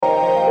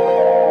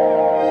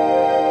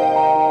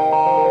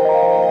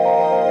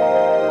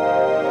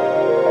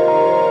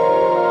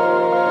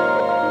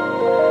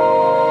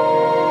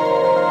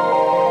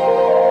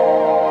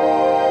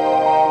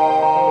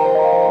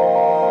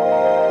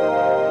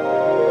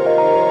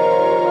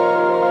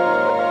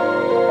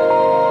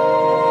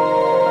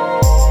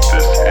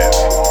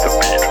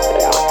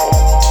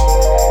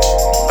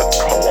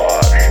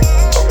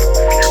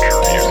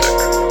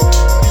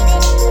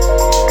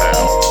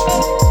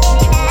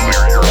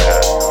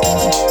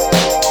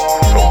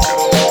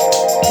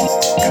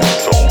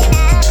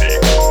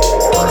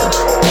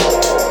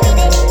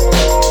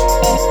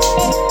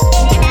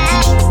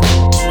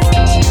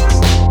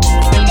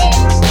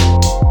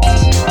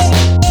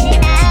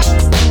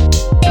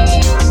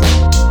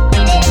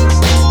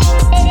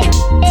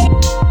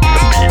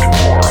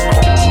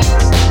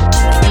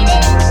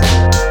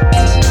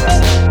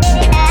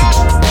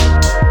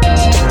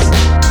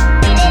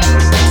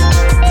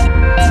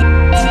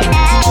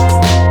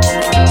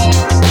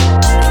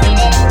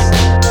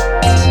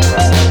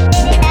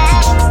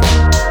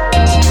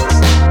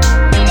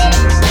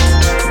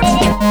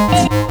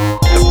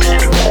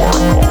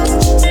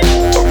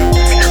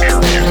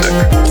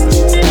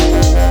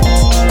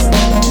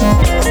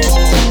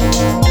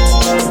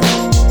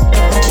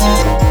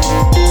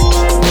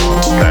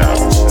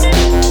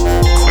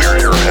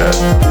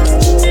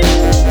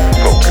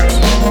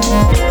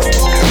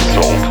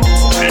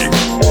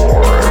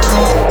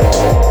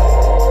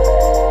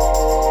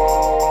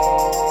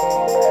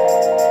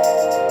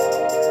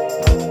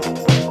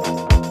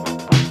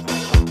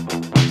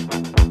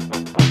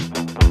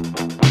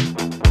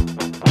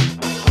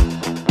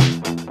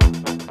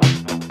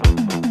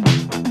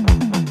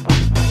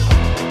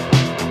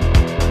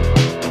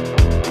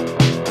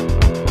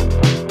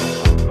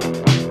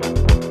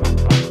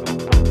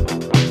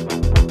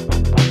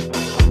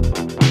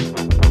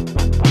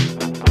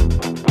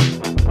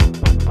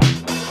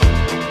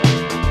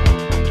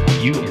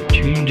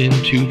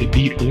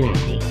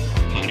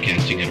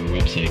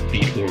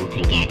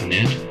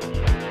beatoracle.net.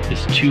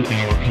 This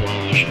 2-hour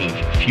collage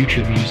of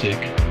future music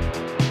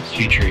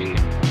featuring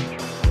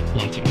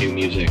lots of new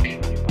music.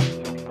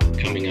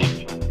 Coming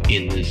up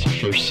in this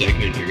first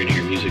segment, you're going to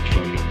hear music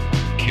from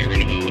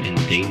Karen O and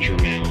Danger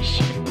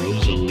Mouse,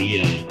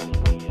 Rosalia,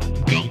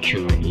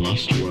 Gulcher,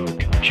 Lustwork,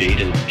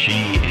 Jada G,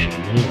 and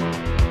more.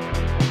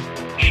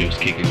 The show's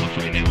kicking off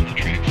right now with a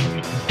track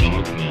from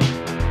Dogma.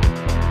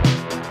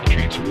 The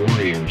track's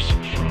Warriors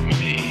from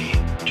a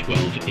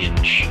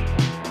 12-inch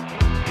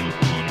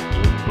out on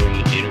Umbra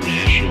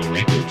International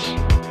Records.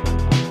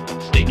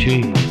 Stay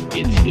tuned,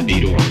 it's the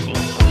Beat Oracle.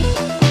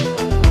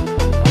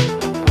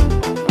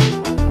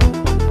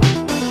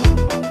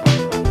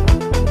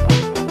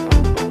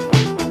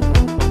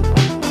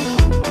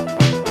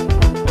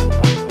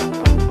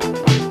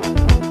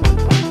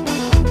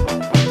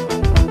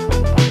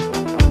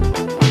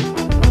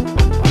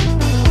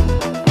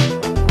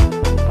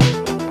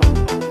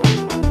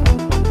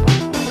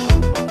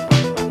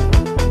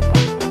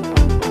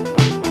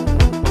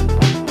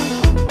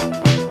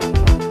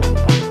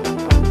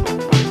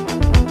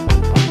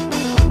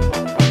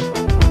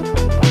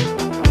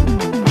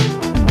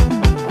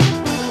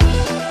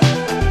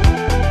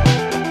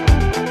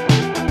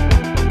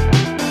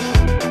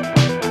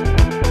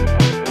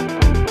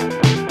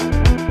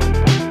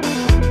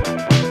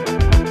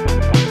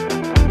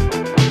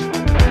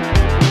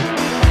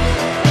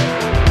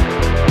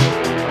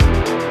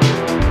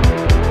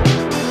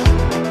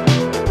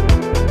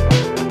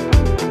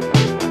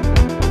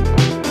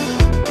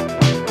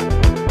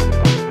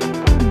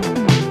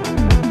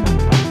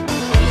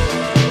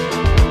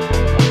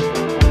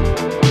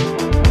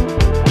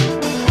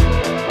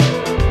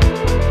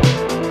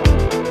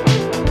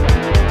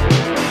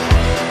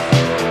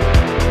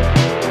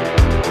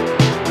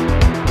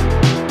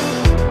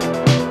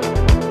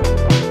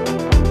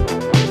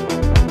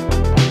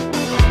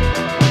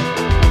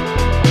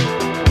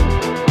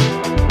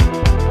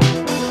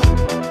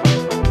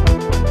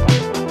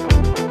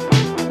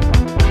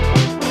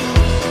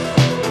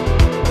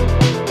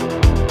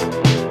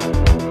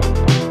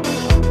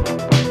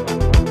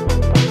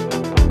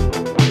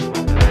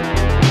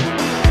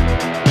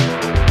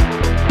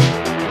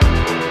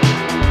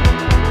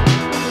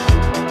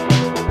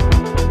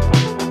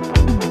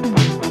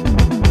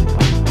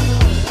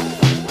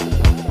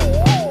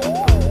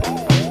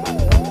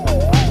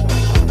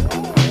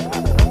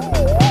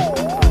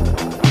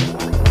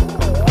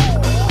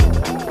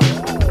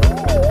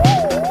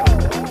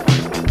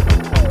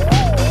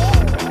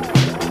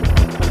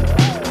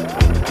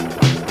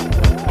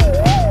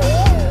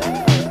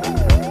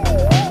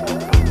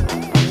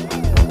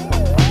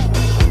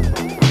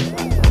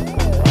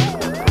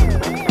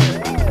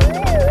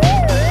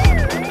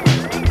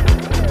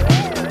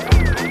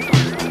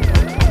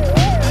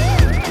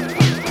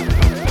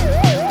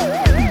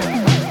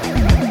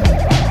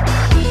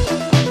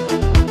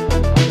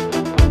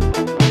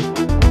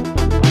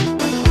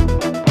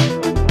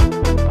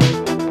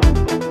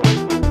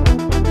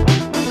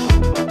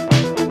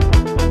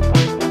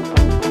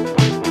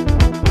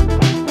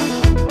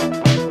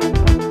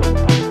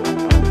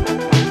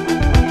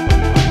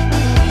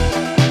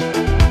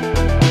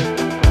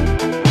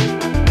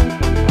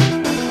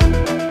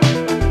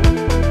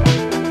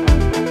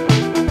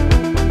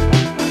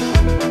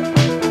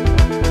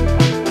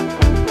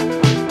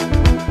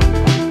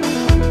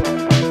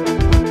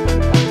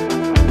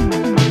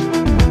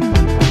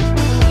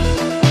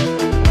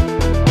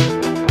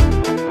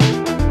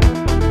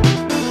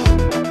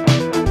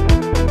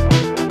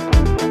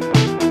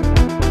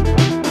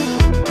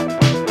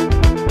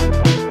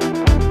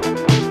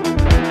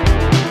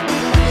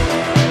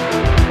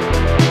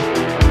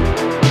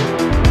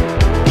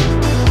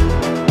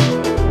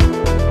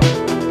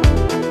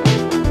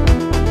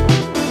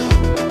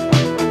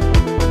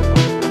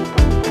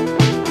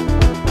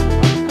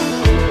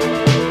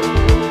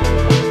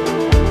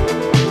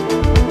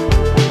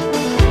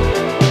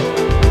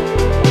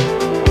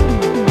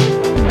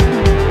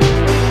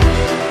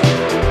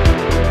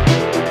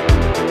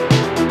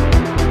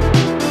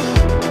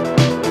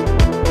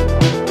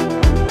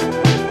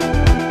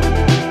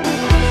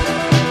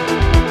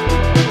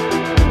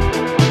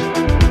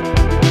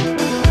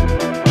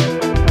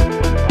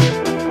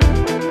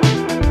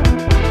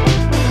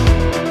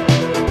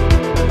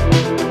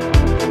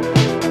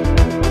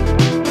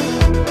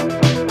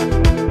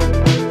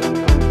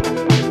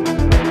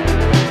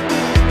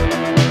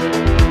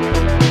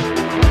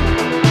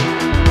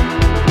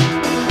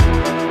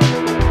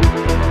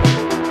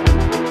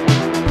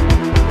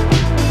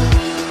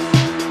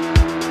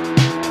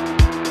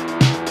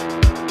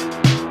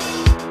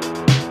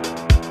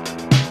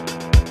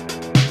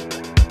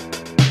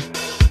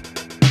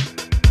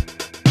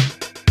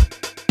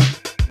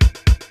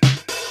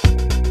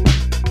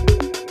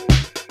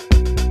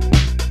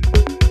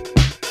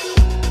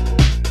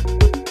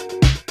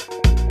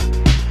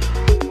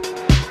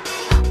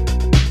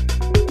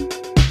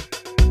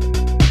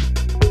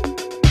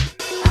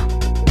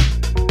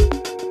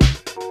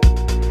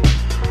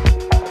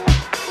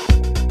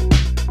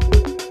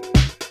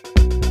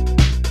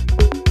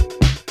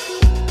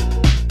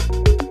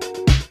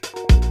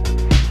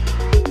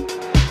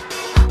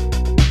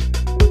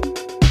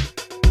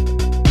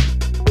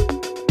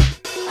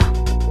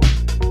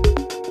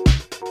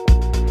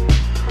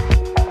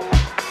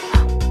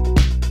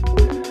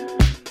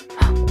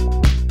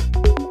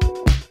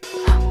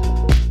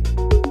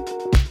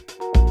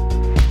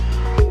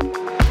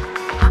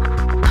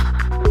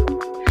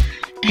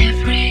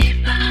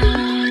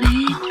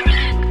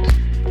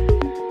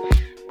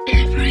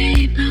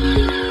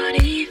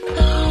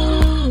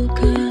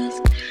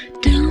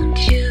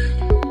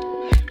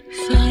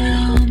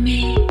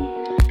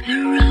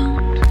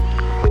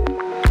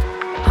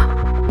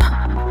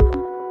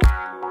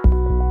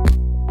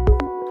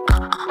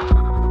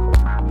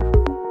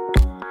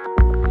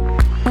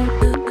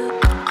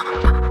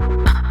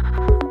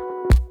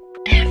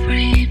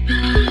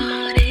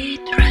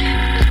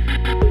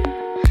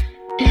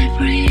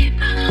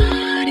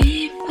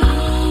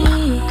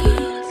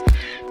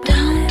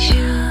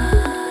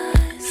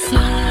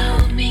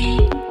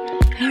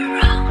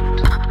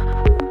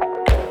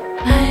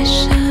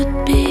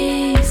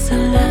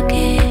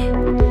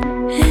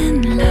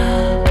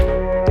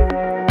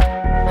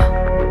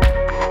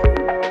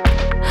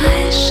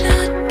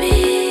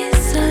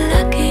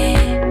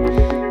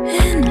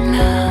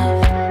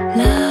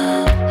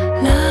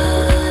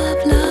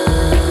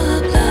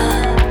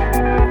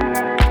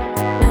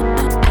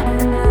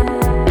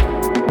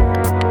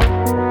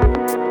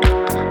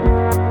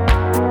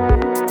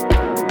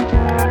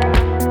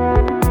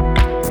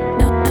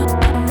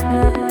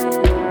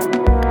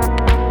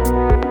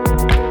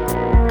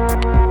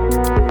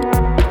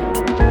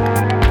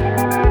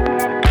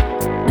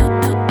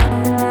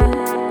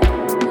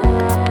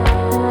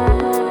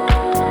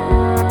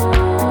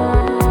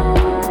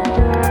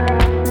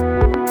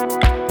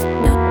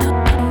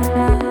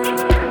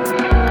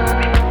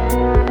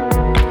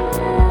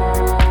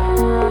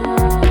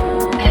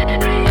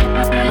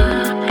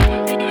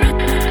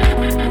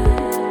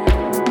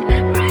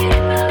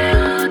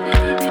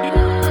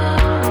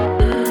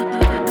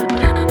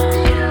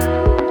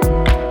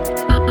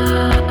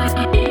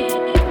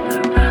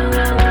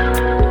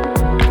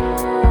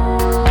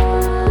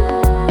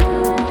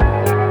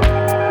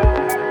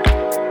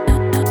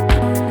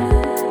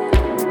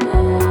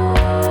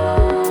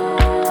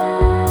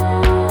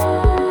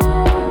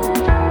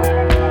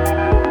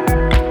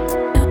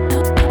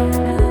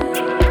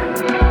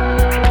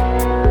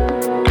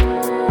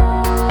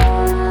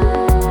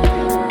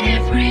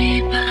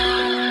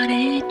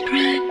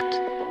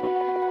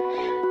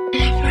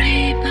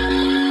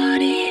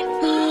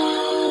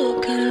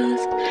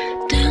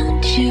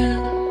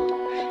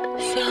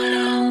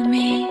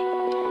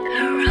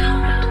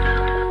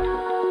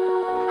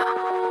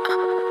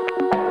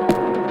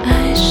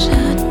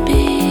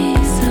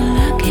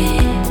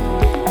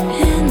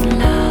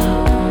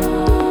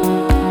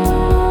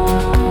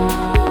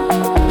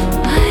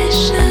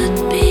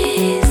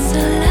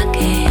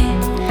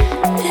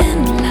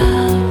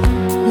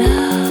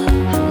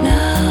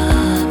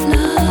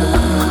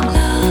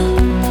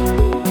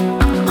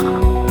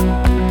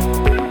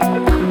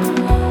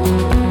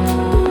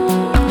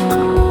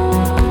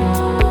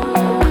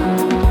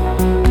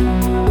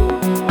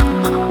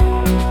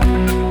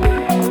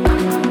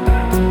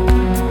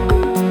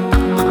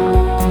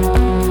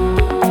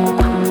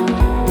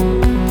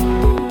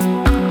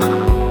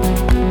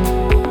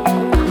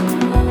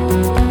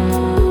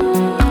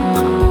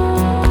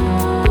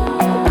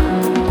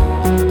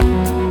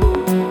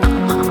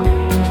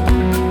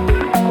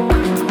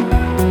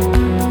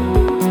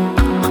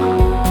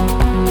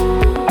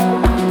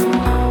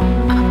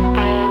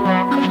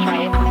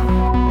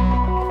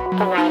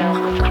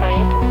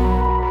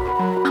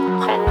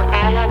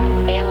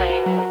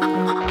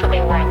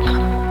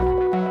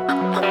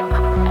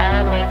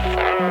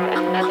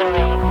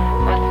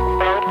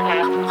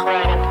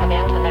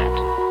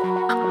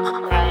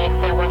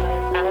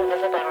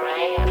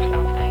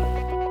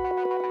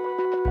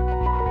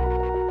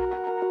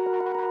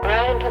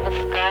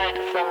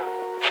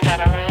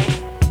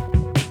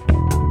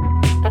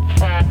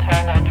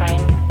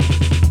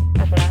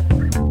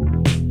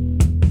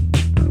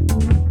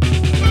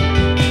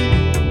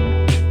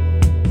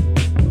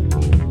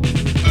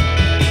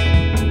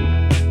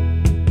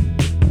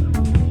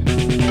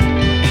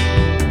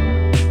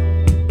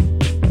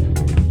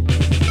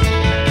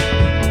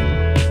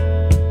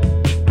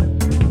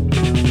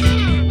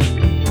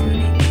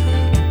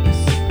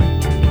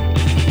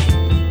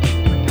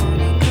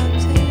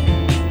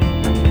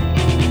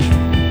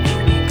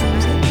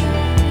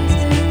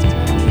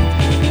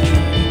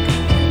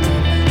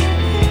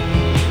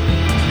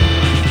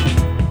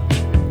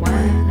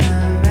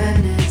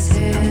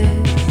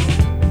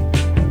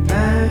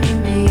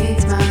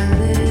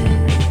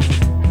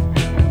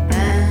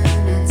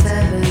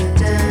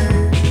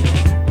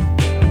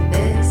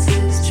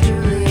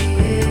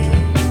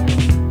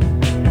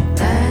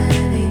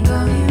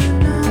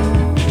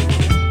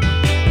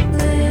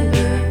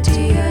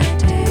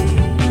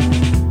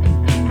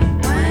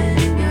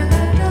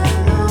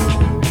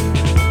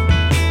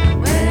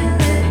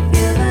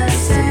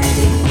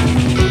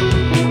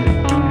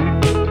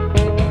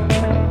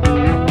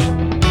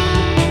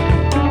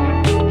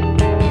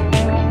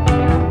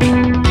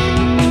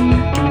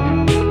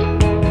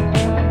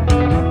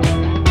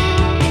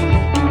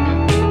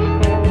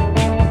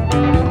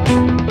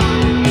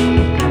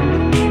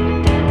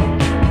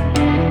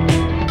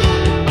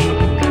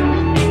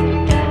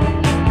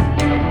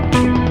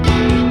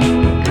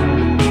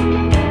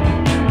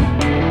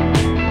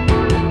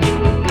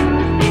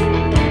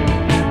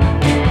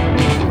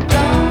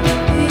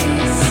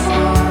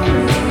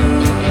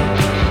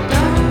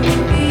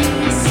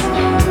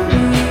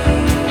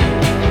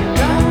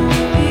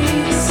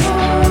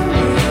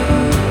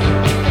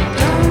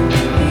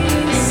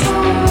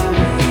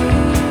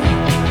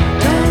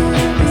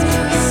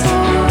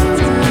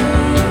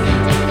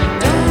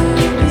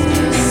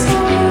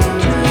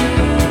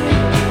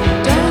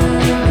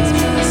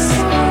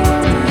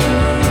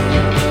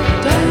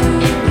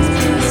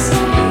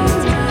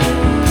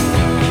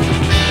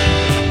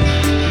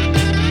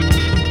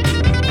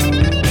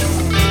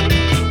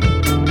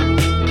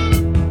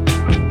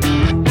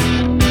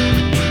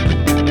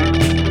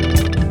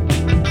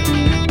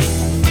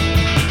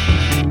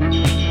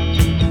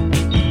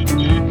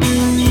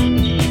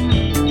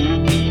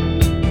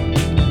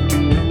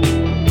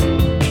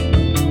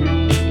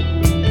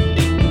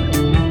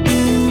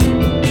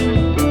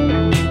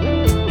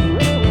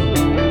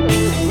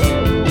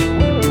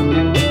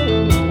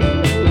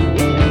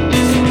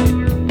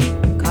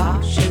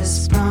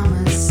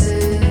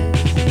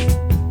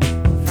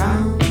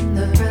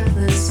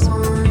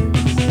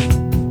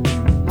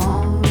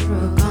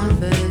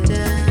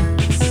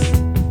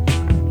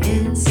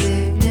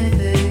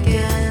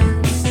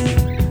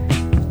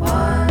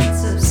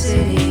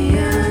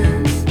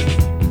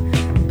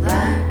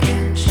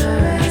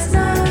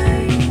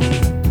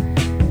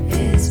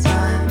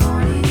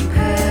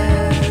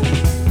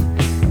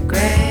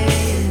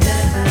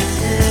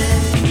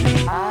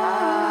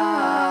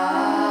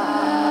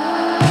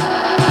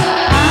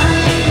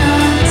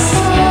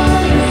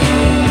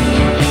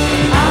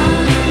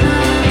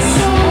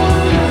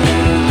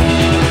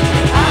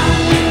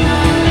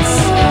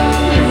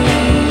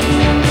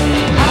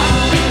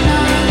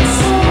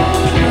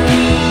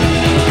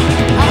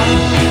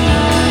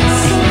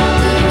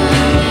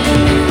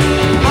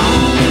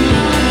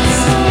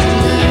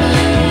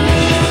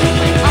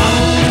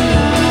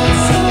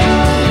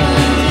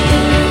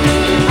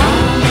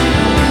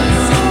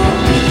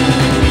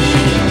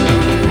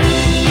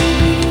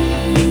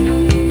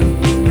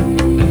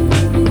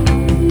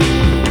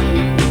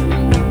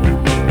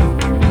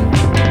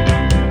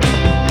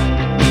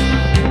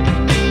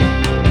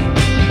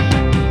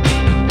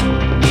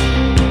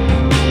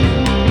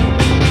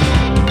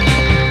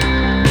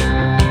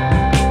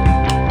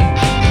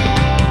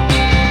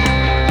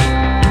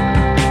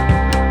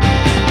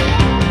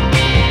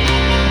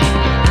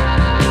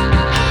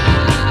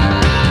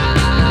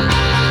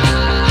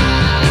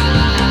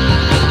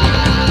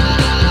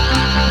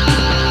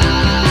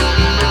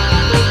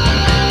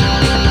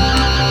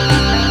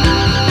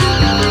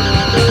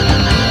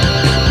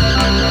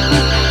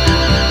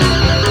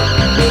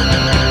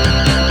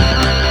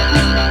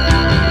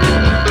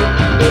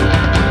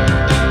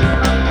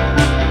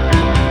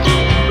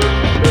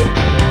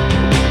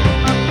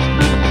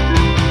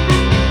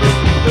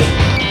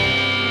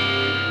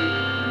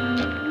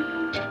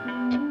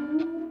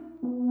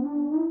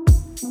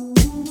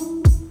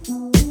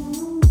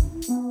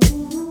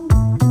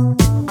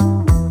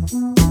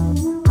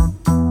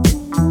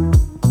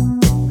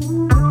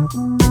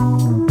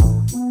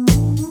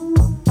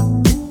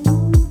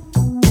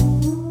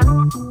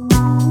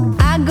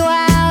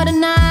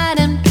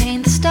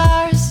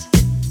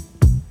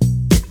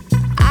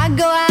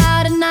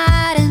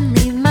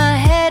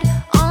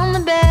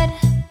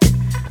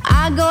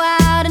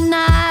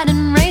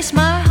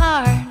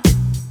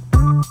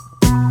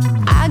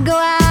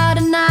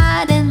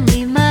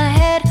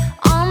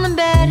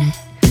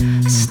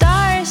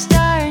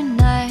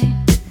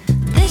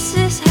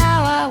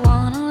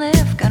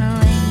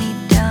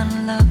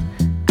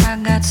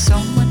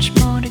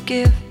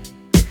 give.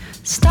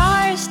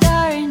 Starry,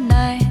 starry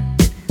night.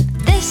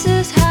 This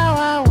is how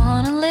I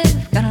wanna live.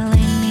 Gonna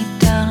lay me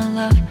down in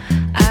love.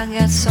 I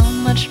got so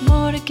much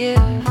more to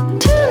give.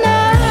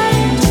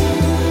 Tonight,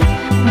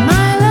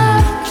 my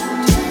love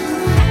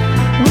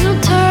will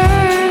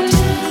turn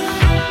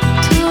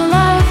to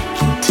life.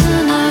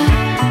 Tonight,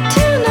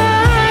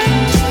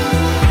 tonight,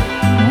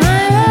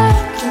 my love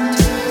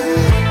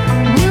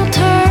will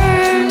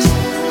turn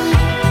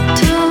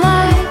to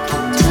life.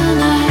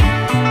 Tonight,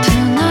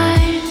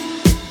 tonight.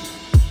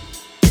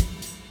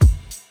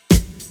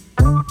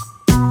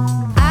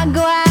 I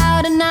go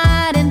out at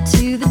night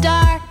into the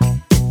dark.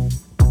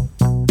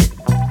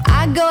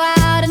 I go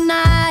out at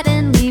night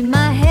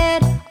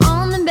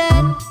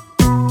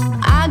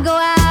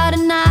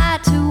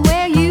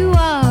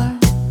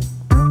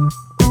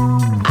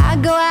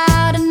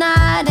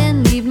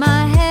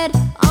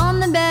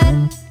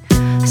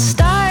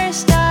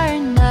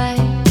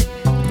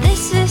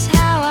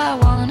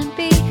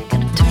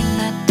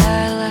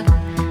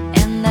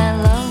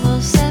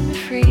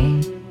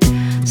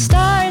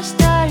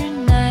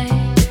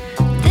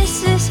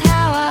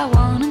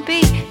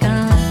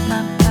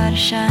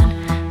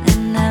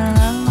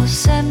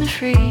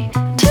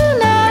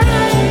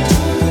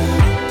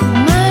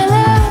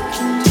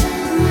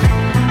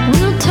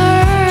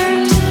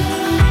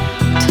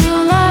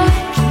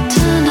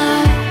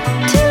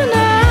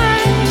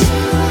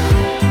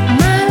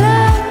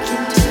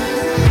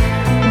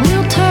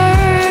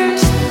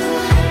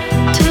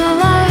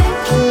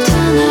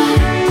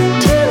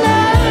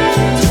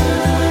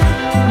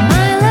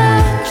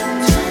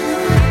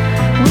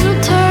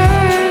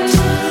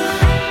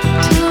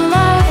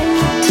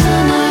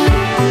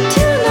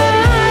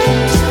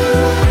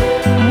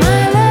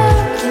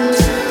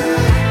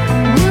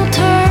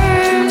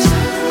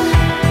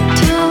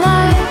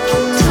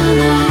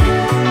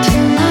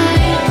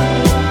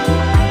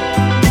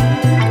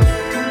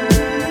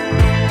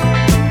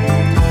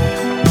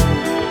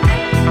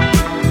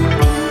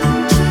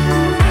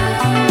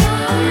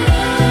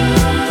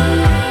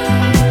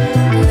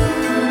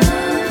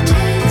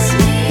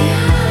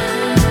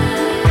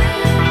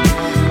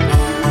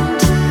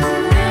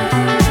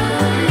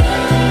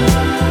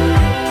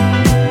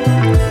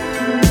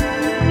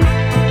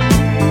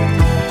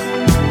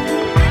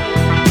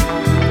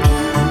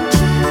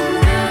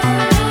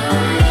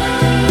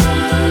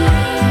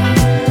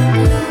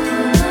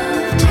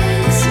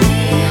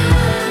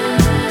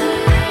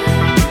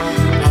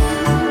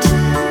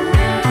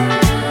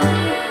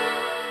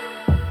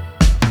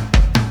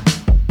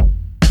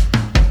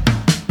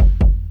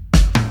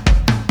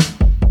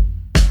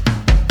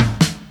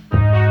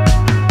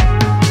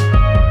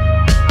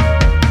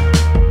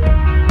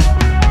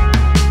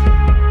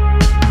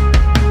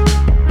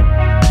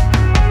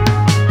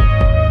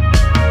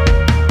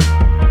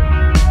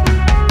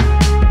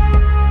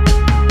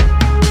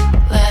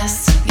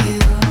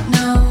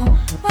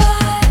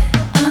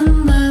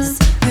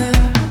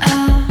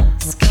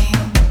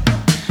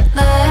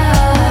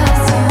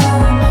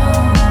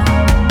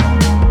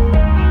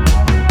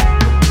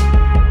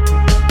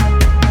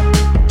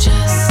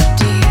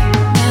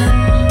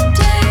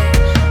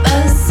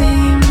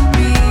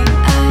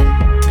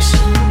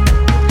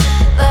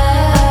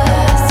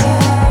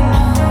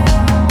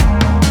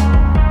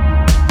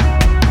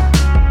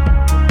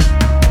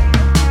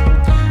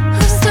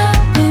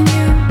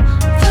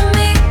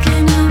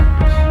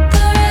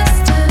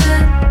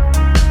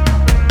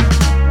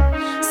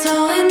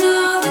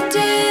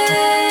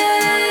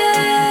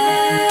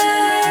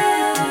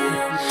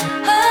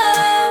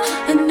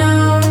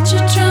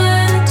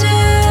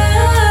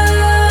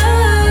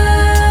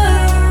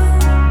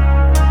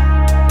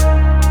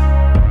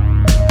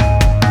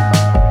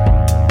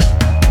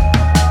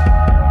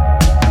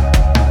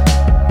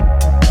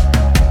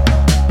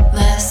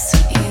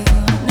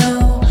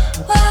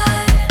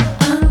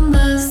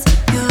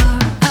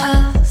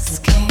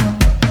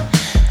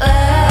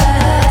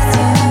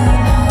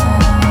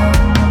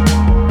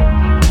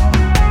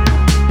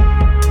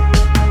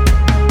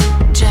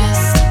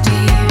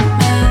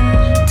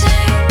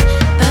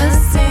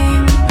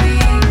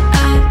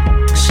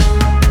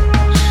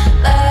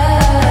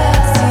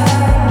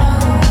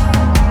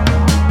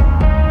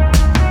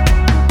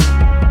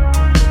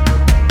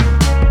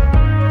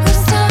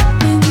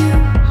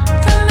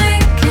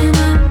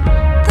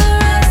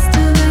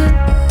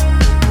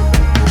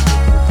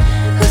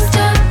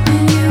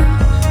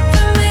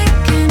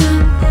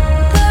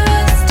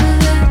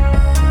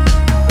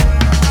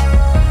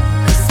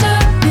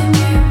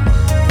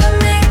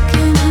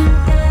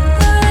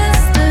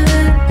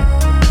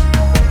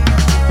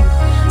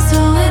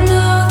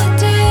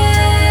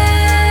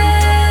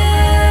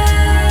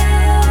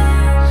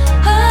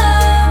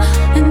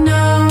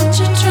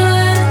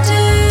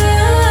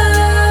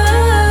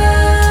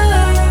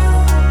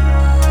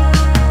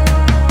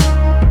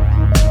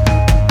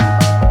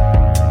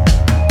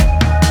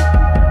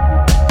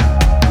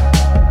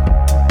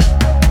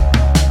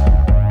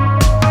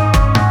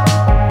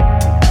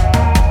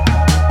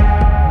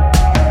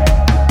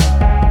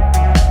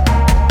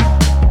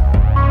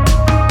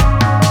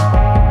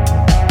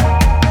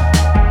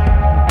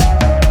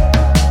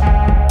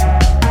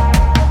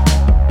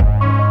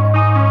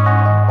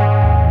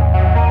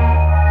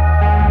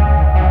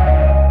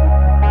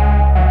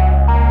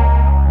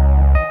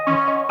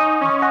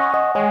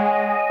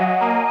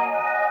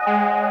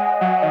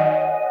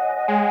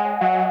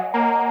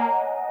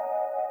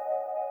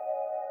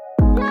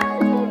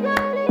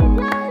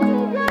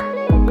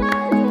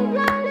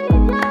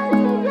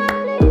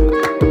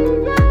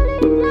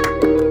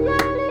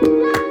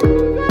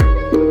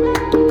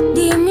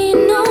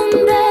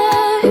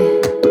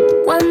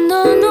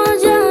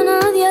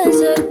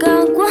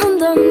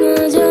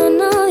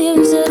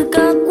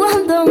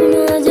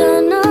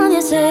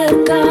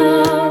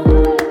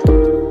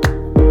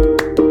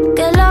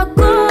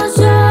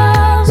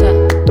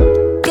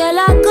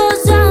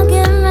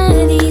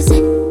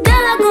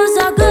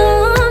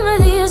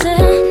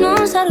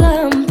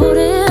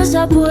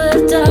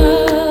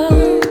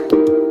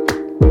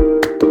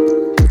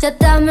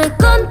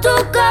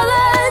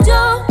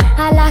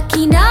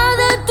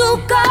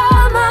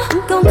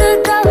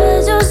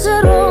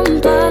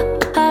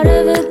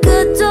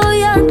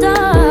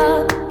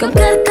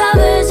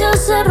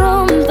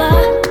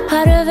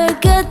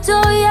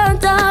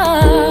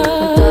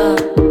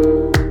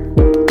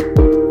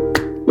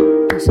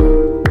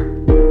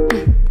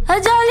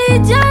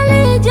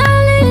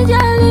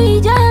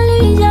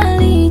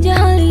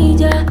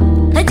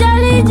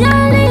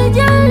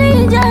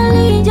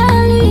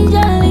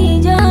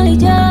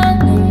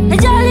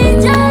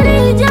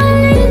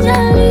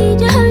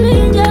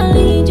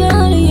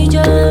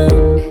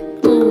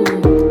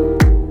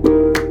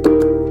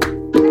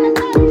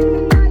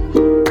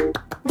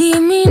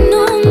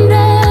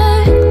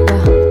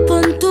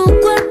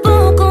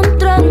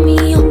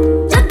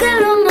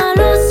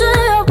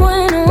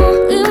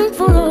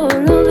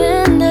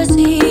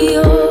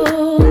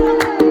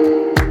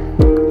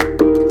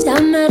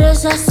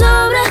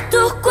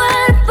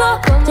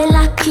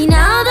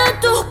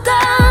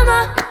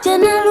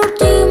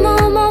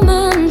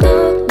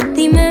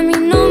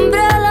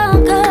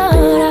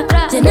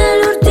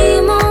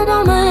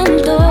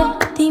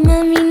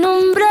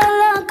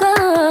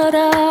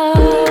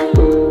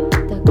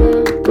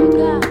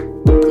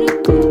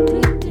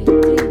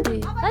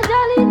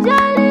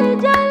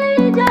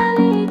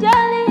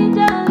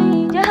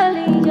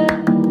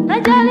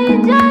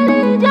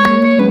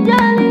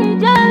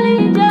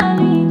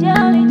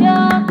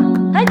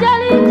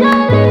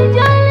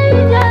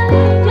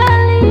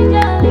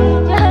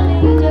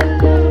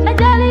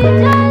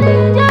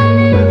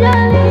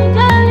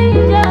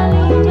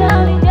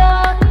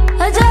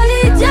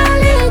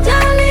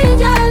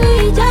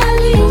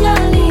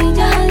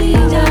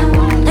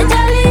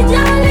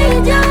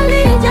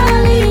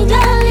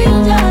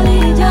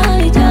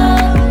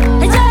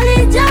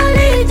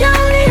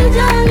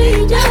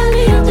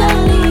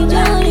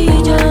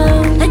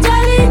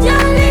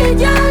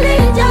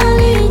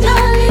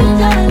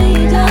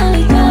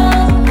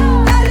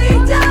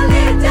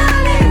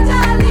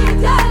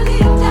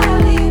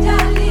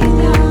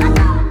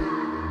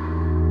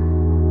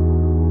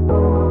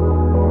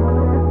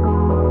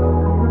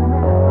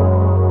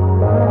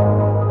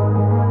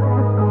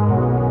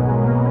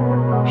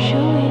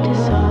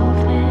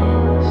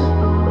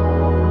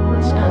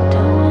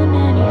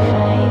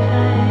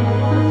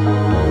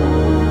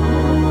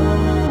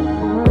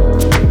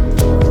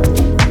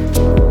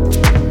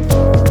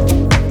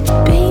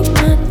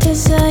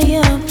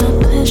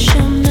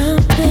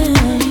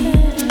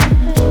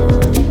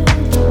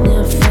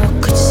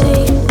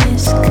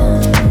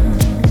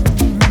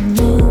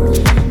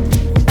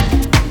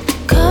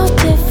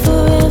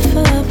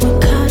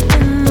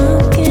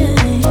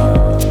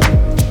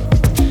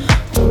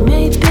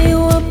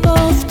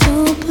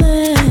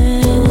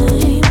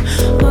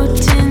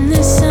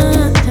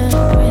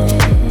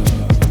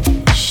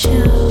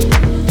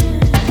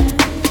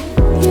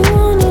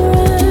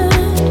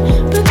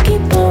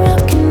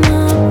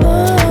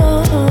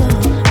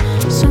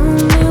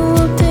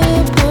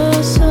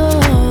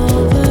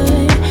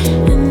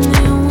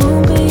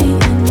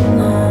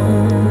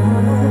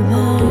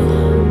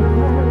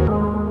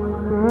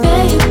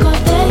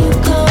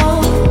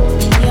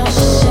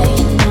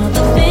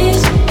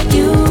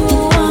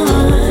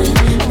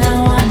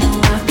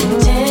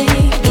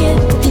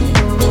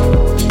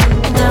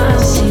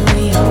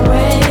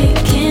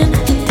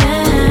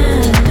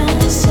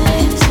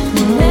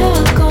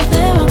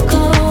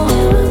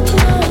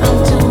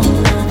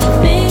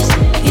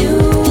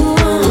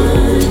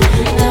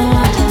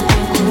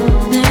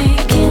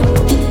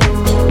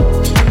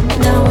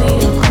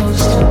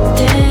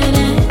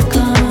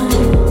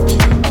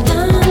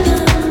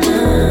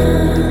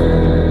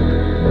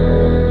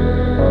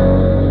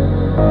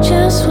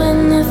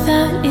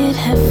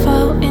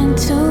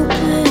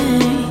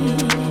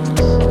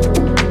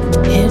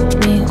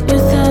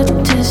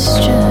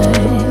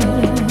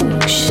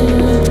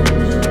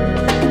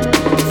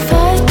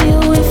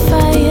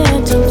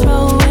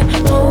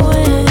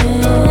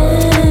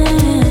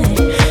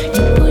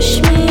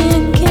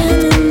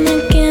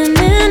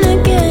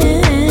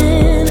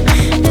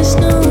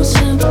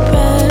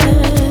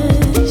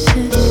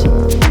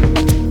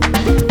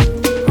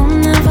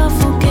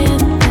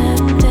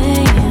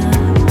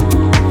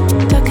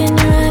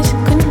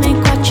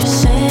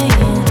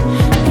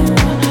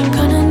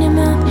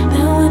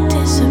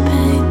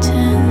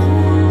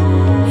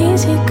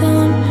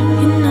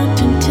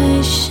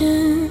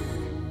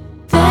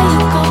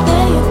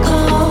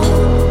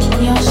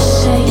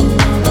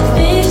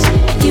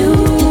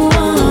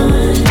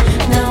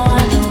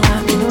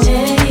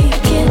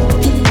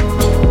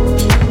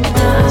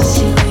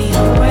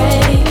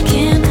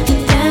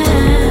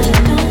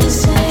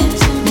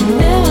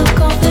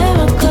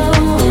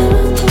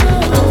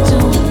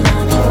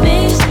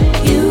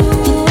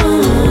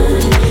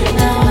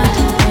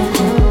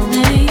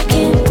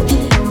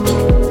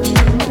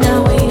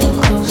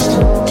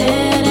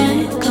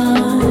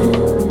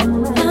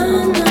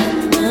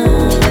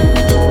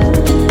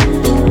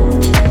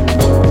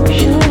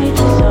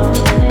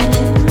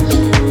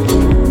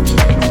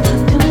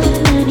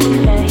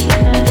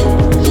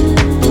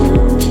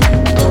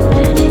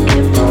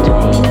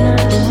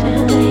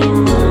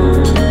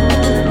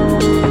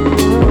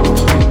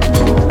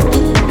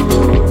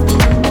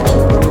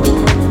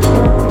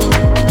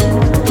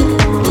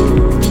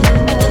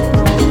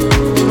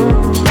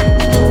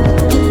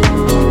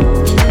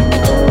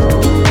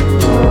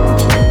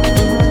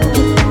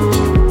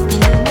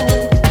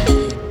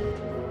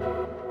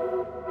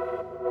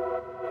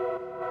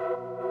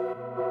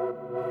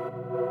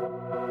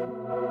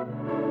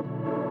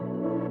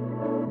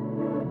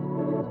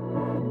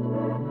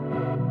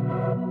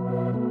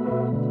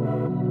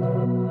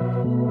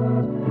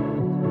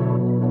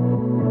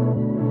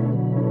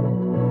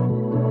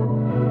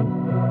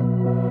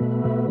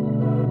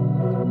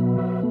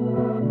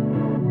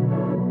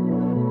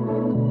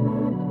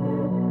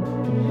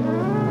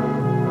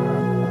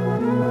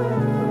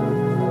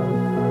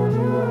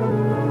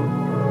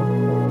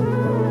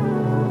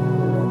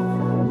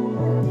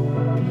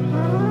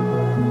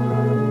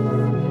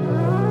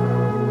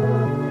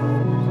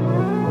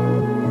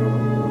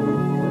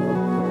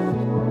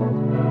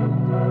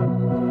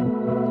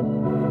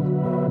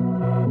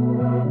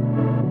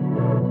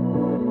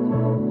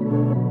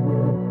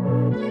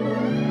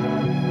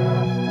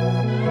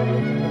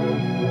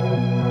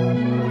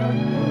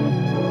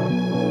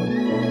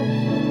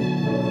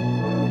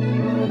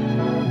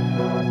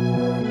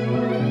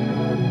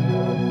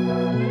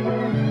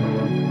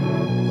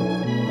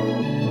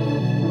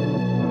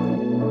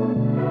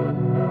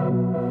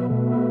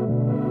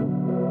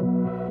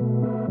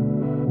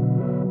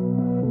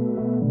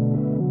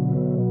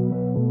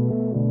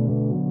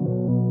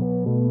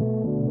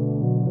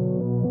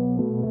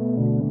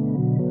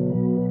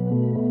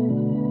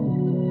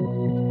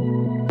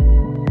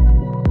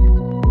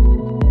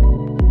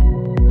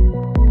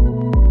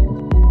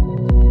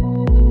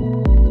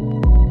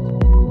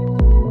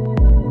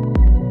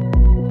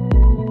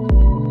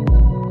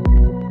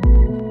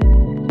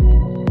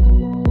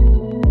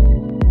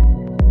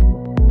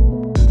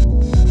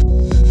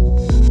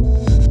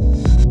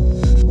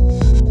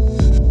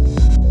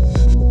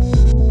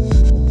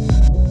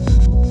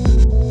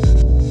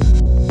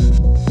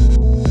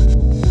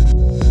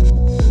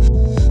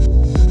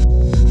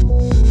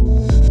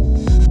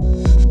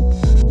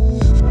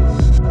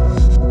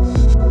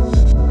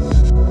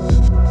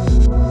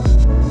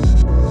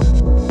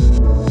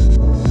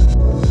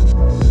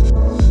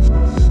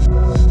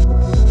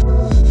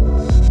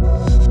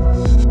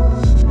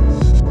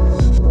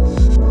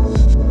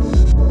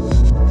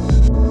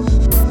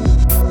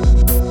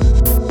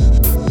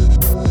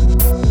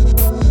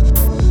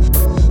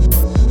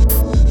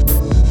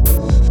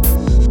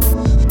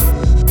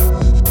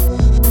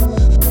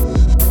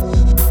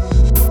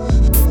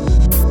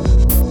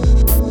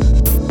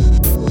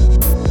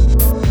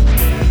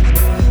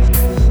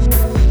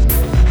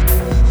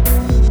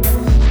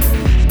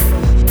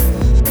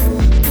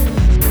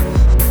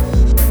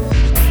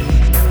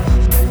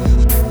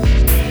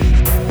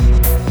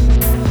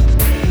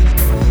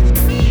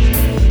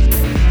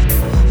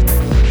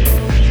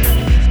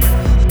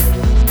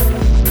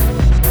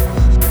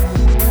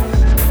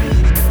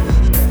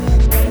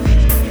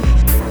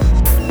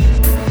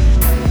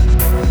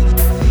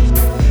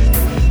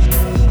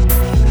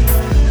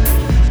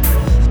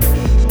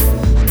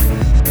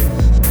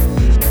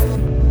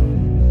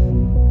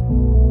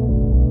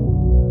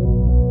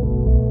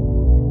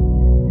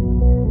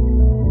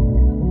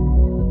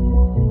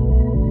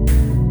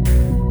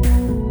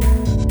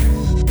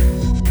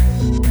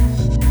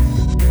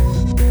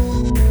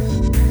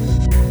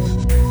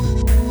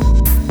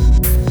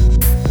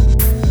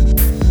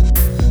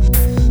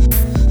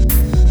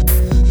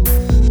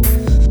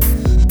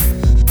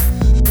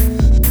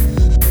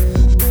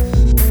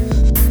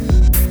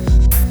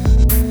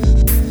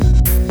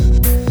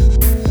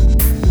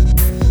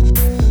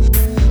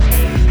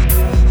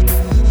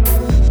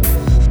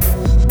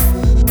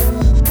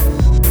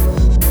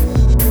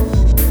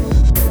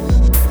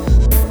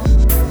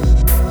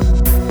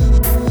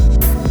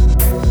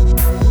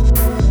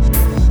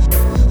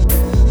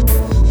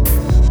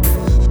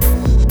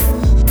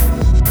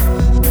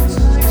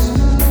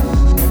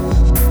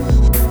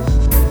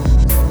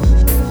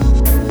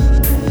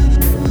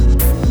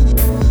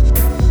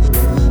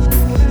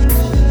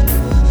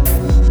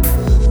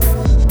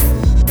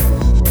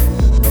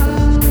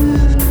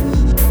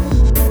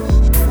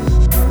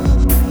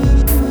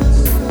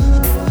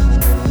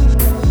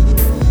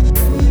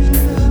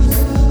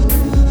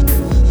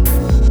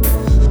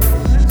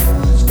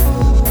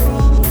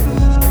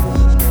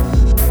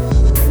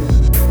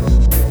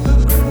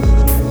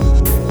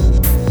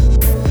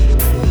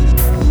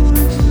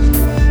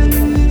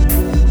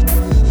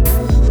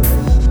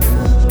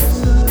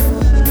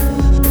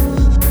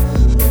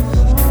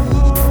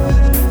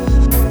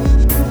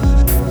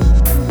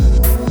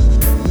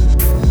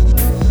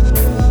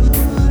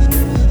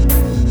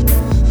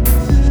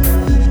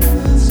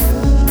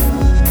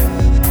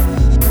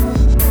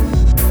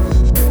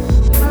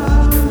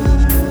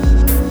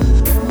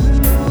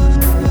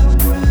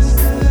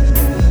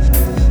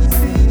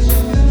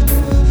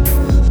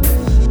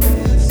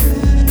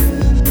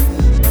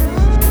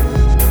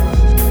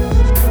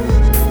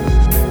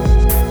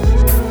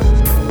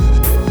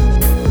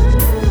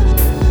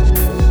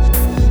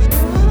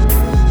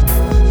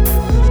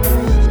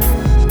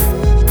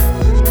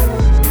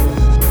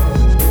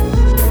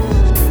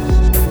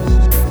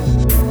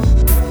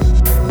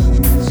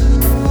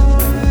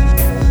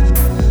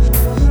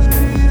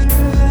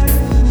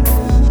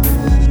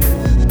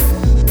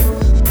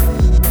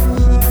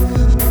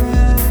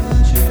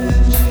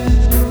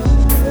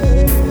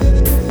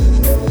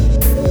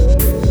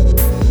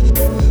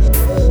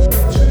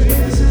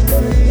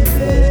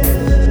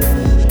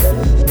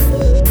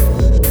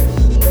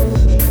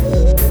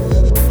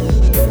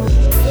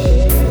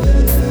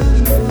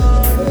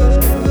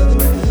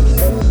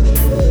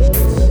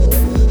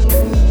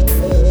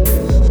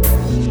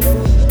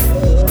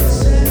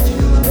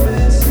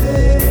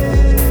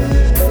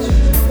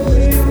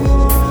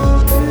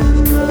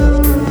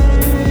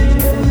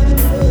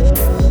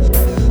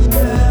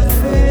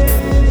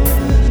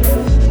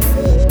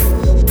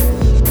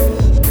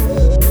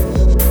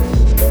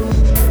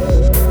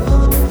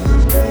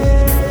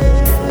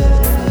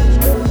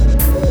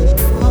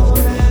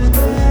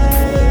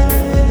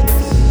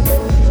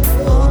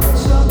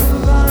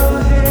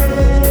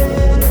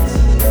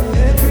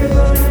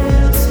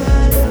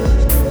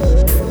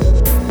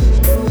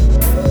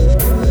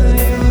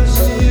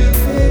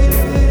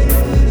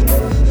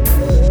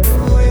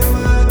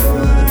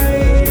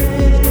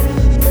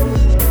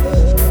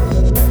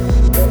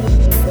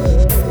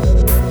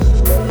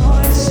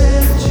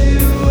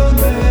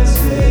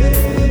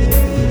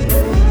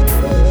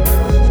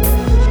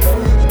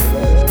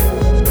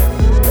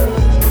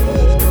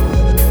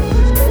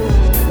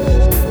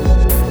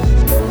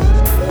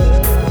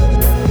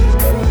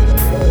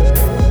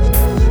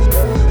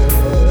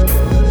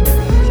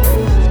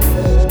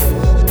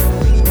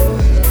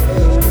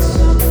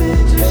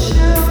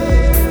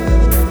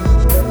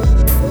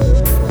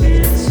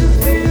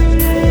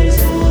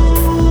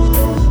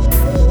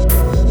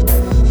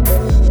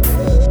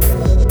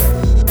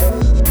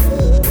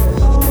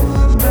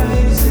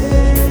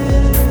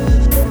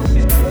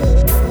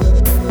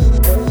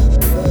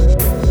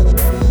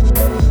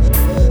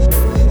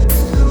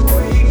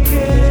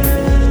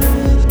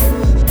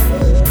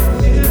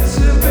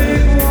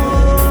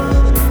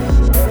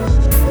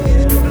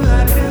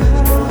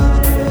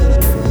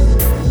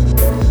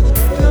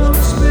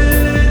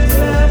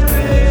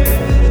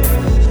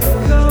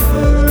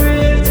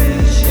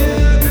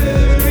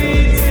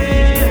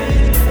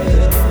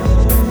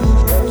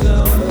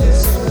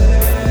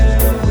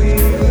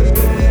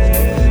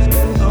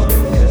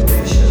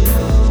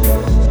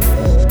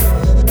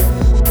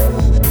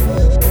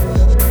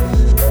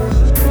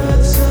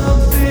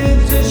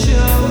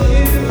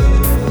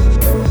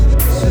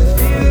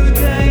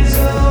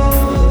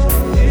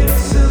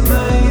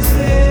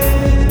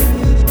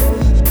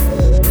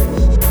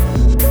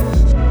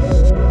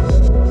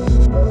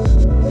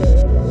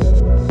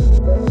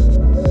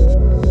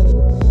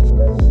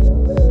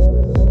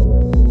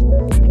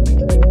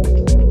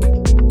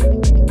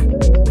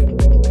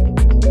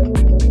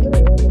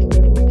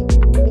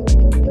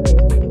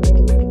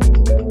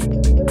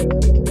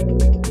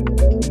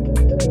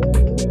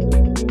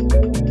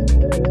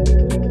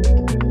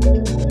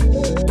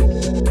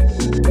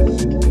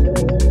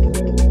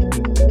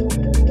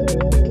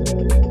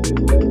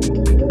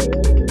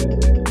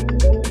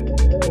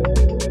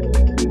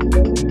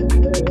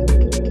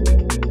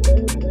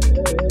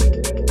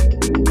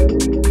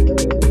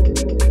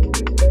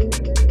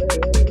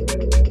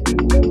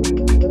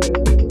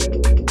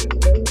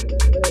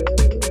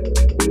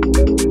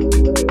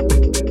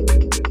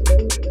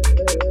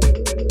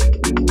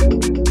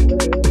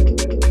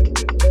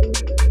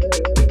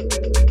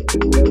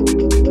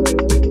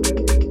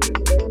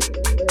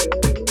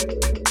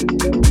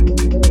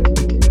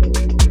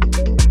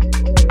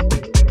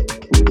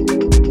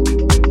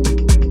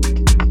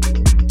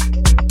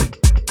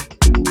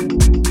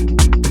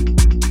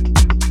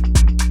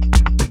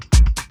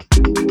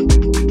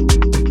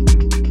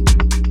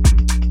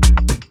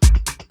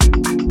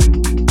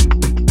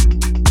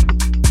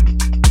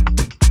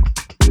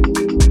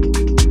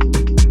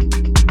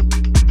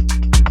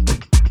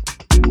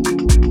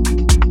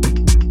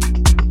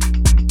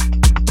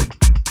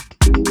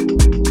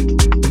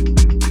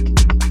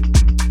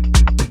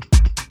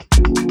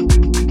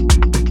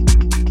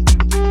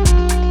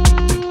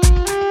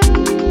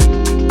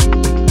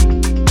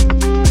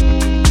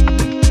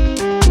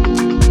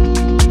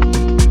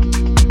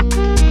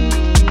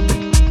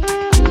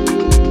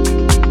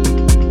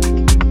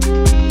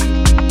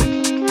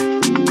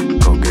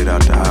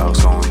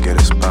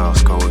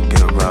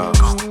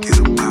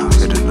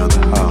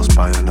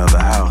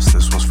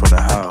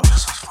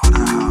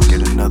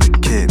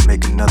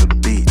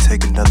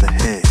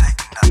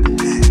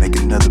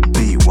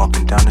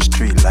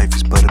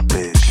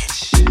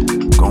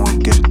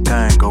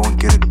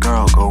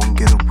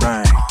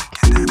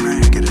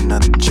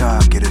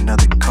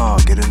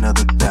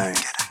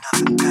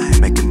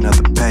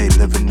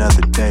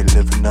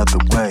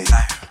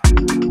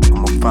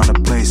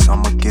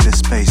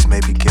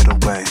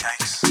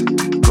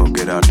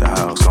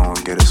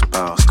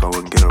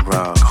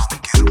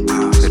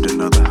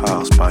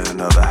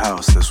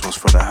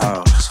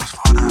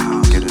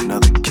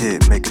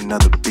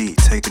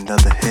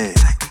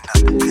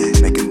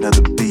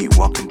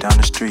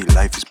street,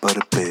 life is but a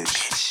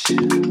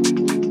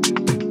bitch.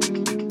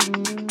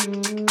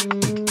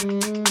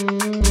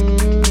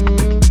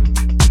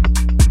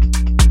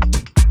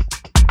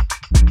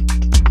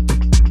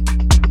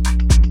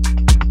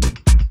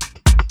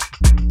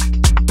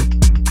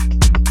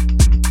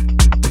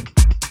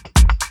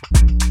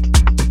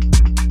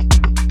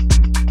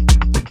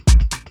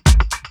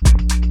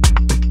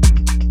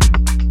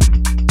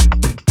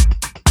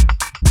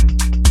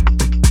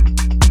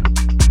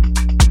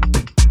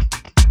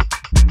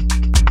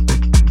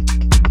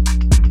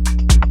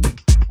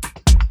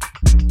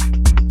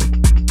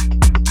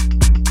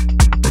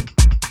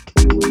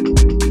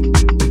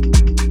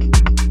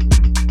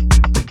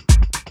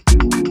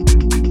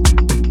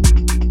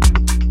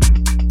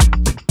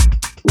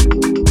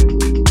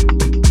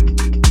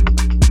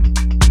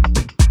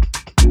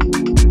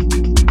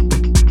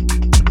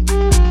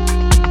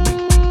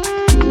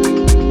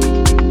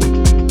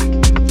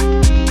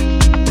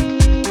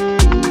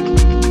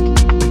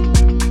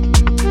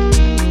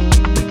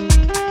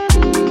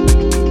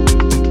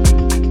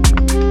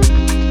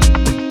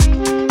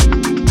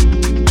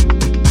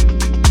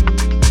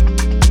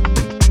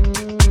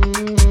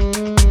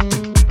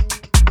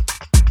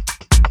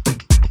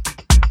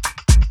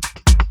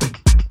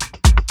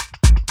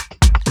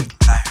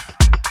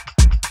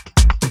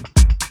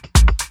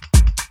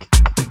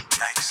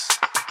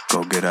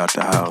 Get out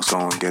the house,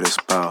 go and get a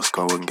spouse,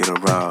 go and get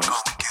aroused.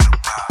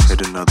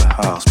 Hit another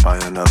house, buy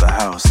another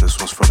house, this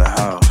one's for the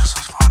house.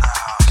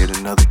 Get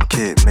another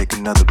kid, make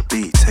another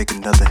beat, take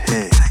another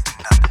hit.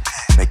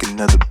 Make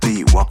another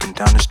beat, walking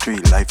down the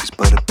street, life is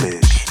but a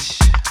bitch.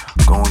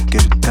 Go and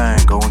get a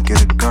thing, go and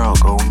get a girl,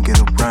 go and get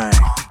a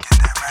ring.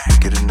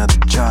 Get another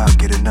job,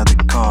 get another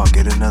car,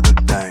 get another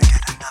thing.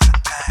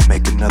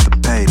 Make another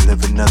pay,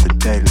 live another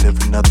day, live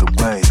another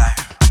way.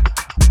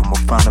 I'ma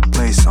find a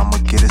place, I'ma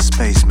get a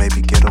space,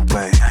 maybe get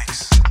away.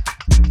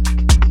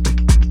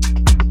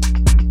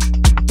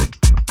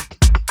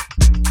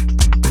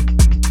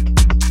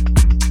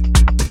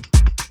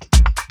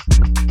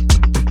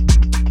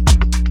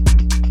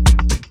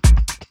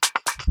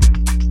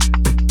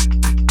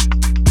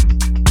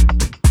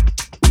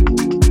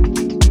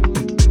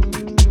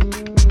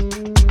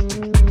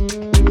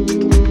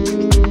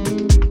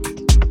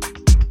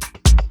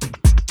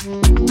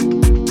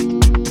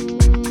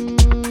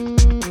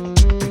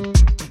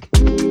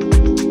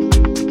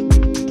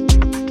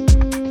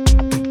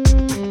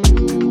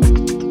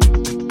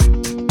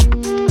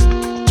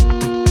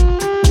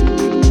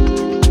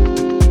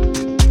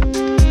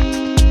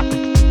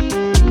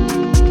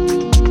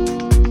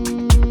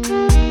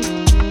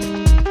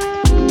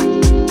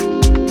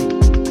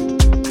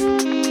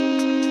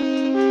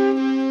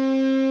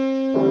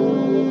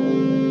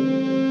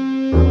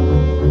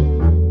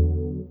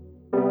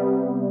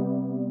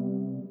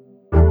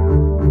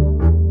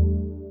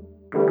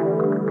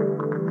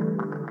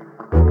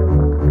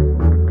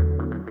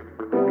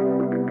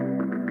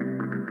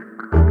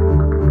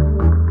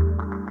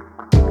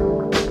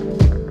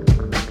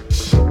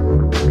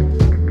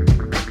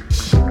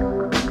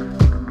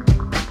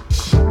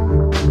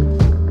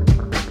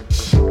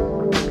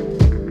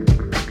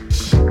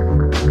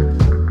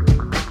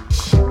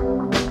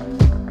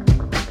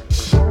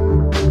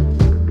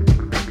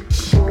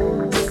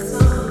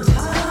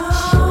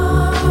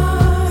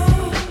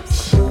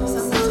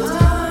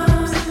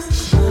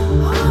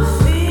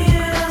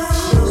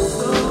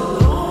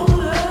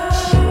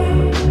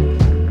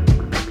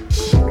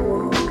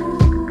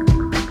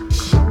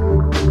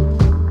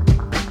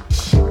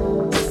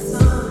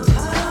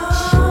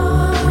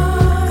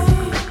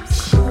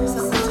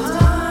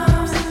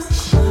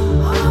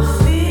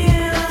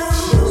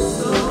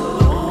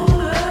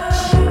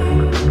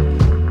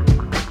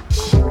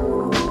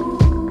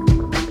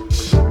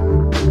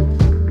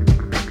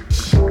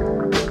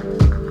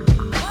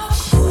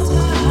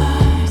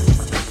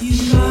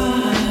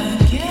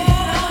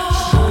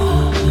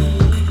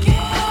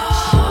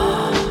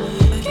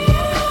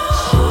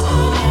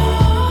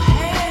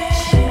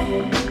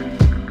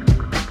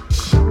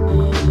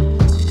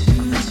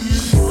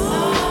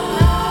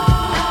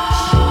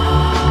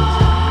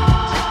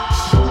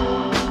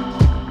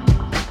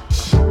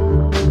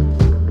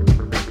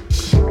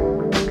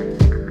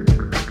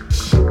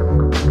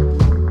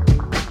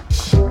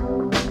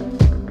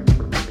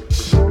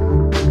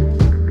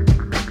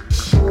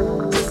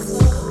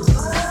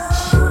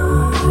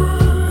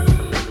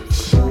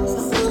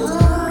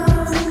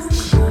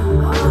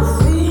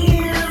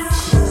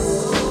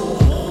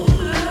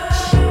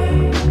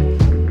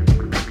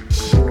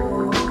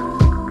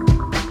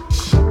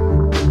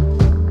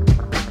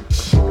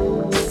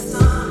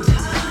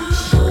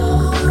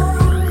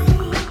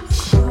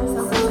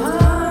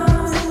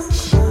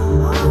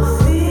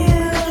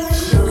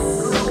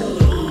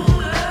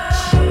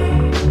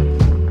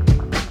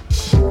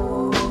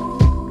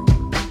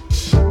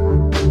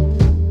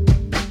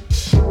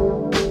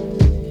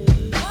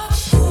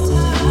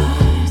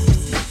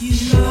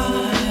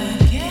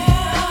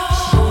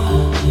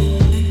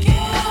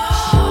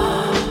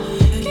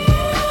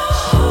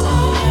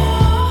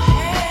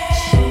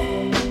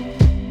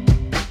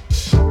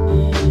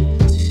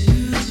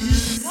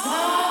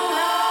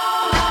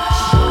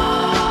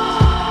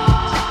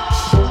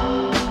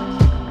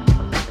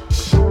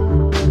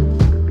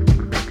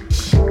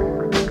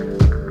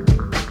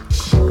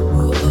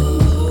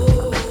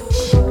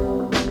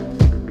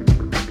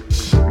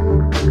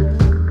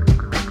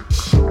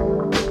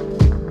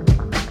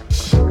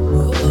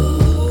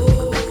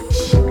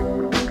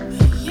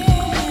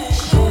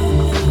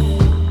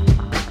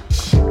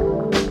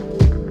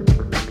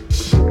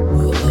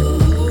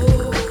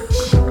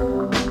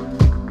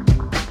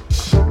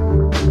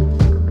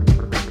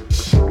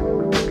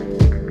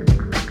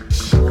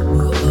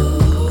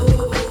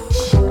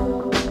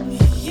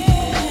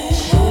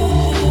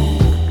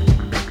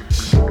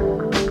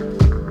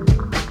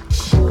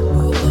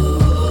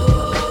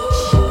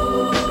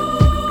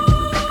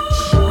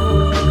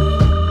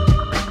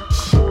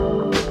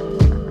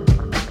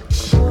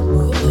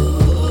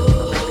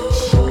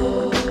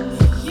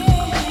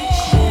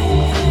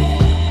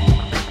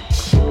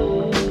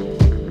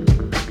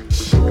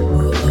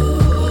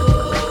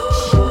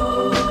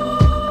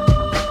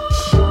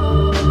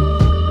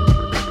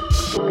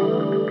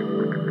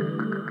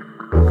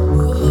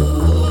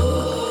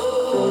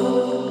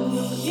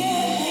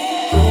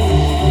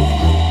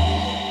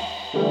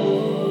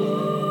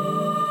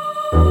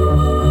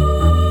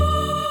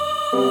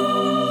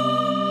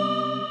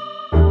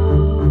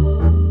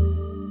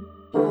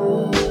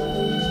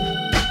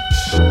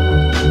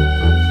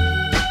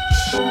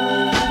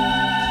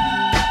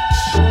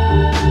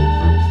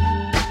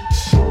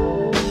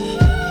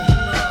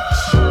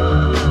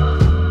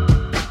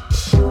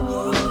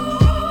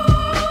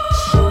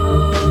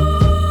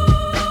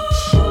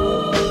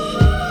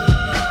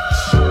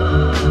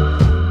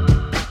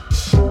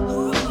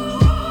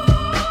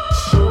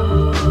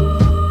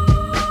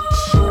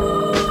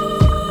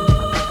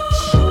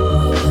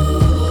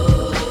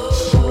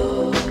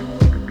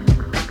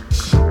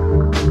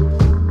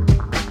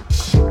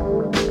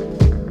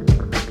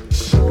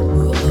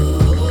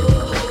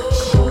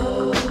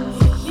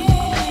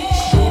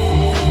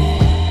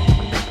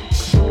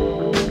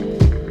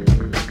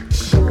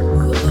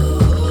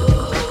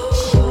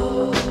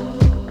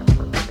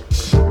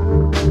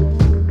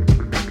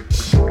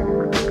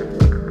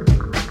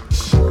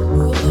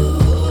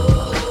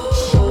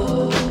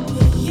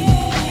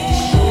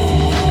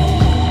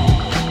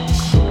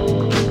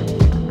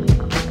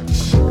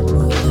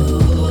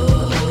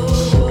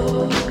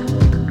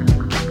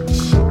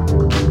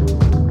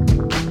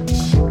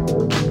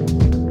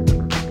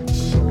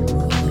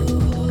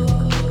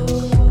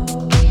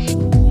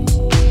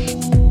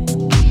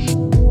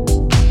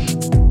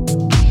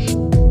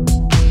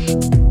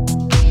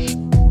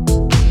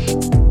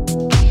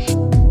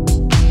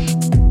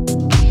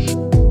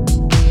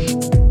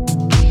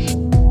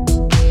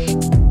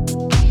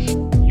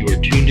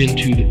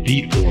 into the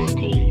Beat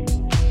Oracle.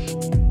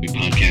 We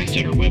podcast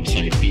at our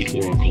website,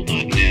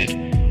 beatoracle.net.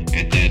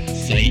 At that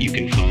site, you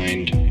can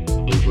find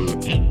over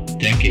a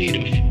decade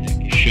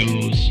of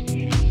shows.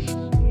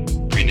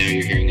 Right now,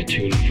 you're hearing a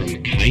tune from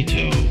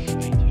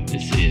Kaito.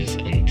 This is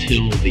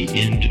Until the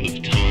End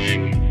of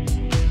Time,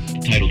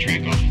 the title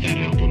track off of that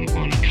album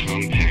on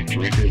Compact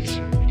Records.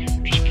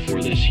 Just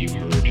before this, you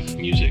heard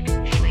music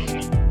from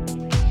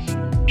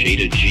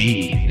Jada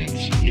G.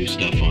 That's new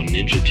stuff on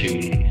Ninja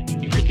Tune.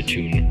 You heard the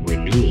tune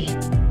Renewal.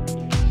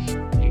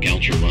 And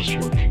Goucher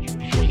Lustwork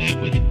before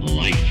that with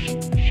Life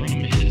from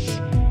his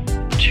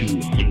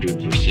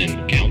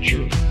 200%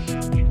 Goucher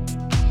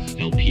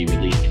LP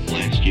released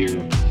last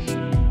year.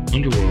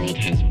 Underworld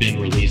has been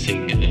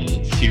releasing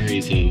a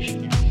series of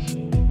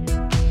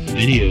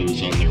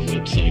videos on their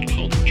website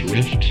called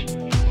Drift.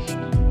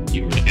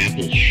 You heard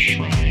Apple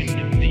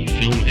Shrine, the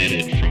film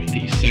edit from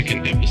the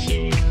second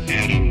episode,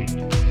 Adam.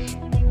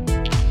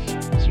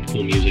 Some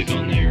cool music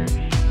on there.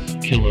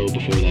 Killo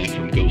before that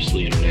from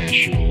Ghostly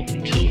International,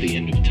 Until the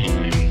End of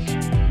Time.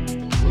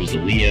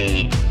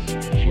 Rosalia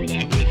before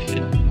that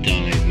with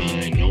Die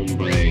My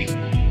Nombre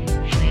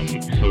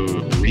from her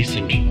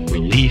recent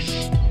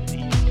release,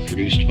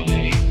 produced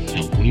by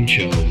El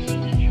Guincho.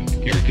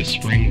 Erica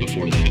Spring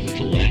before that with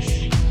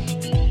Less,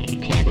 a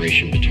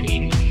collaboration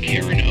between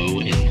Karen O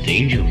and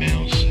Danger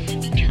Mouse.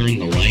 Turn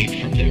the Light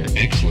from their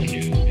excellent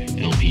new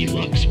LP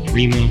Lux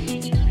Prima.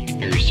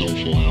 Very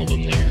soulful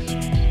album there.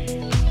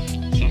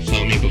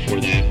 Sasami before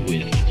that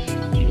with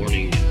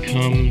Morning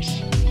Comes,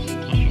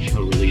 off of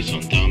her release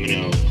on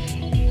Domino.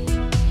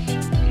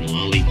 And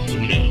Lali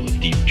Puna with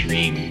Deep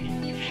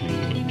Dream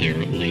from their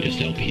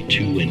latest LP,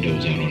 Two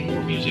Windows, out on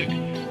More Music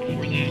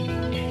before that.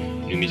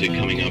 New music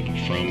coming up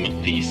from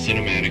the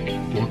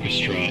Cinematic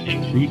Orchestra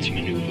and Roots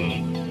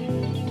Manuva.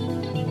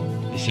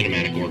 The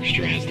Cinematic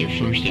Orchestra has their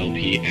first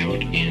LP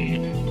out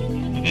in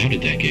about a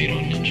decade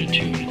on Ninja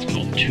Tune. It's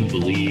called To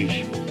Believe.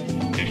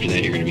 After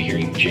that, you're going to be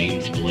hearing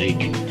James Blake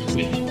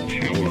with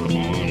Power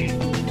On.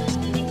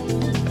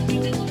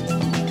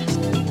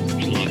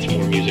 There's lots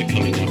more music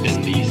coming up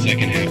in the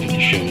second half of the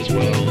show as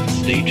well.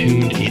 Stay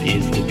tuned, it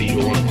is the Beat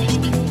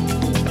Oracle.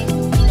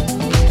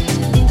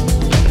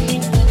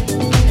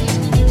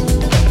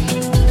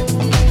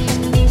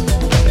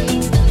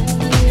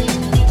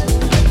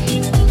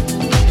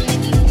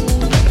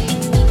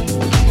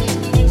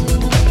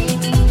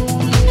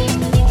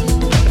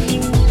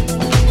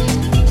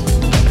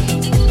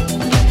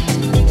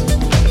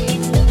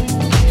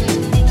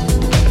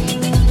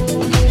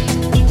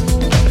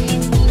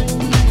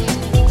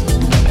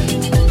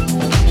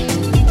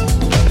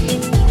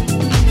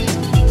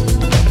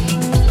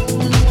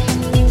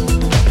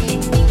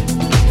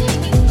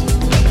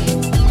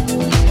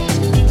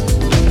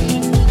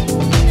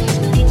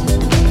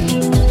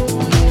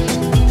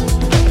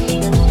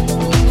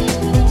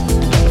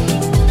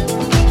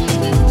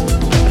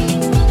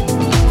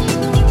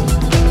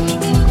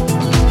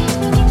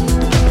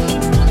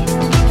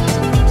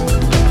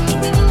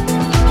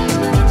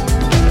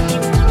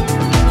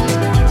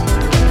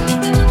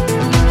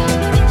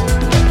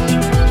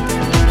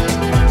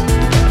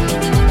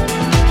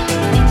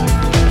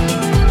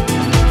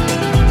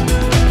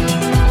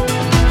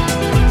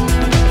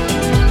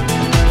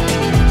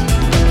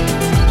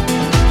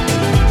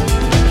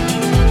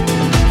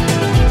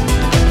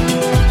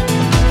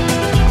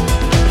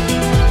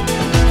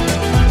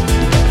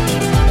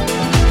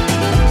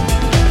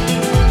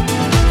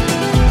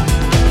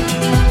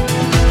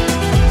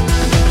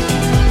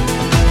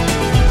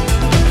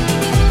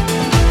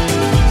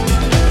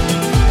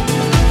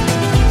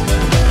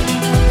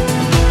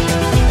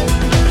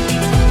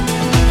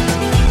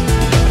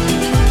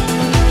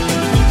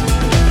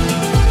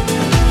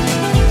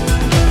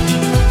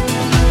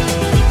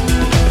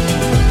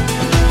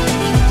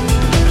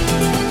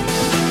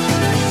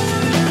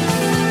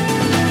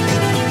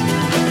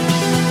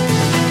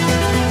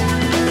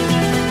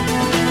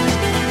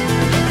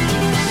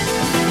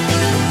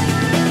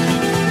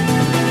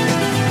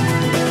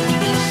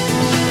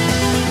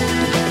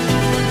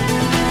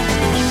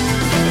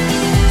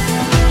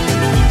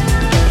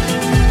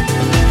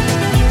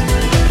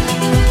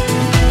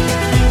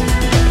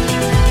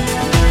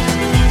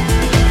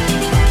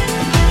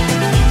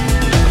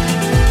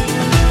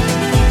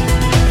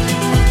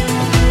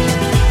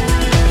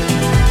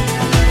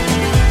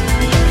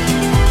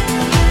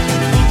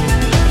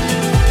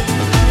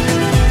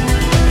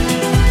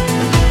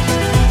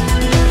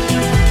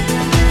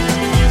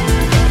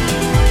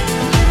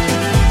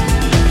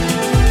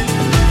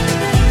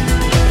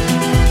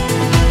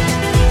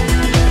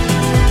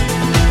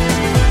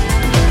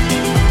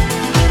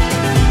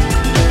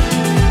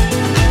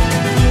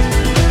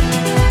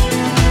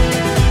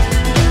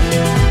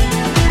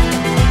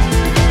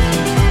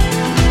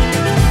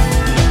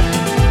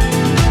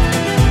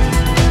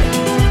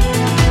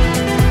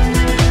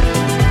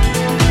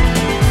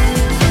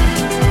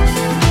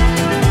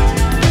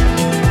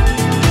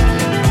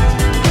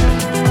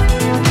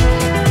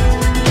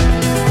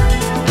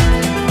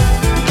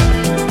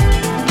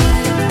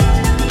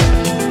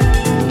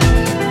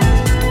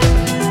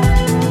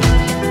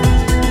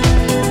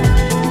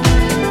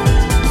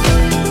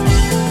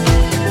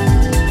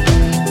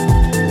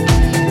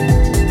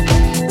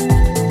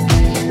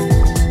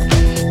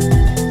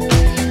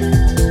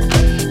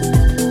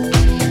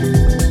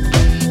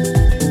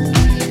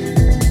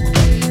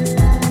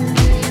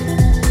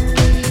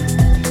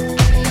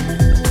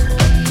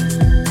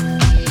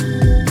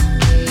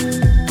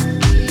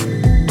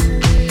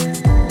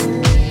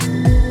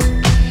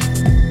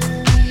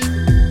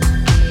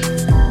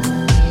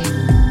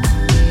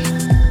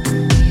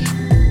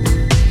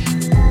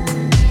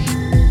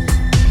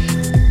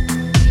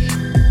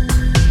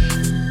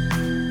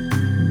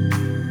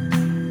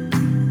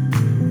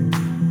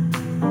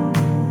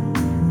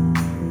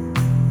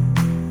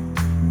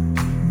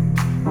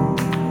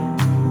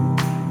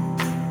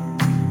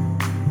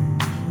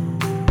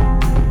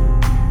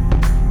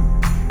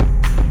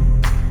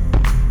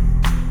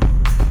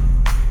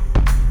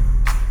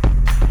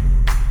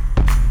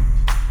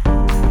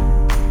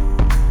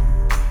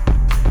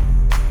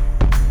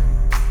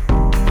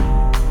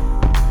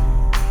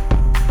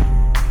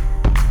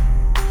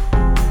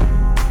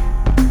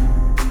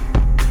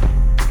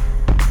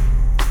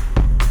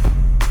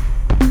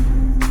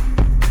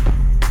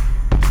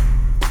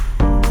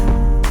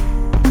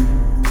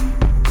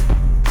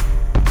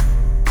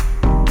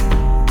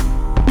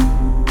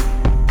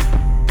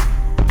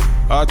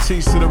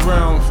 Peace to the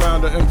realm,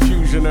 founder and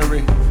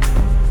fusionary.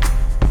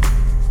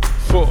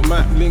 Foot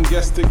map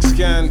linguistic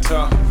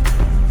scanter.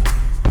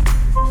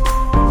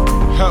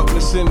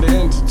 Helpless in the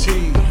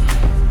entity.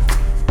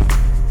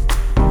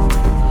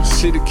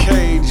 See the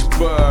cage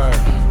bird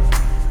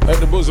at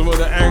the bosom of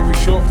the angry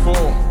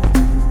shortfall.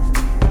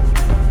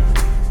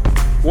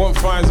 One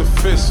finds a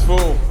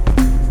fistful.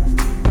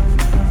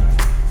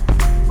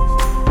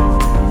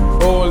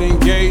 All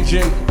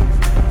engaging.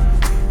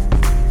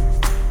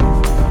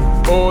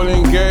 All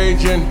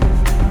engaging.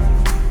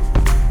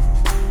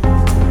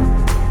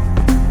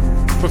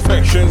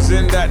 Perfections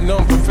in that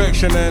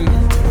non-perfection and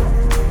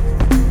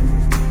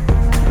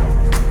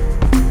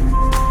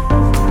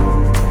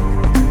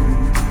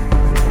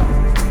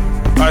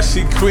I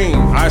see queen,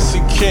 I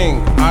see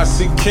king, I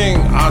see king,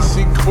 I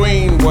see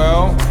queen.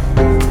 Well,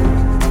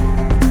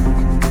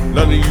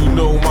 none of you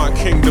know my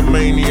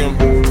kingdomanium.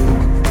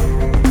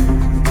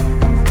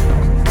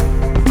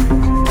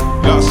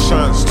 Last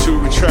chance to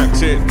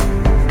retract it.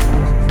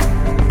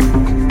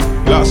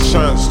 Last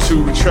chance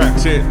to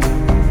retract it.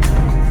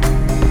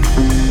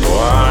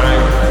 Why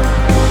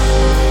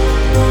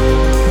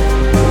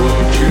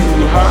would you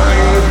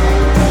hide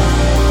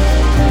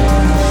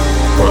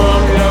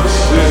from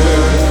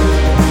yourself?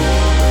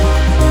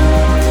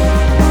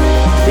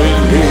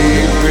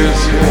 Believe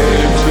it's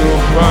here to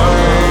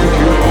find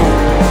you.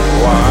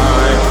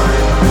 Why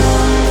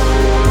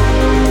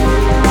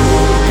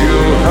would you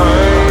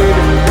hide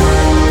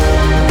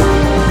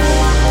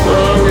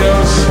from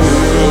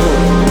yourself?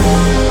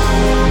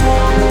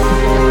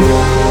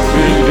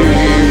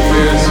 Believe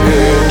it's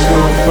here to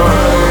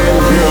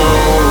find you.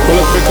 Well,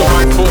 let's pick up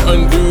my foot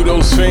and do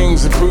those things.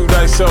 Improve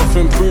thyself,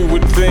 improve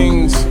with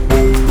things.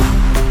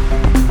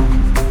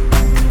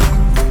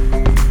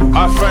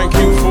 I thank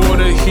you for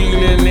the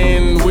healing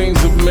in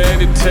wings of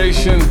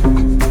meditation.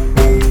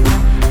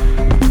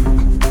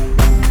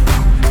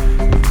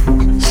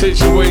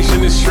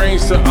 Situation is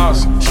strange to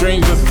us.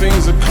 Stranger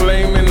things are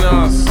claiming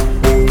us.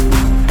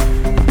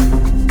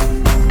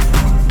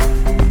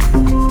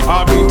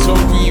 I've been told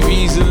breathe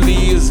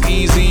easily, as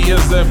easy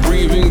as that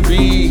breathing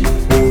be.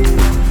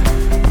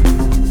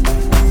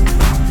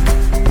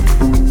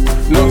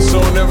 Not so,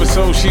 never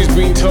so, she's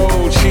been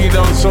told. She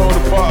done sold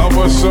a part of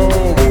her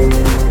soul.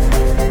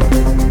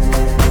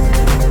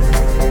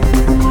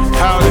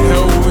 How the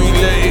hell will we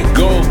let it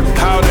go?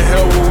 How the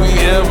hell will we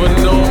ever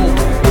know?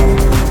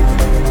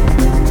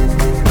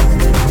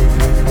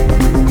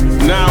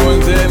 Now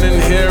and then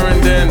and here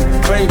and then,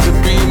 claim to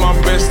be my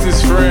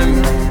bestest friend.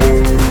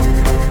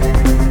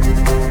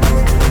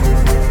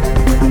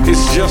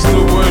 It's just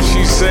the words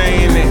she's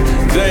saying it.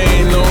 There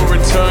ain't no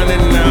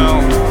returning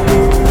now.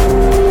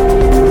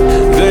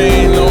 There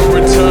ain't no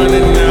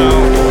returning now.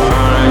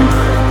 Why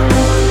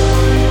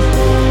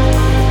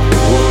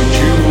would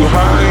you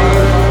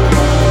hide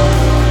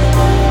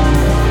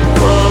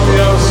from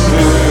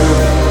yourself?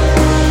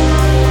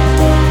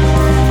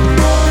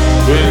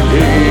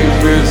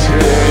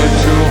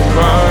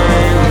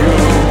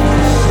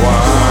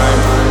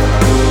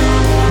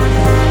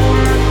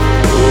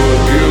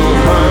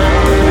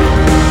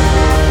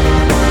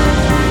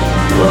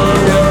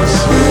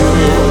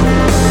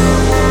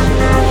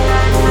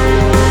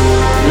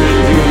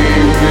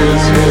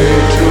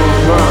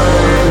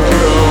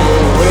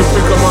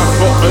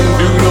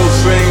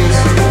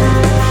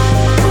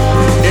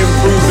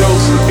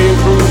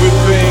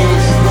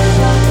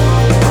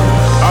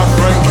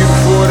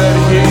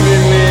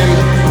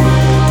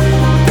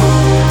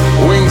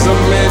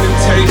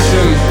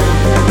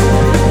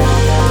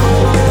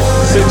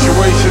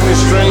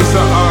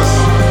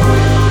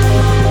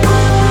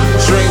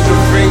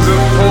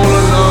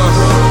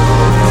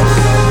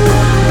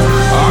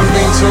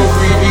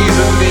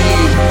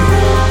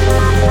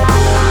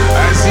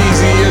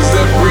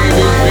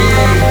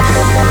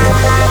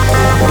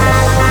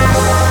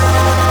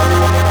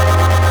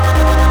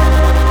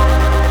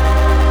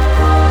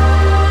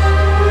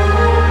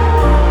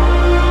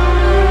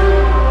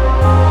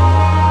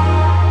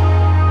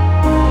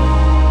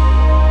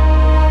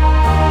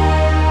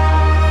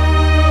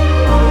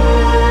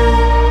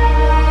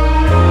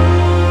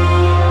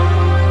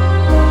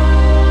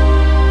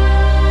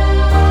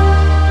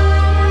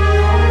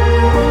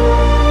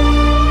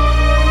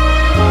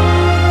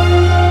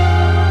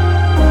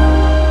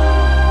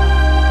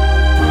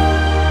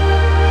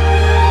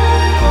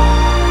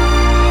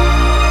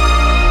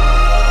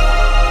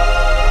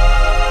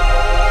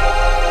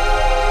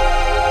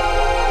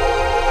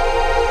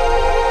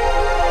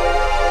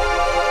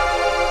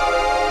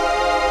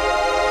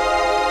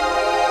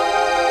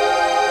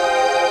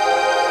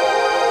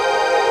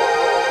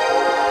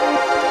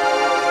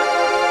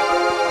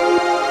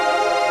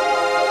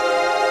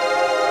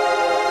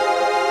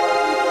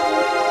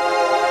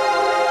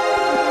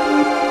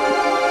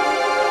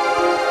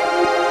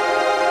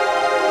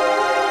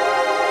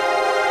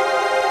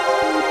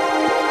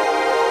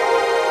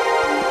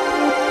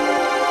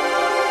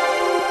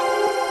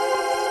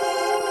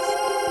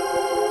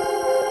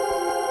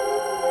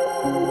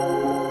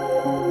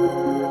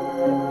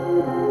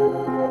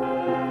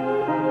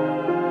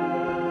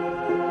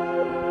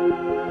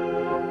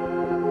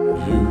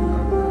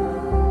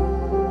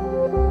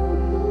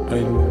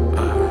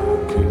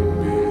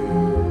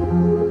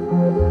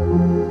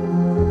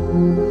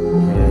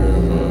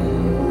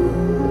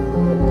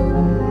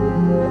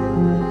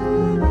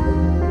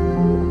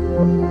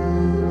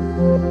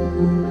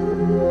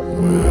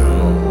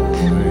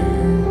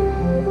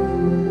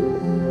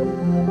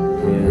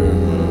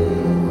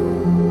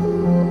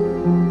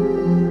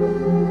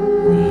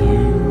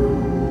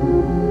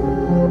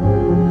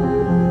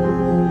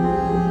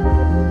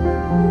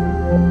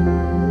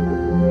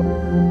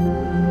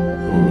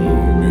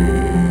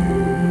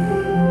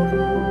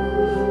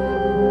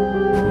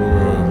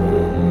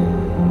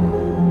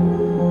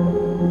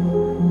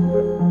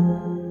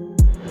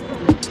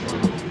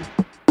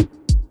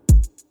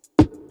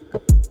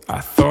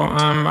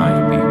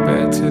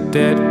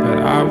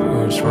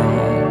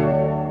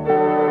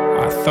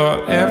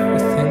 thought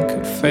everything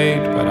could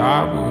fade, but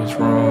I was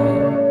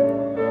wrong.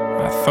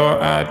 I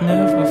thought I'd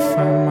never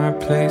find my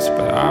place,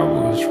 but I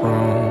was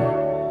wrong.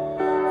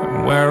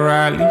 And where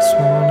I least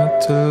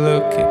wanted to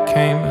look, it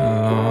came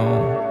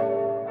along.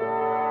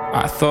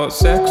 I thought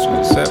sex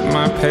would set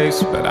my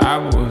pace, but I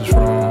was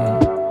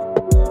wrong.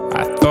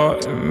 I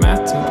thought it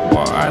mattered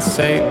what I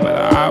say, but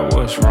I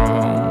was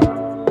wrong.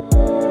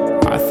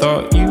 I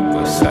thought you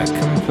were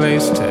second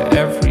place to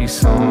every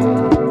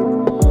song.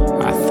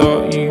 I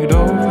thought you'd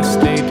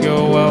overstayed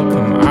your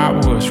welcome. I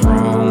was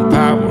wrong,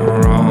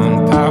 power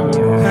wrong, power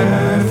wrong.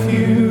 Have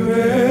you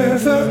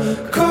ever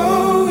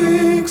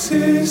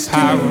coexisted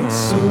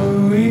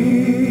so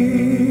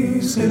easily?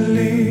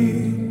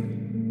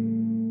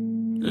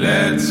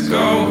 Let's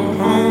go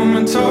home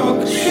and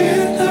talk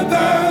shit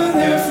about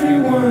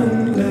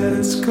everyone.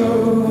 Let's go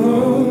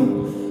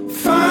home,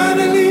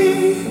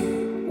 finally.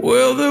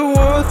 Will the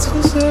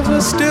waters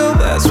ever still?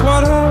 That's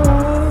what I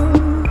want.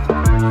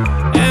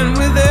 And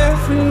with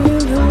every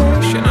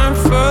inhalation I'm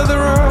further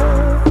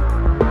up,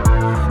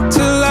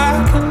 till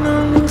I can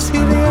only see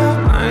the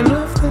outline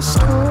of the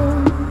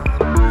storm.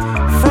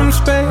 From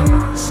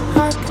space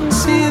I can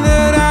see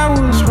that I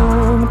was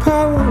wrong.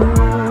 Power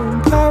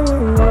wrong, power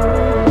wrong.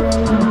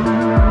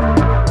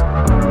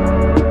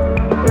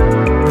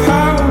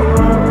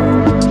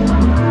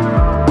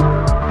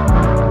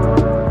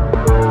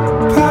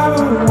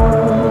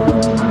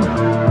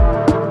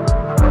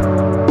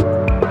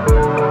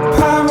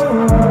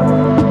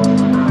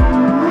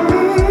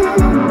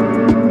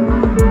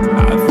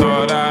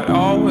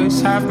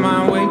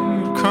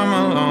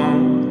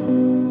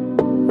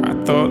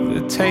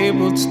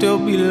 Would still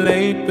be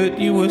late, but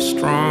you were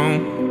strong.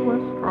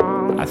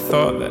 I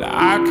thought that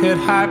I could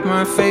hide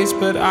my face,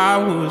 but I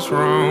was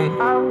wrong.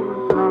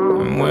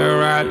 And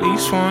where I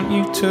least want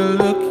you to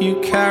look, you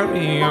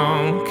carry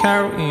on,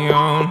 carry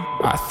on.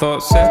 I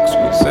thought sex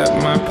would set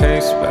my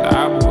pace, but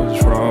I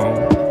was wrong.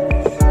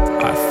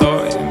 I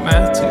thought it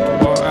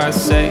mattered what I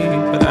say,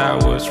 but I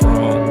was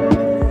wrong.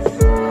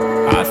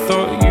 I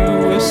thought you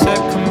were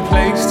second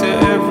place to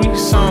every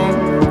song.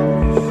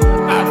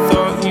 I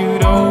thought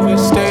you'd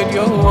always stayed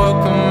your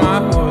welcome. I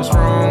was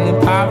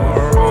wrong, power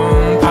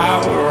wrong,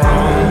 power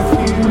wrong. Have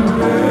you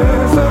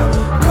ever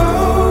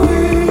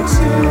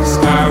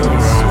coexisted? Power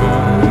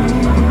wrong.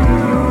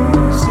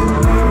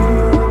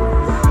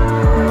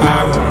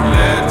 Power,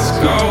 let's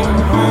go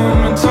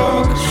home and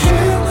talk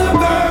shit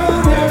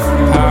about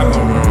everyone.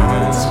 Power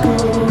wrong. Let's go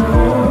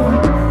home,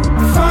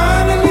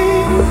 finally.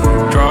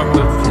 Drop a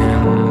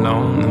pin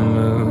on the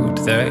mood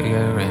that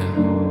you're in.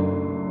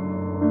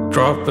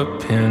 Drop a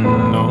pin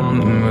on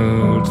the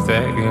mood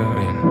that you're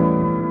in.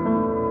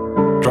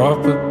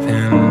 Drop a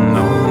pin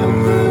on the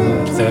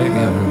mood that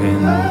you're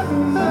in.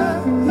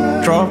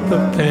 Drop a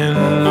pin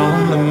on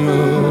the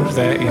mood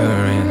that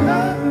you're in.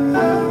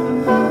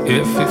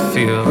 If it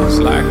feels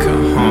like a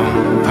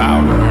home,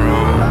 power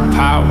on,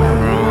 power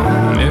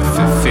on. If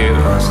it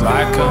feels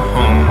like a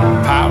home,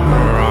 power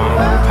on,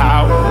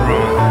 power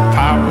on,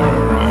 power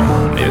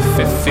on. If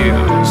it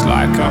feels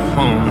like a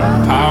home,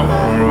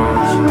 power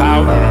on,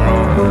 power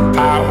on,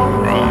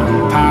 power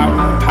on,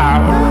 power,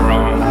 power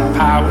on,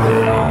 power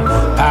on,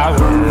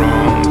 power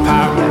on,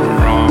 power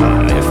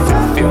on. If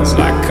it feels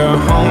like a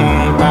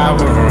home,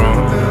 power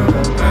on.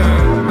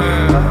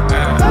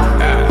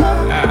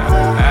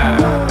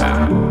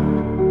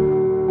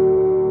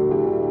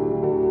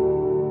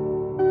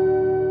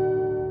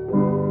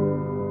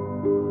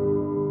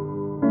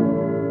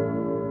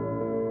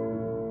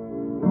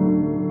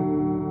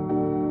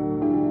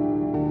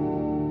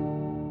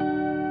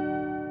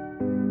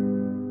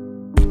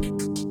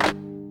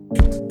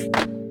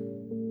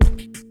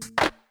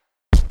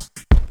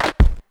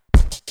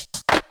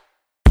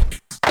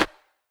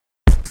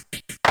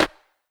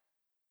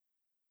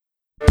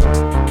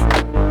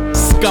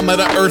 Scum of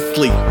the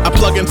earthly. I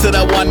plug into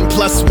that 1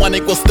 + 1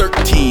 =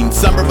 13.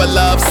 Summer of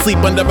love, sleep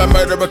under a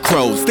murder of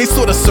crows. They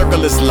sort of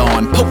circle his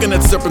lawn, poking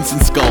at serpents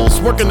and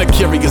skulls, working a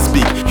curious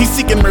beak. He's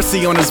seeking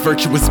mercy on his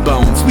virtuous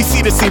bones. We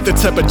see this ain't the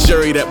type of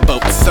jury that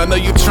votes. I know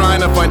you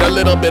trying to find a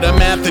little bit of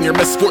math in your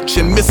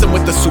misfortune, missing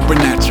with the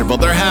supernatural.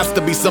 There has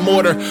to be some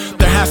order.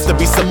 There has to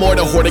be some more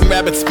to hoarding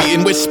rabbits' feet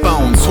and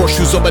wishbones.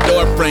 Horseshoes over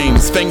door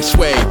frames, feng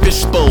shui,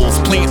 fish bowls.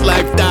 Plant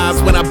life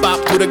dies when I bop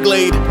through the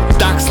glade.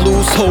 Docs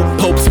lose hope,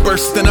 popes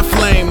burst into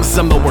flames.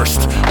 I'm the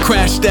worst.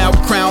 Crashed out,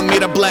 crown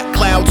made of black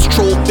clouds.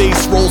 Troll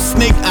face rolls,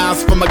 snake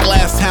eyes from a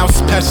glass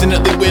house.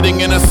 Passionately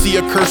waiting in a sea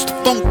of cursed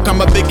funk.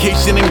 I'm a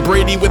vacationing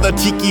Brady with a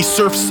tiki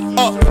surfs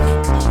up.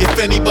 If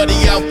anybody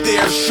out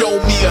there, show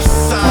me a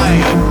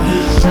sign.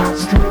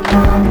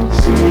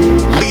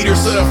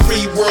 Leaders of the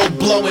free world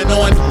blowing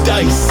on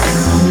dice.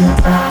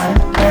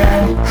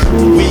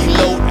 We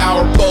load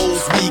our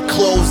bows, we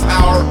close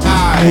our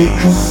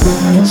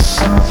eyes.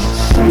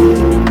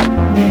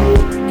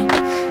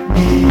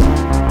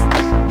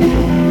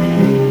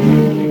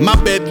 My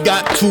bed got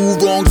got two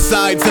wrong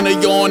sides and a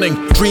yawning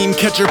dream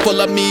catcher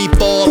full of me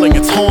falling.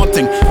 It's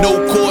haunting, no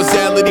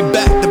causality,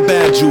 back to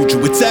bad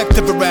juju. It's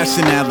active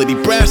irrationality,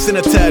 brash and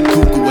a tad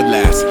cuckoo at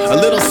last. A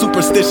little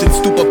superstition,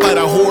 stupefied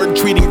a horde,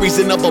 treating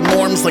reasonable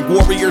norms like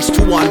warriors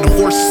to one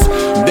horse.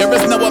 There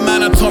is no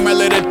amount of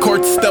torment-related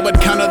courts that would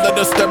counter the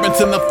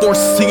disturbance in the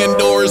force. He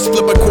endures,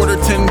 flip a quarter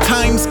 10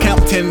 times,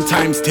 count 10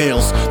 times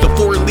tails. The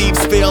four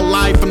leaves fail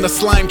live from the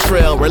slime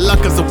trail, where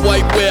luck is a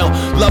white whale,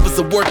 love is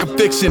a work of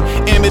fiction,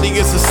 amity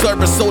is a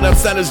service sold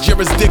outside his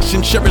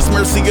jurisdiction. Sure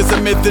mercy is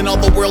a myth in all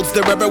the worlds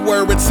there ever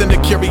were. It's send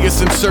a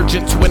curious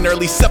insurgent to an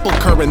early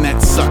sepulcher, and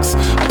that sucks.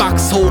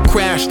 Foxhole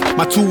crashed,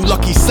 my two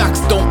lucky socks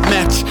don't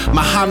match,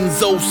 my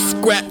Hanzo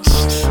scratched.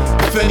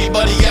 If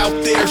anybody out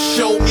there,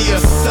 show me a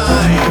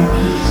sign.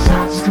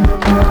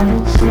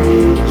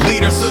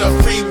 Leaders of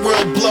the free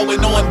world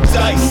blowing on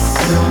dice.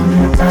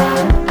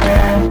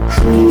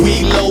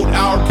 We load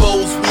our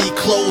bows, we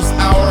close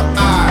our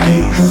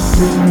eyes.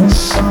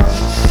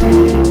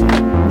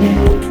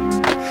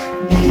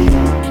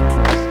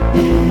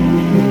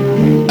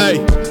 Hey,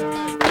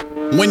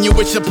 when you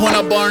wish upon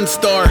a barn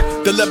star,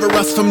 deliver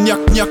us from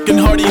yuck yuck and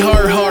hardy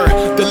har har.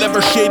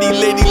 Deliver shady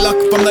lady luck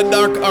from the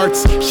dark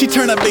arts. She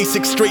turn a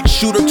basic straight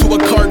shooter to a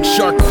card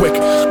shark quick.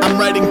 I'm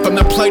writing from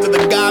the plight of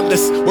the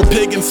godless, where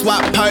pagans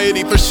swap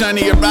piety for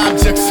shinier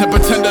objects and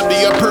pretend to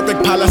be a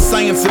perfect pile of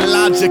science and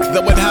logic,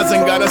 though it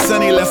hasn't got us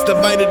any less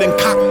divided and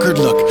conquered.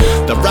 Look,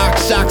 the rock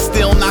shock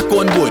still knock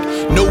on wood,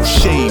 no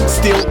shame,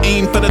 still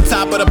aim for the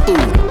top of the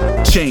food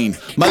chain.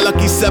 My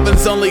lucky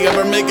sevens only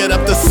ever make it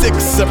up to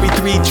 6. Every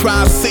 3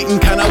 tries, Satan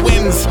kinda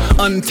wins.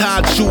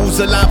 Untied shoes,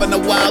 alive in a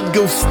wild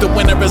goose. The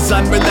winner is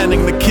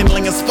unrelenting, the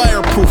kindling is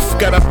fireproof.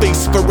 Got a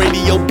face for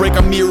radio, break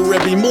a mirror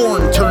every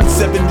morn. Turn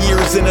 7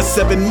 years into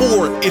 7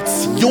 more,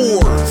 it's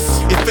yours.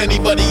 If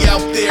anybody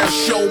out there,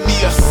 show me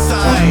a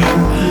sign.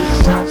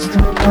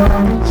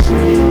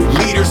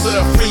 Leaders of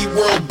the free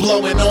world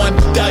blowing on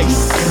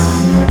dice.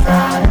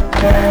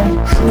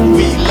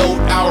 We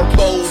load our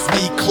bows,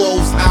 we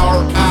close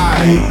our eyes.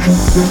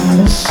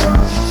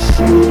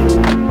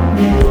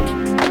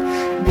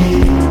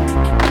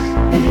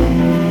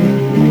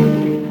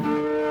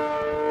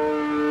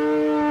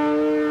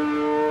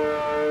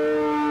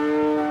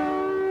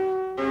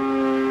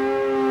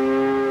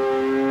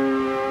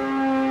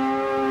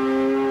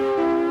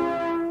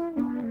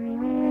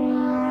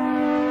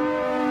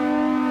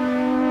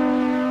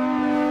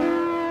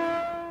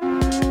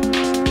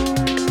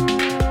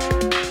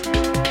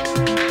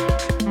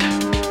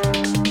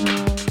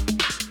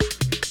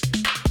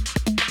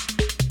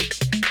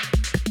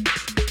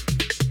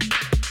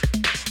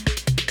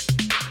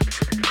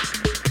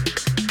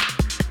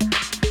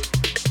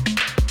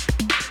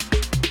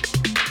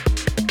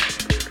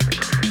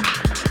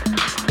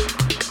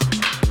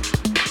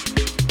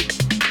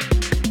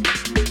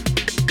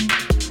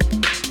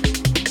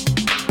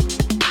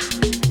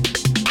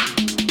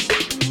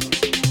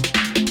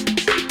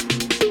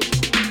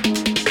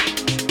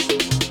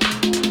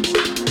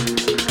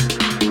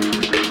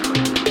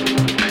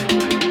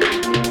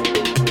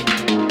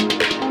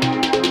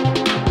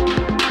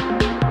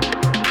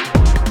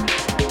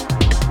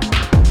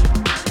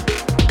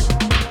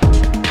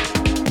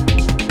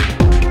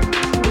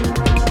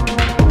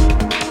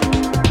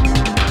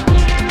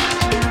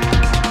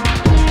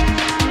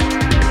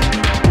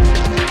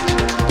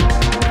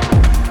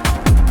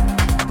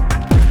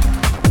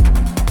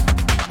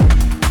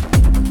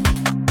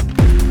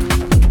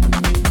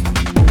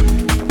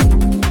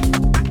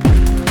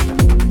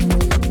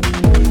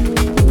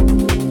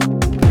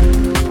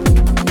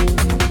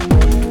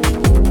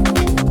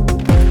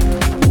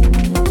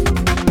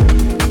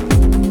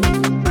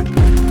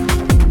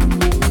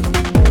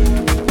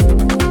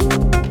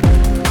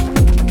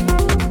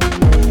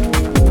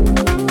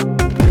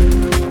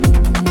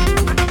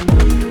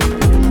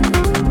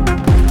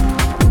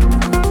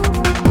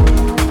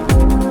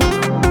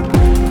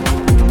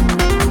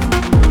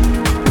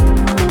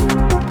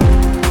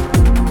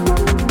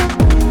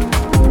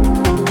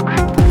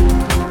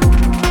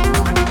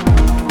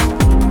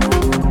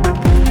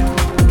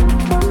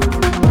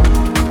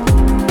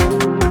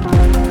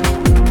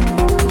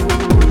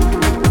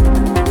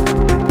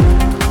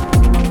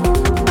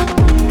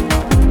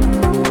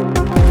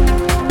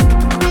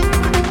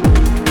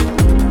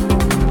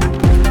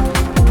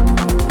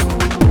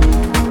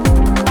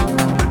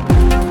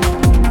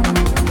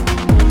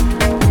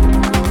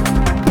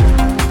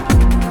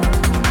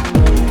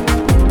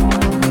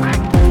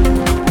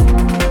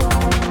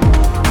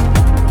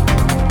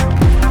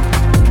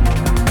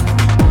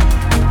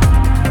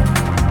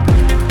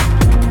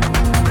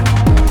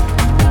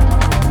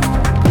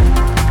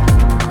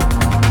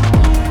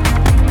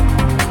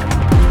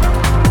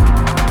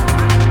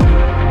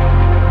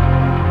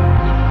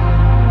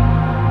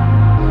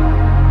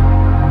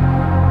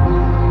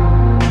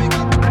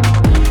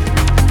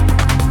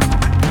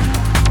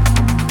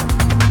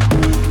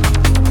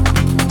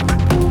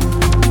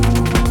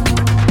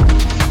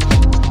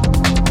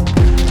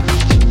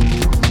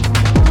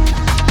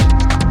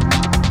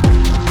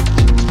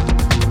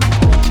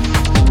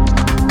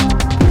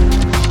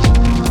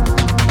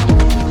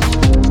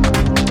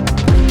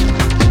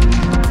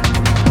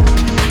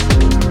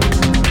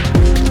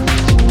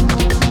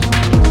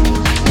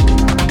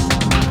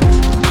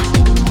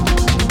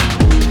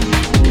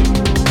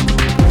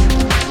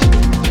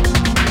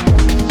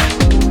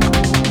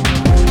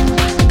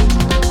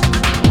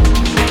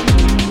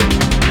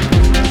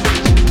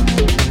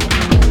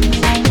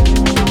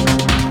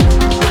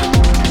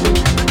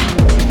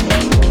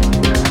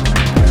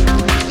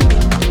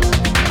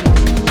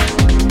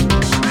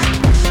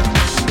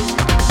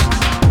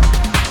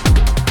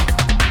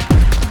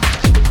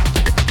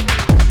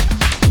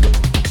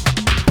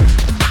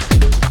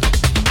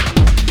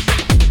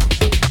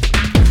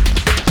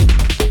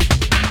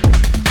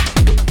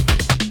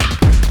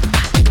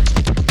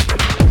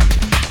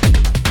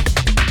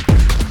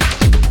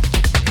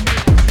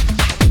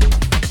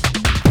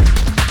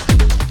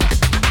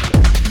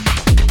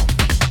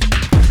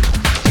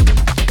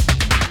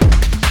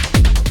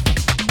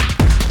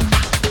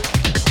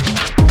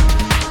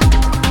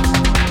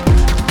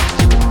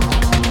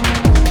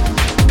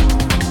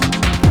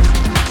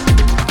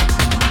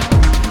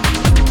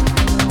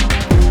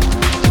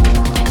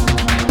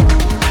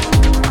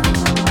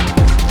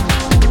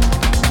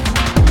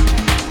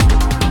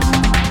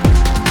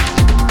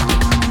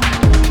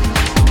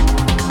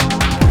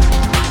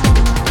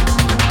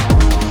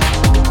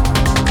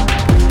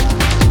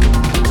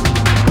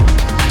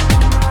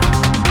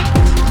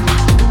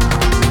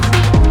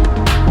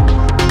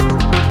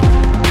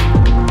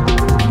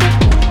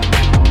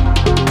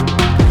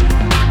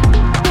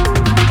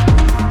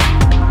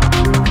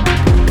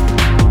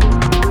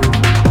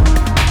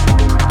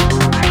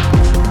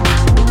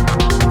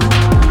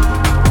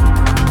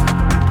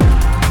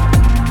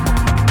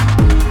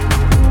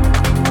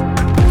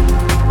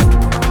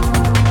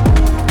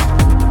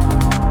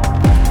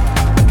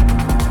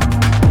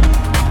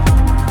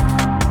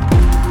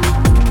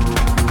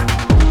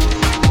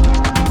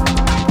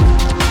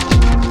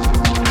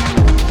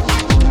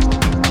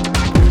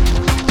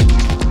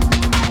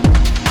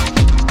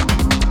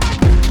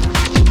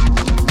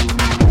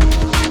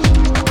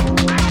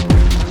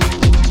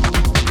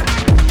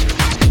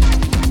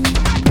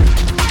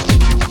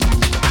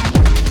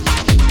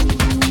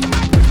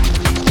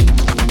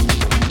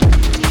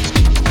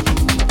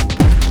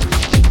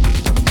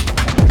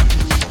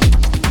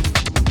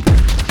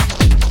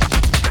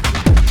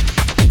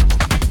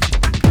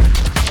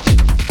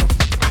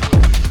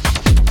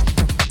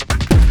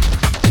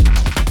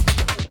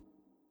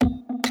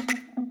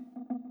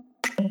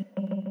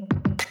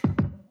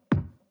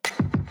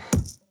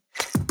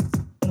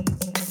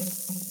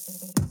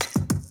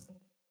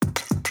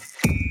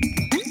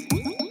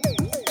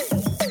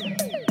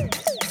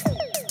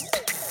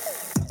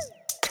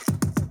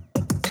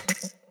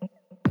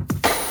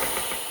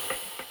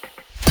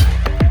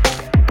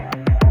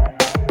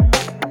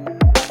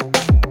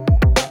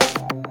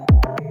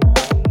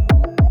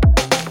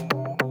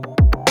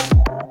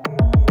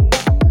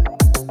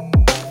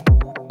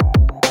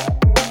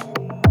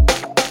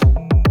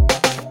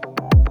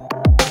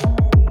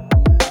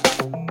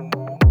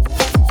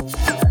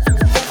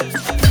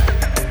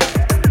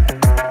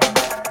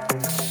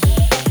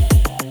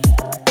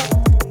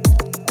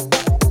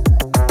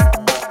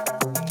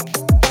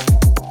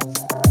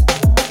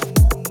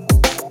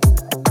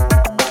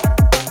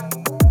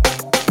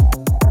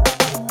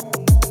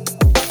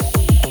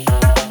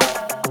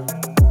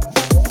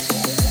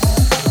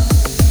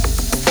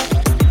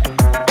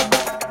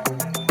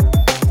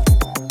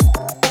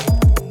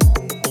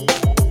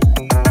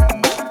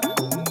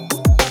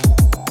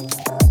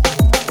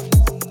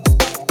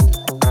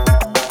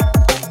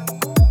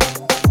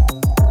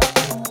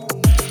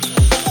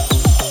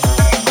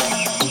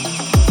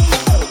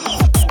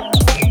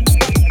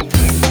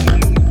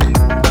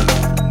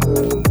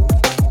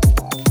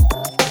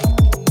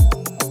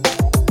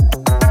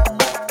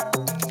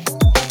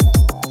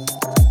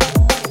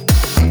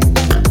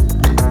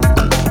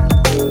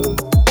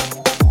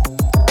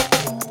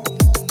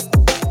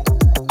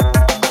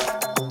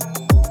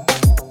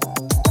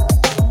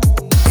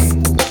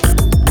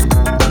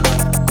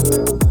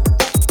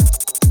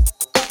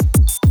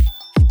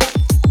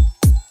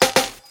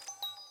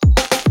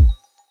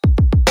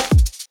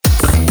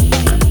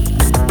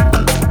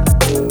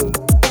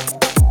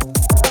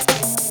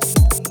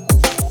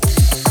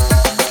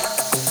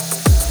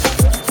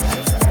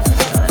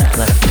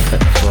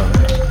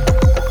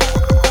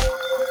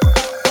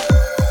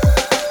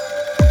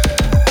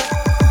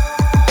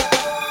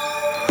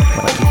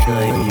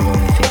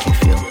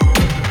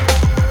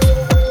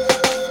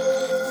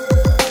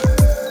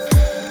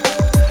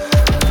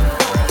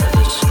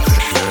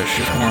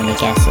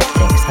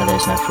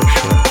 That's not for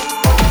sure.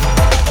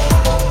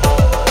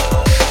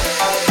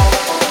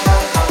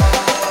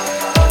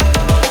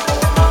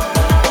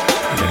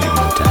 I don't even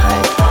know what to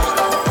hide.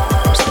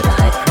 What's there to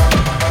hide from?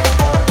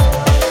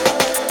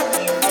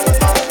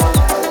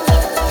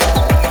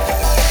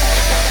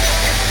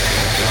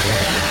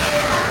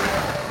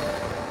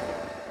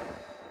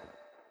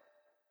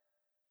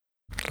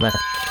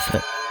 Left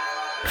foot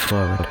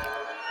forward.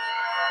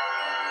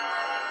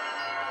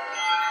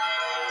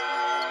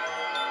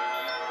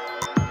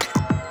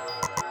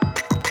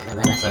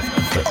 Left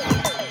foot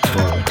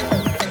forward.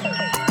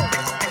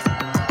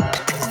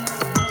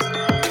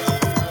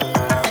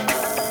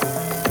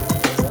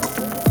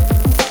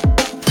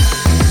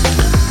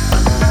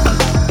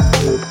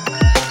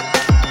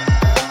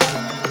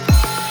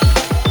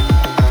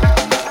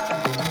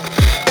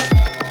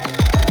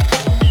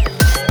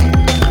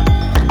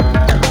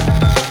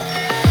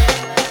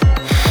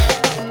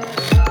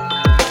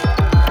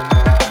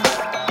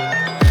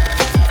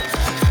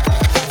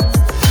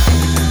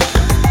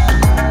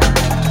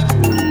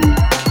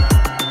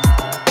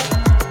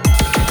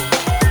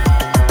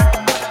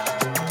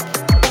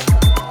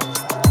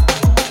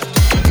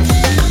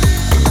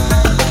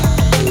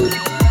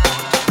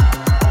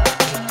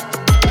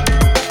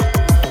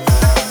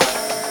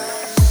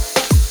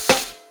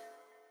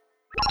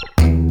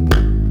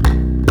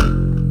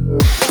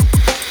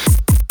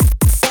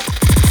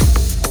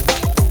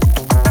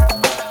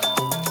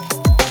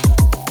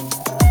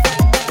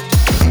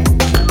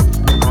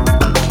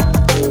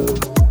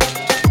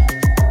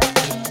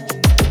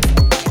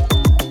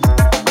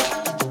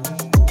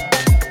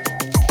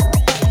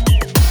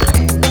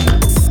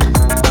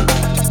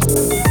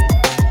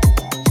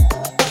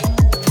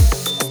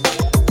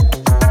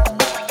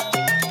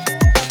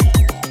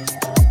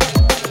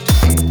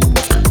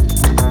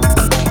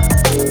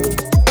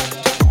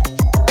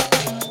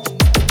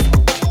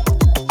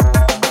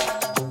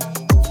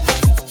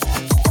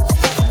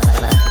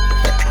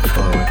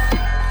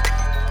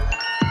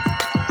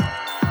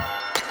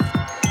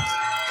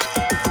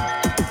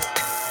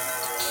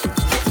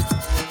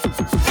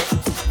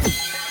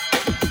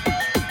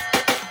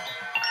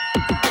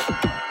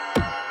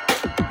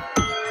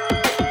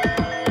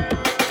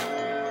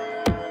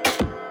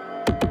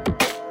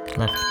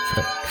 Left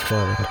foot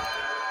forward.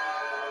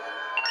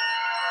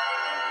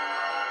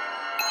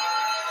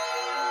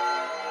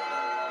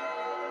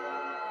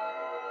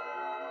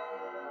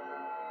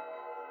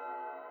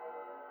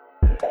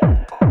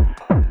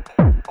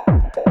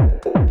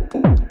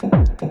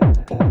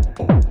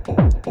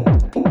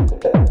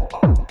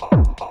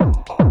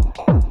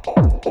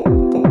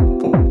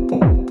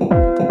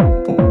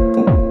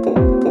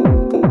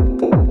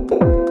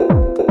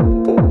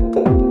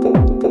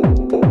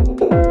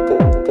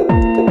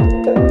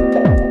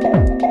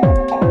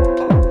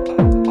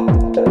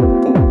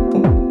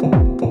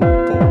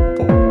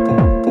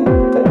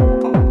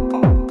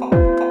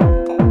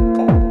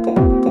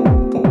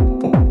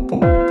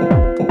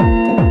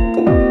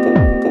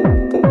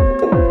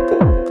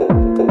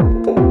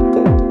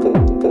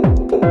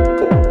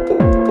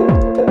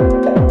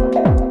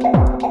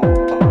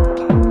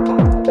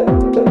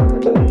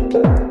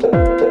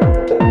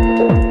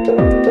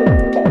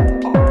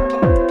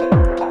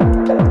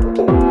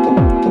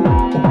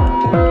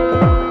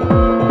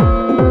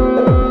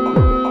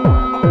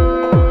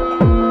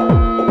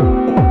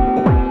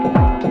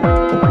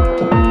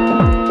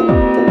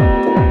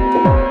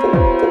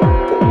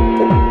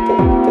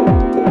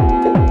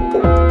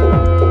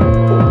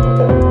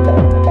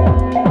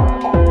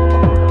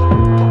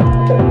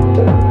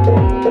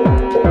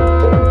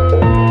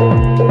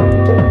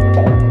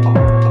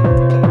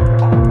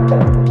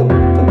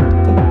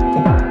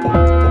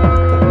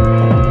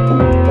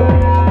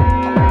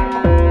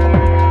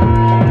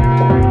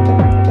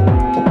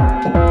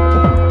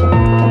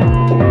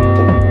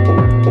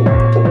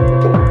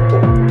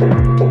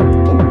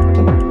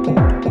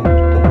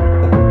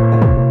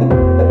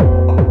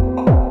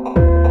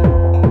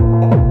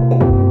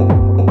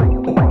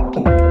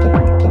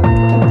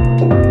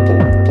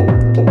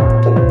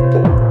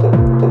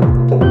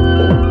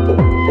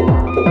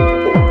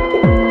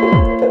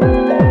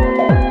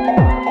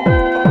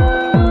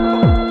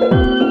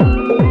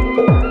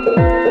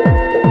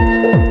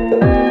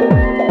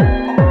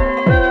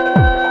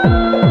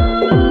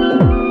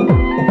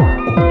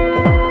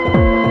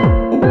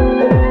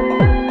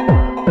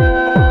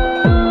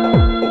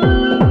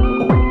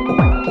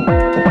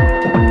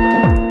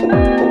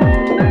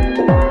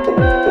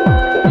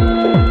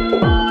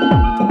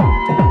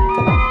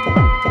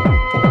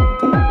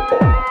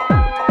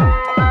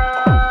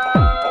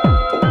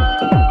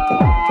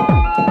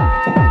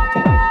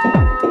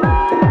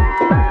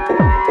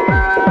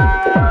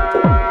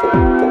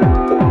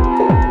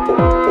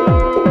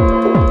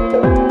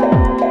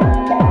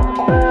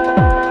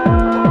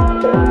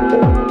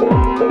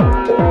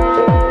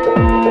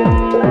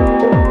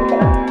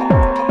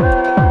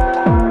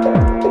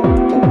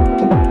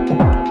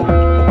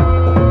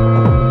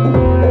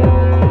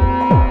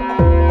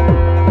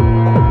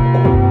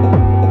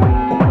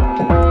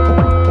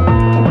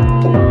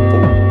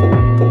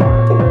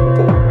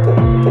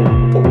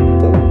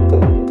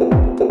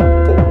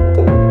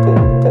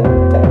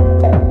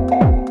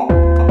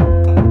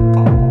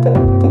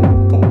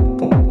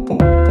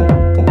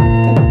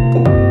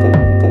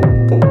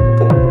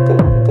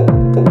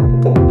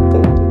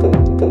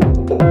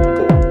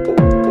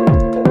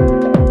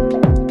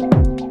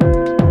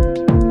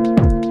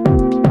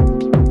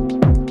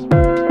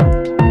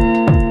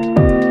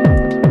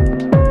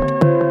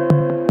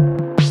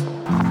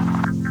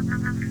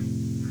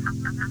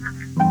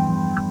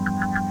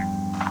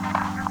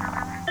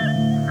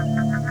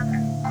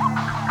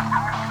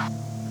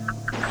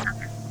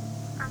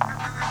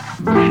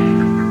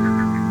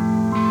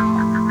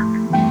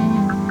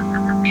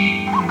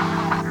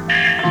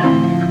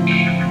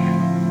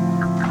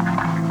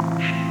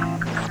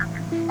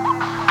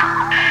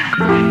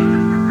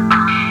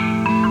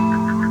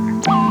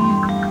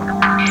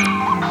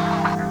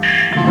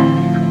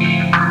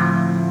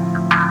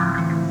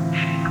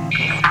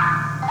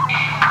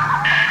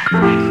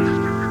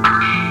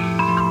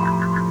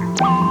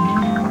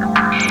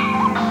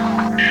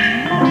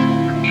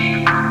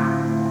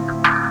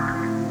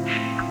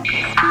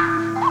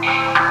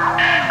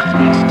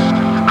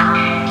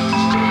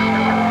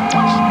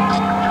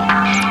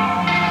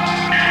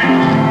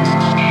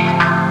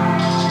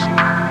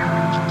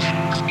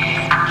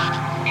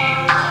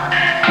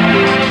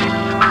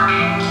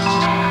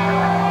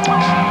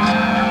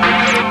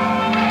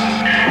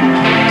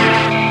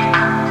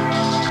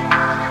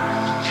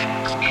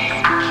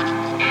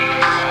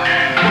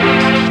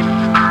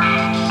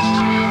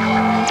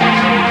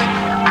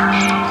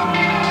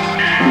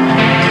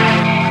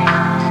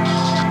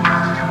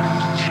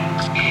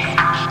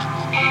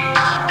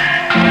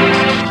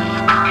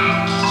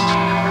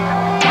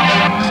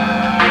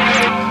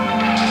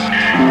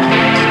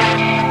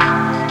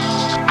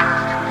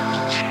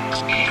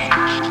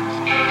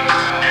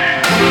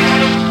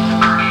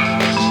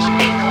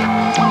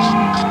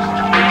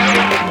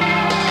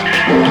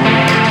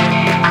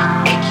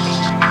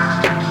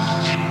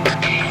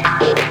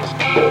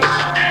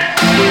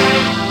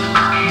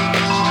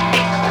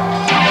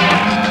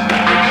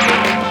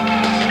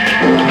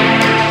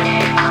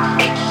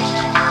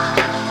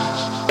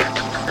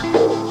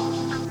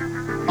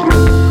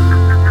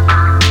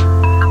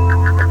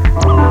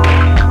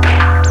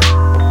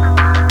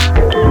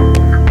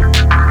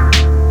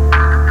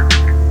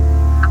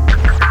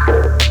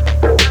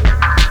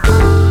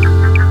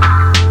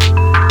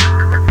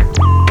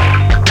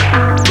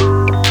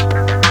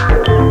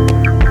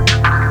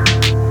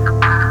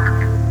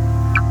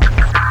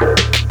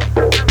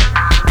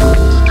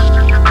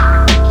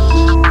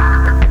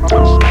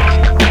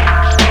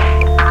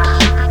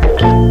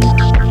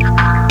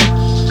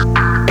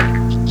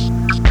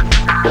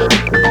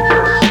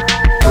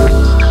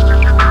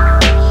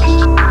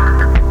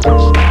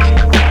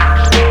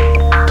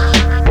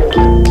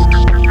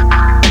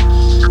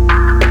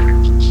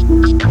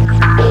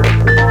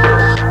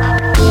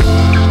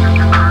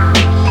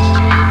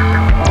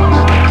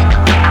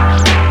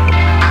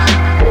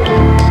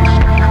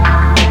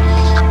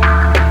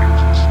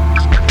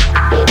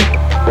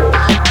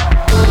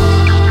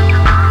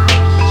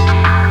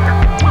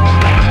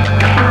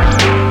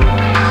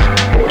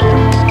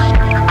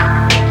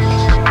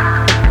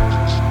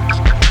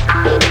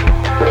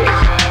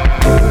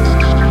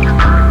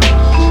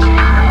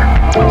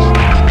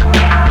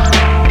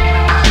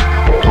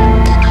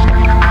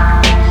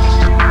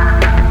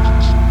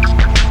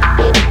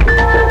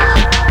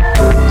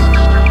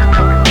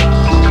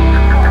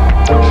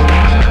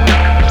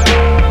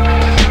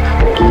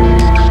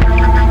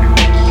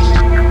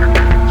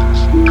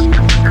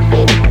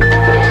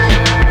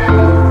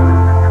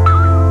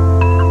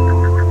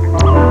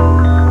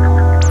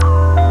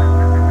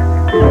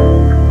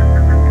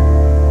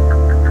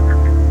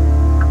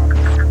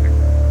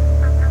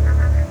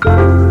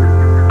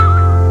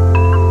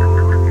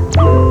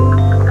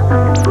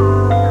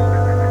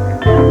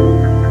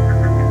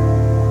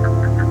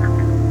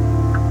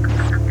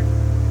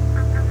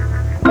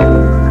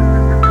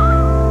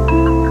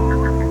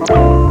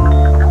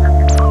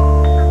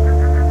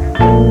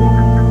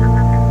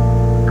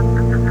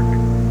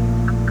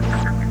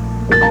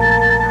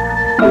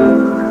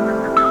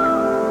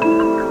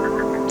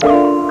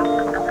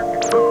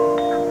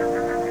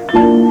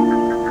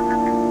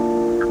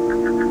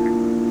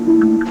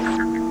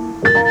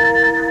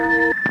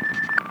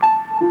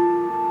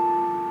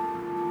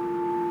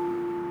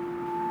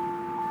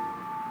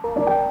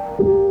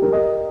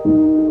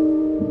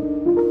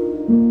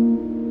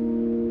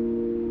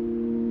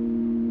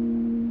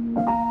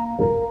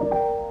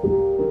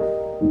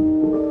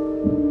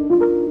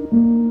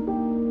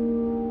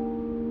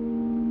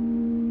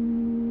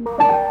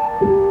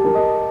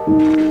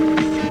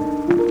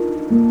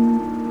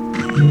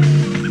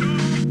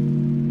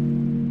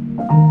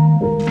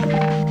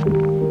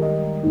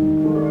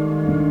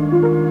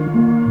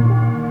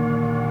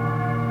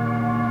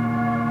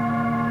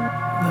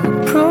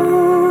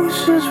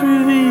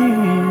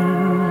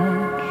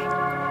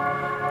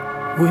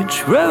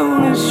 Which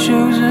road is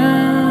chosen?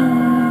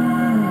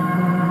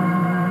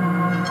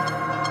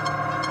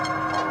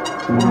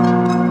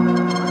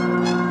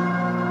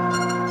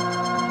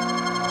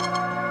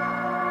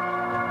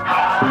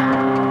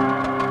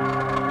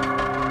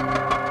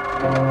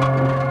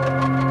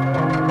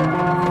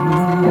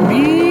 The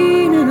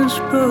meaning is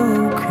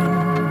broken.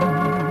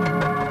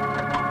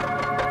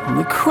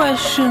 The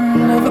question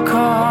never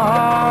comes.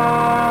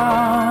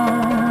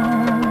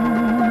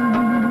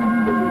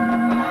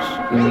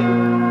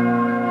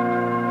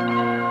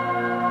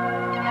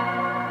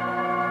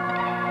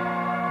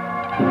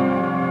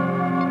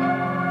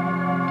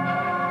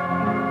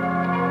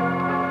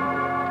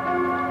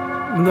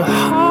 The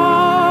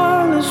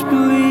heartless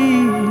believe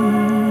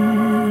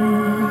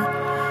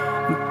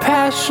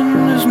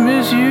passion is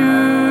misused,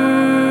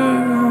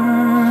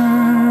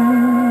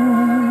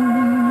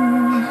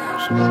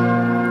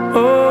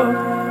 oh,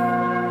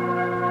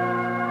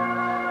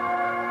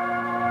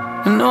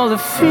 and all it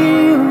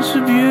feels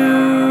abused.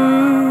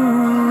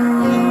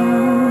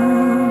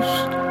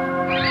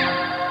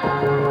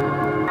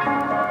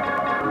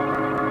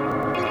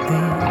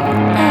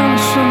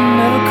 Answer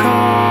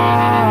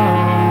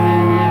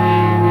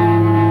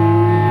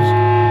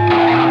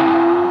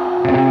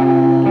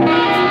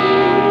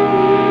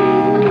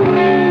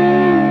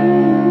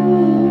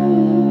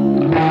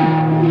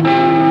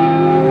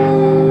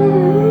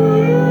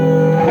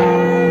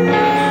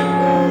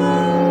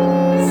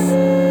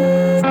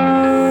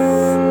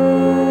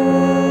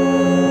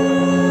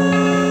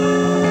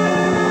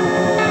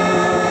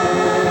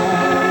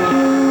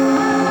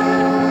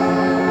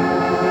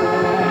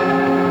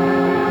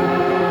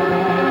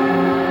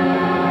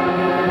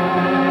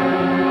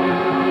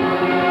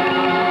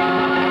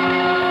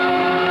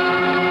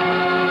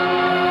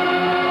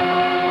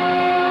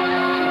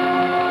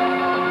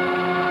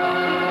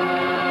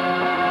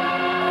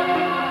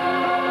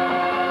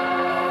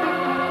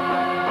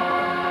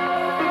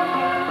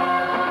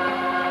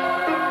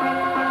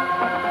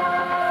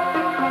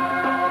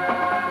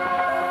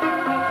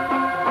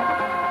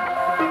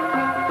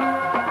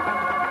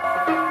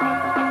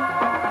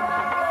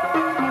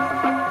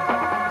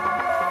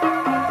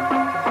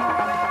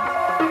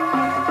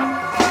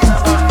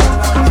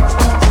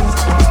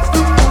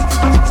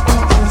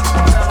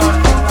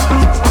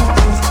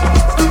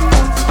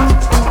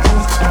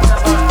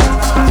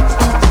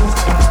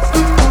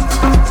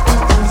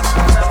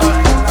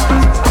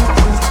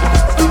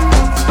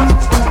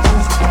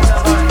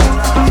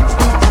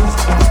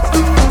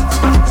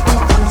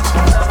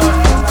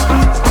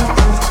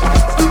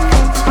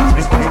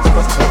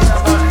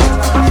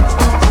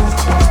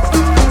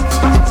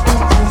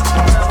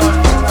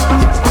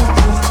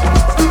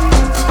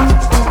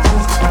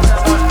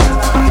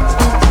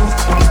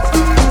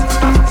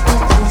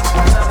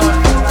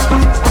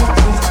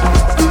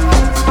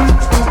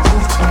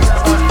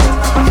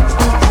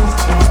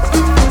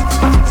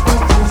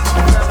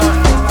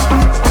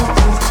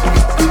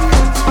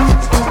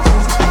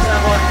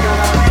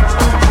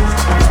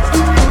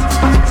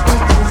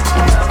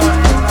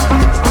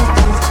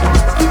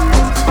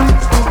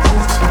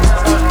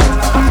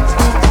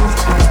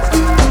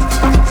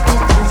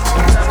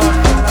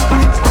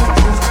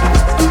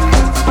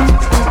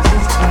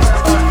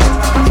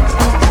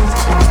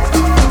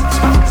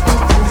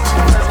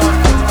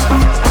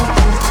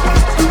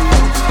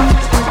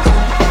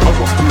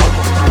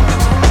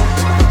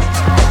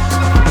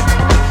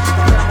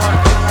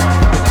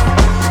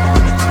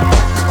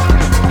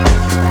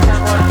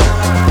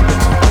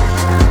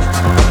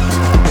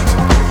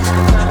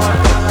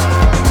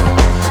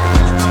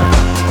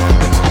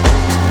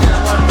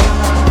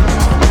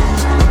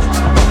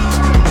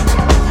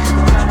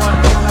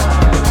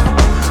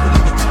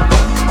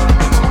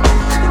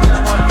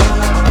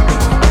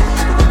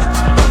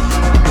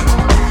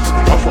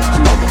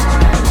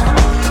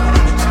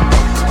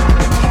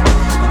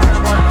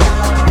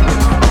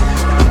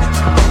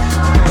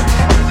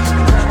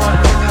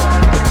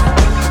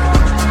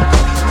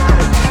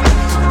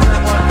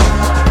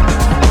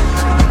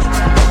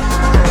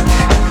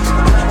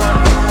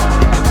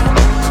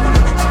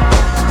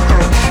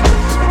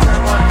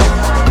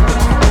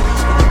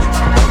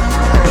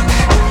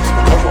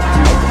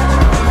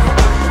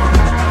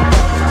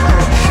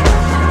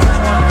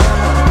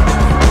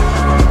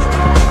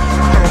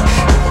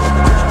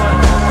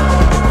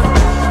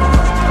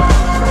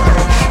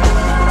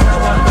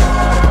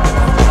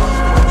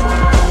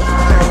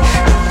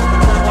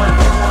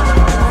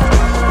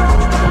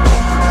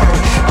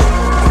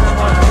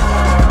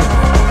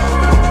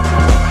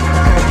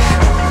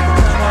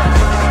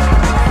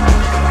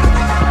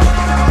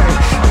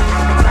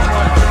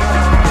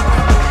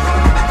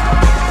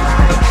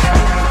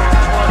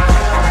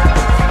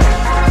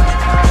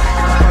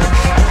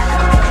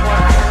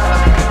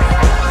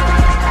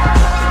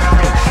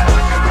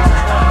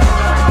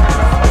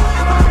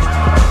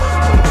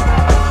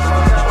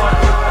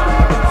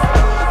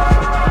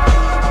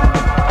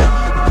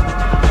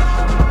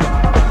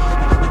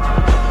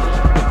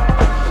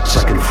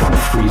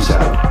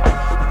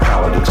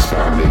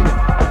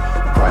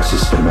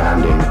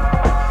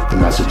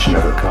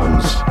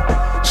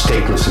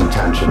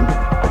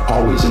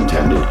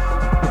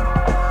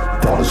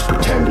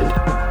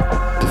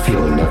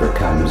never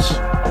comes.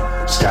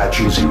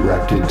 Statues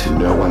erected to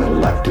no one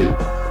elected.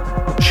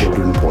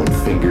 Children point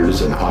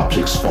fingers and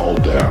objects fall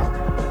down.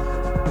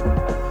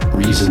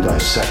 Reason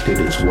dissected,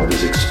 it's what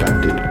is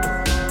expected.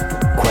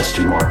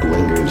 Question mark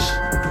lingers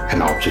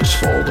and objects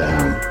fall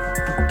down.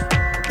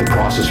 The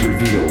process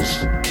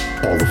reveals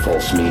all the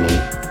false meaning.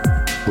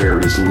 Where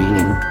it is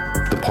leaning,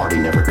 the party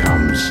never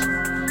comes.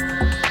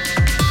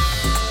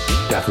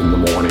 Death in the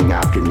morning,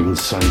 afternoon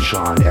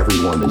sunshine,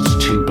 everyone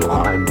is too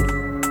blind.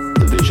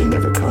 The vision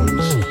never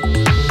comes.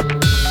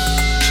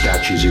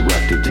 Statues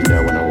erected to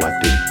no one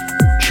elected.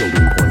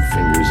 Children point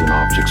fingers and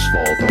objects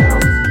fall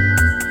down.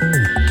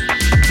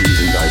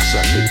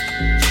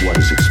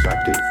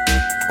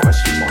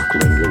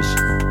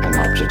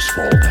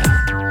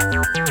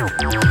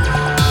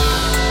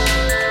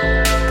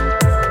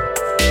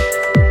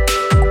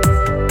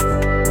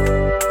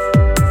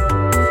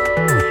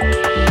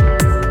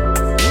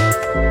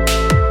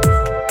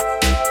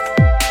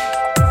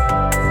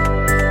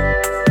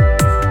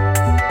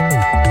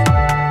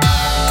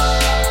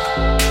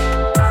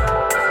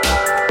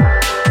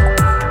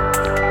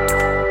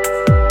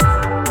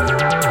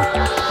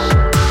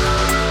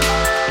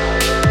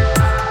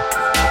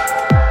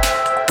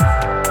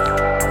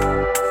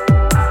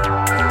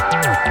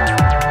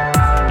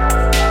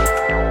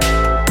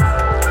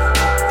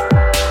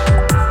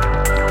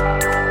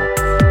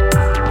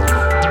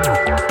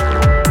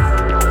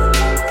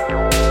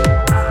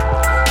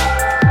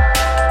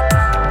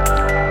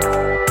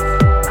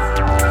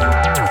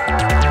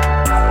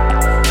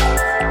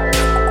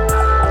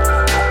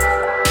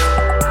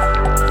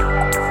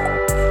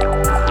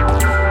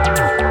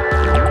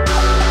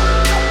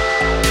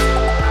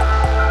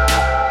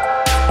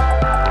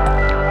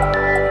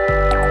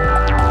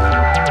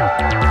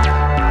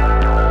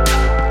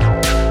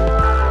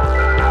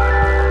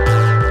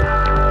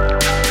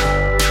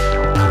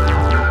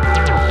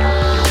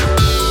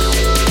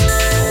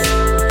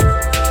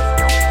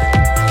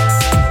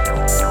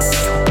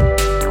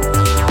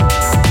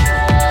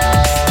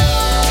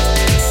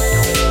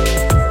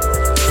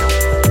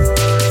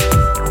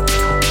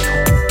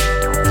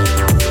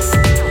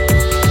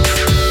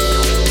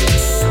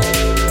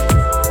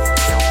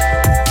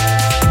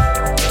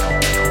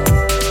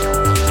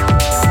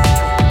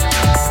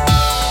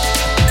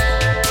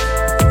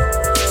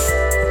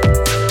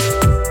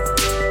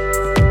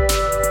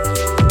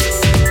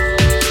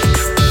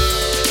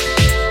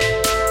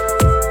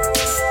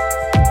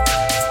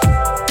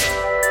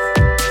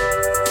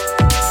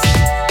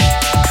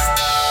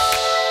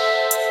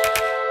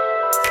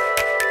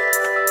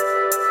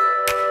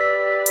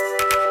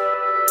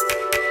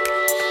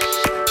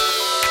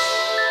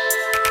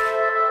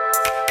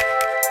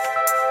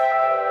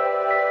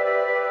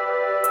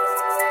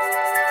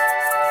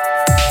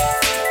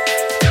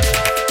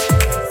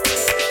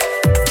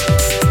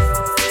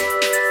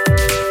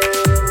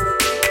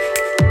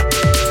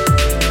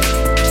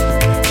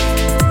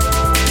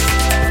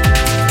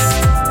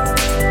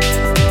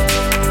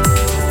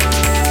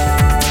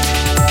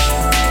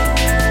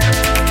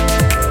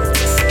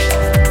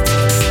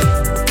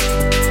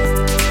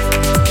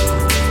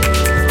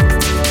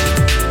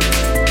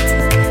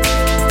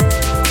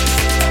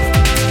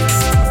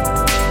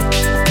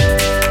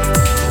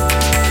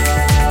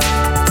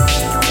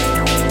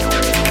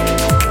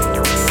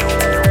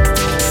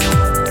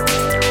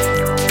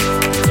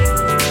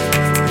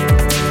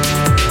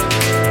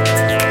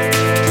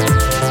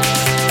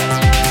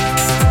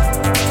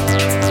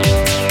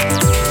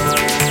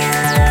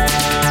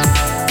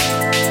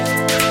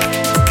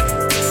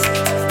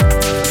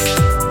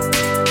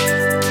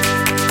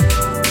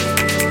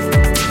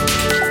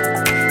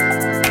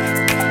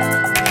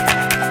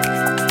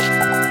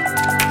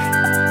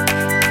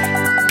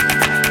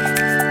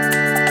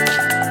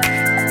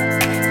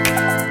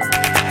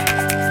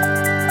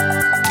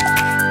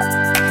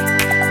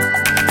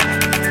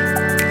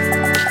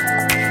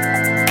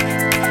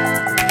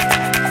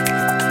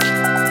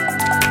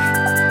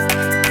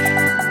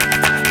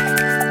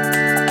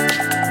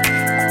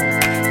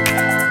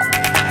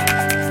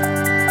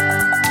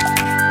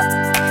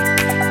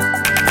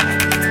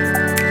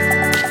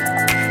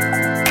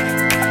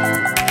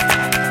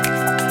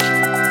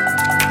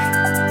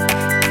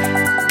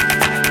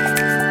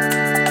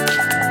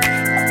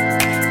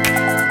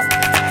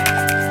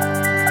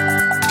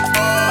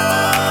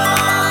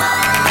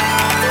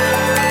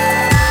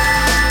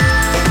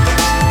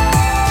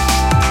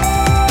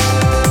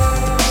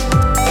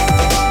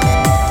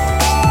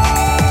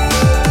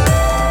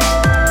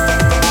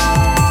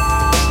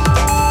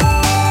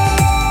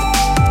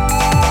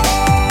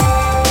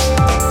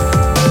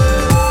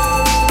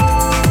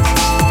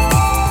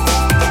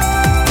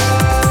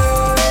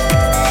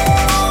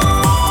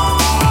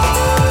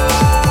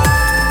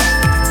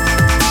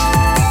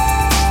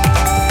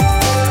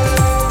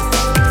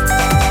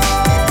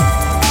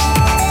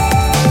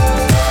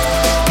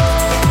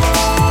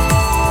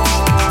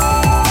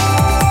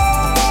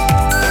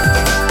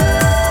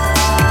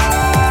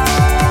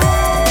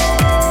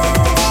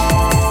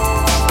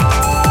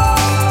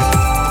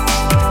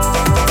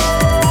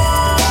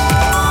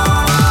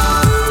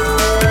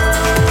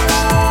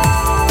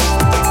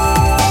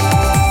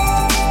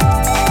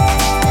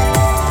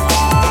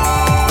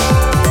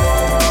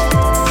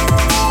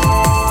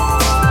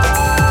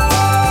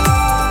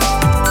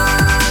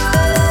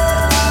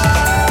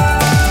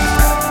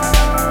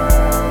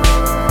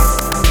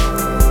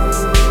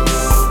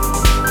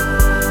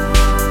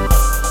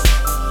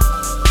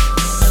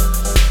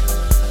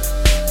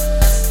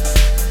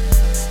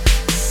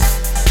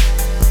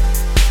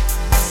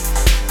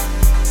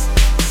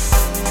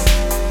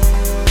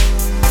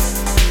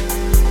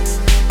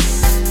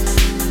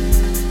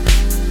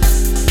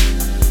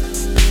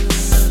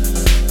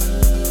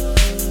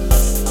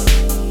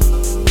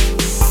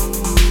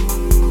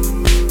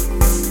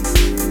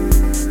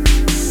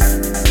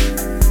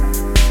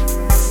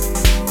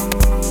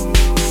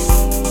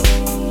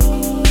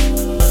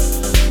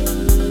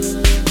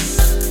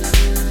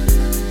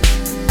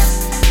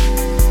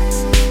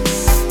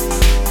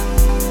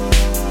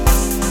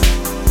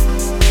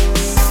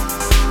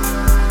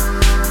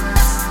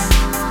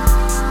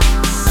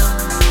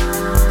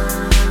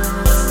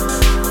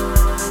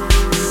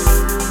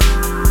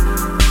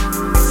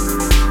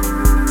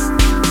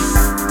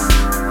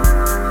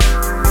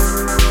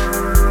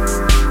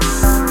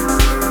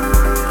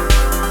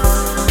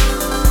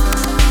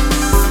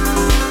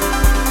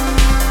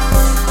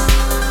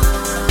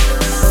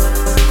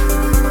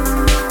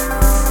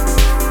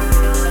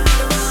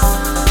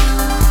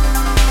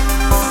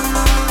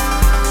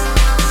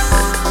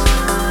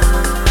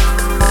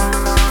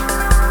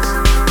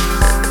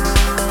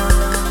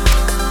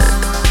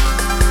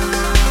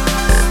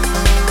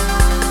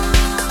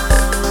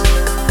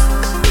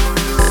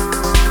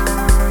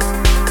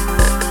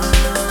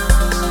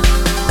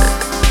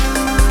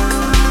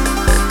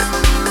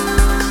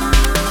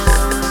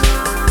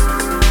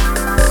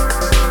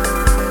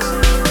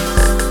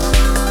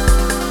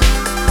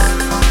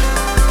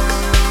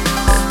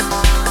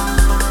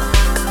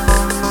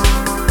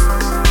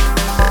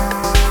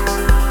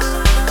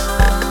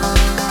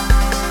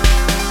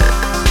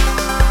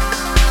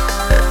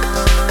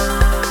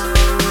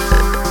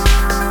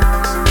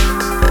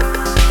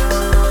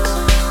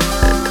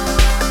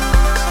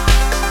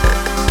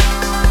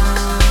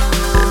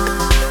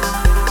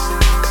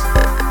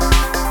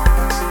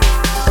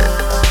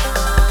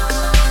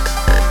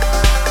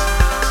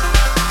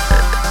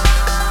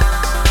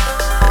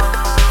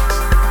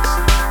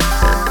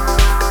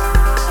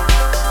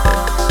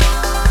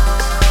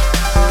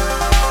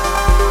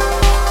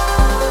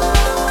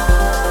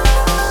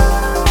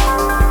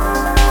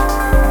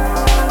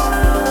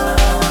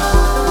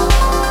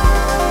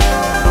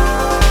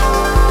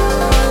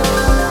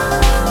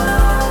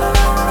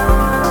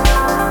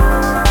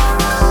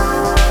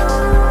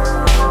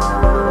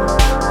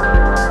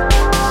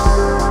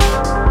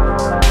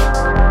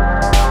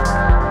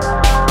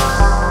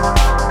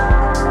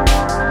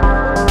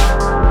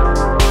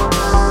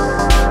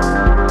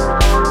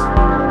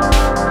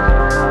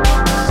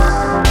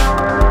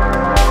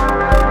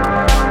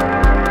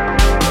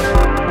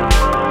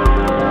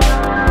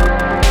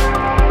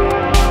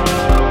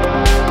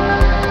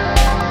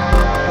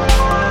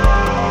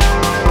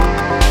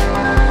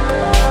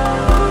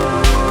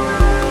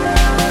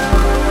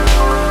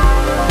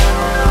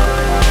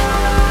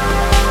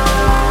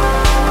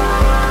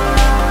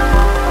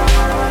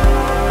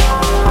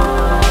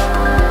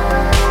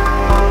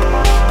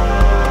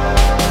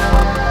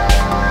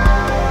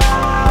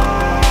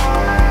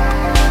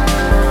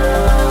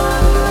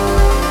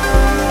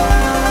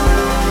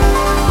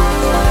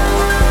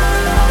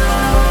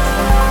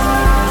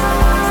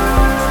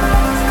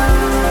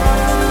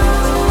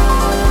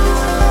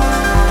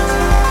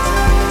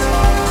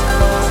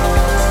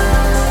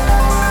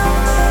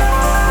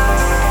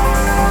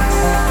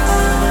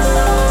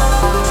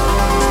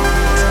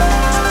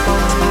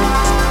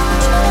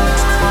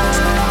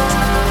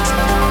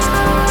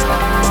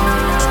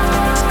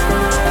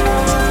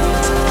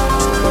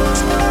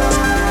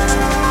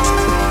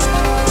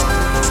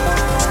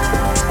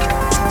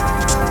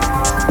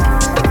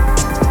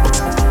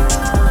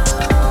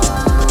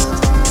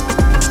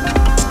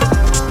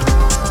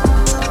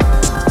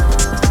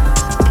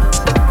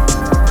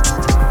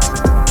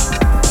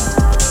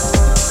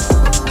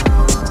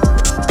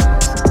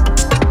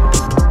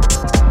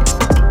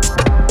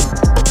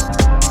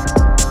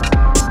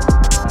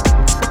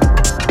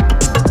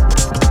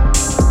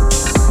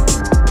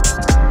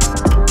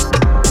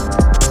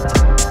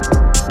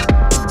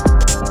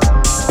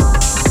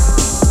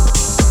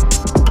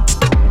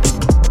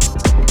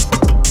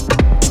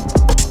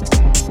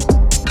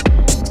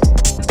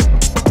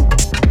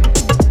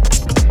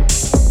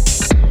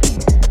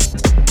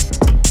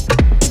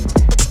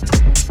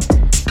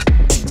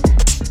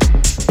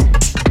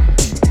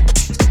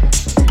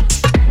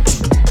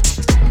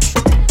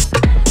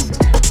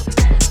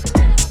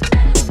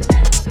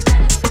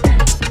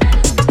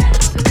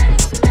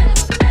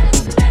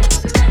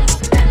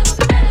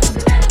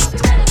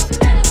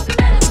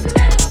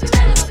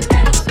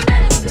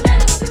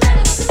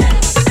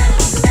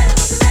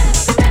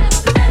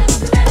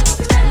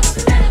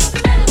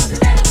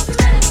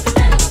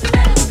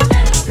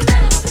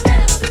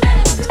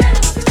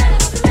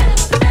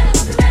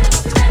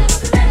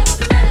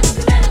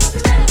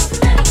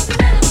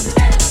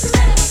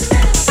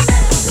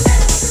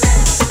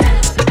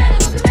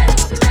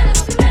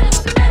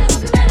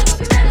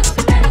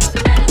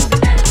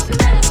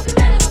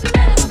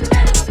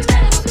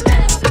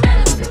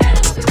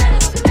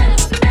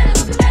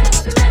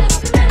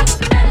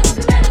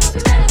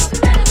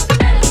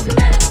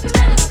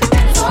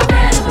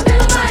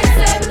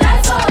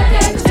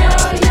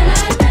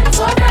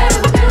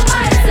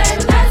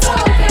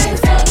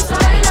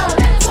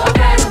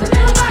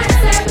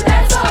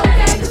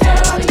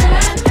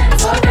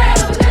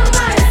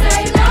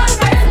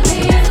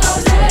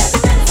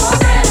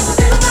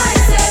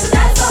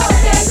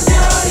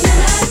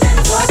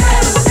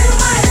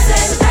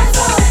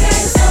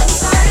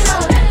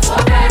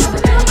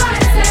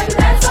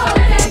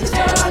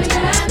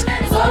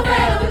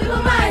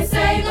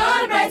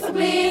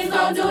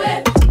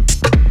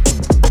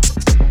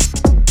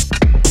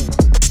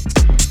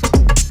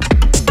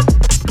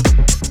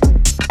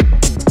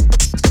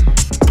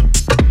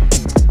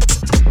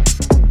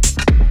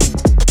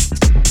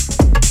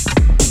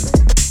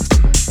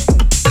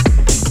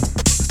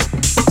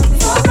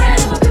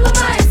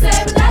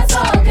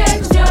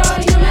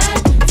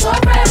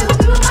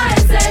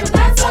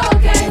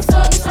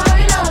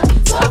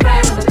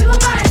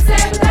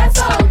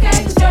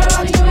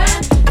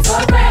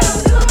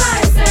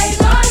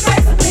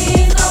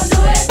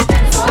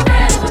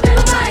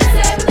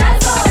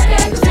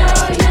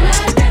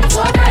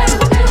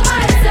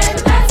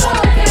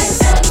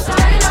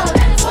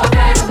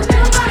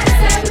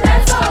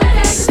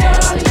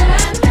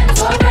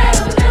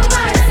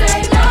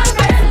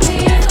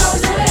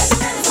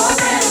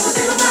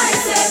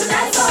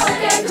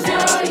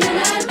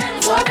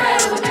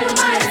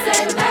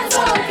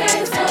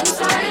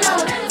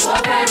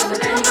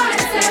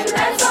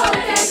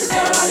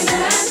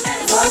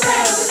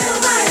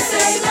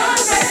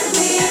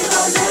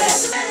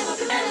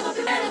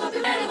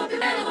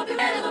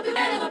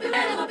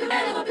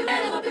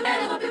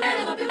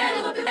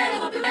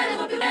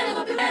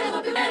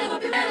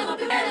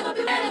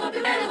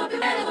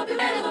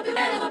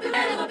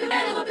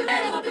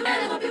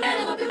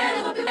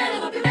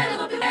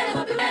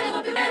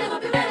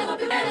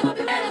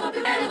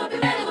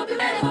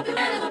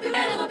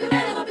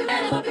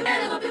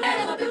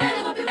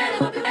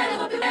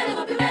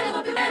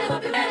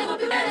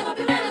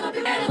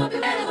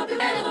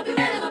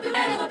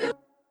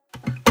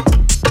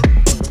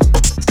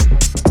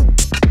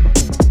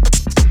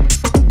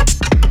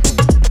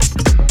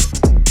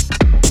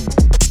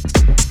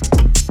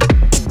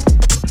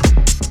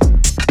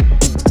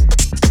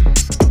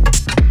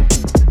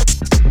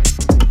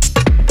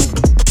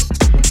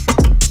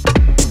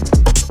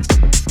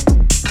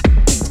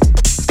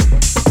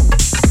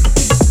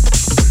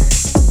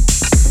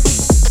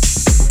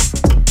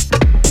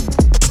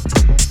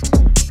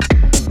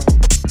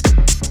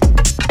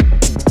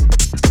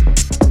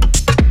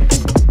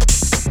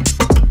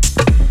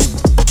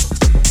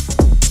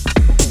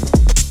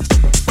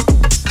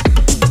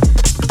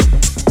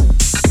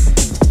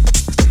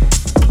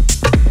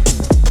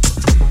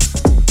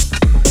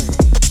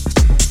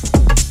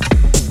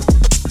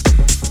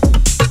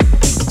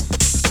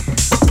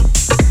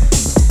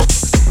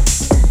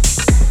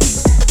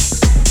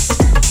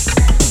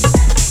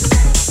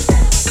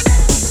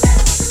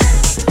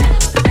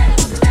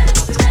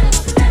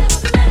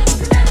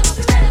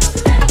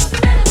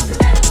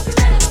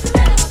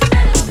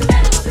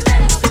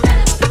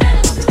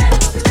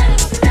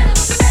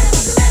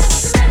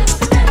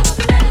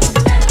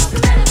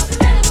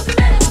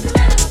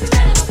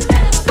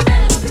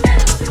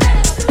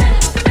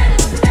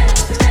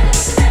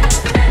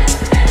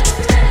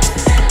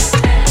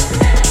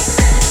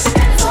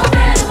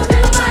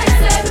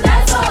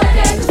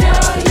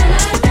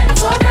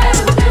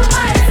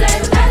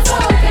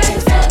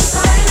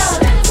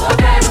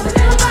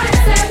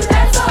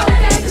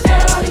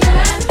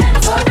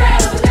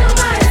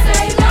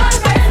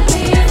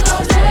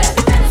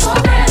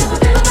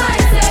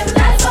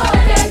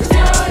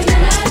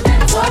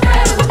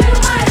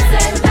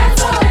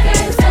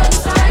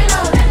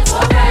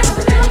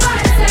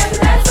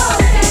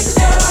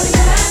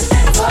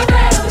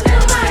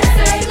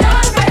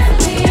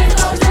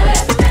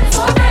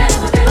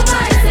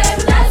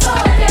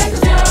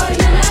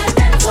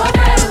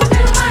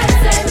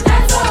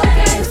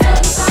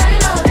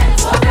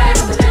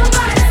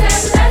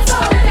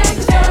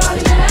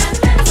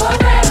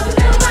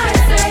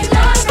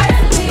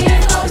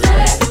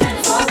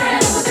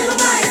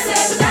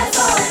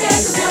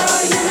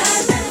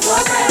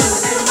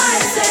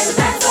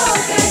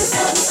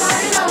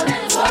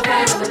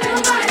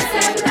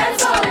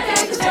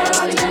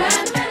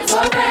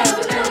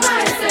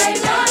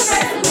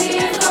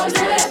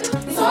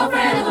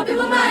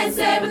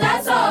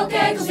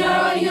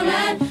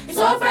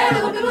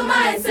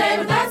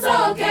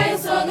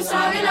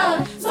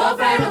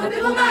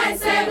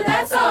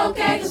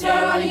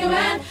 only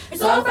human. You're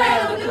so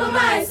afraid of what people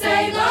might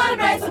say. You're gonna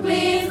break, so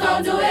please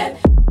don't do it.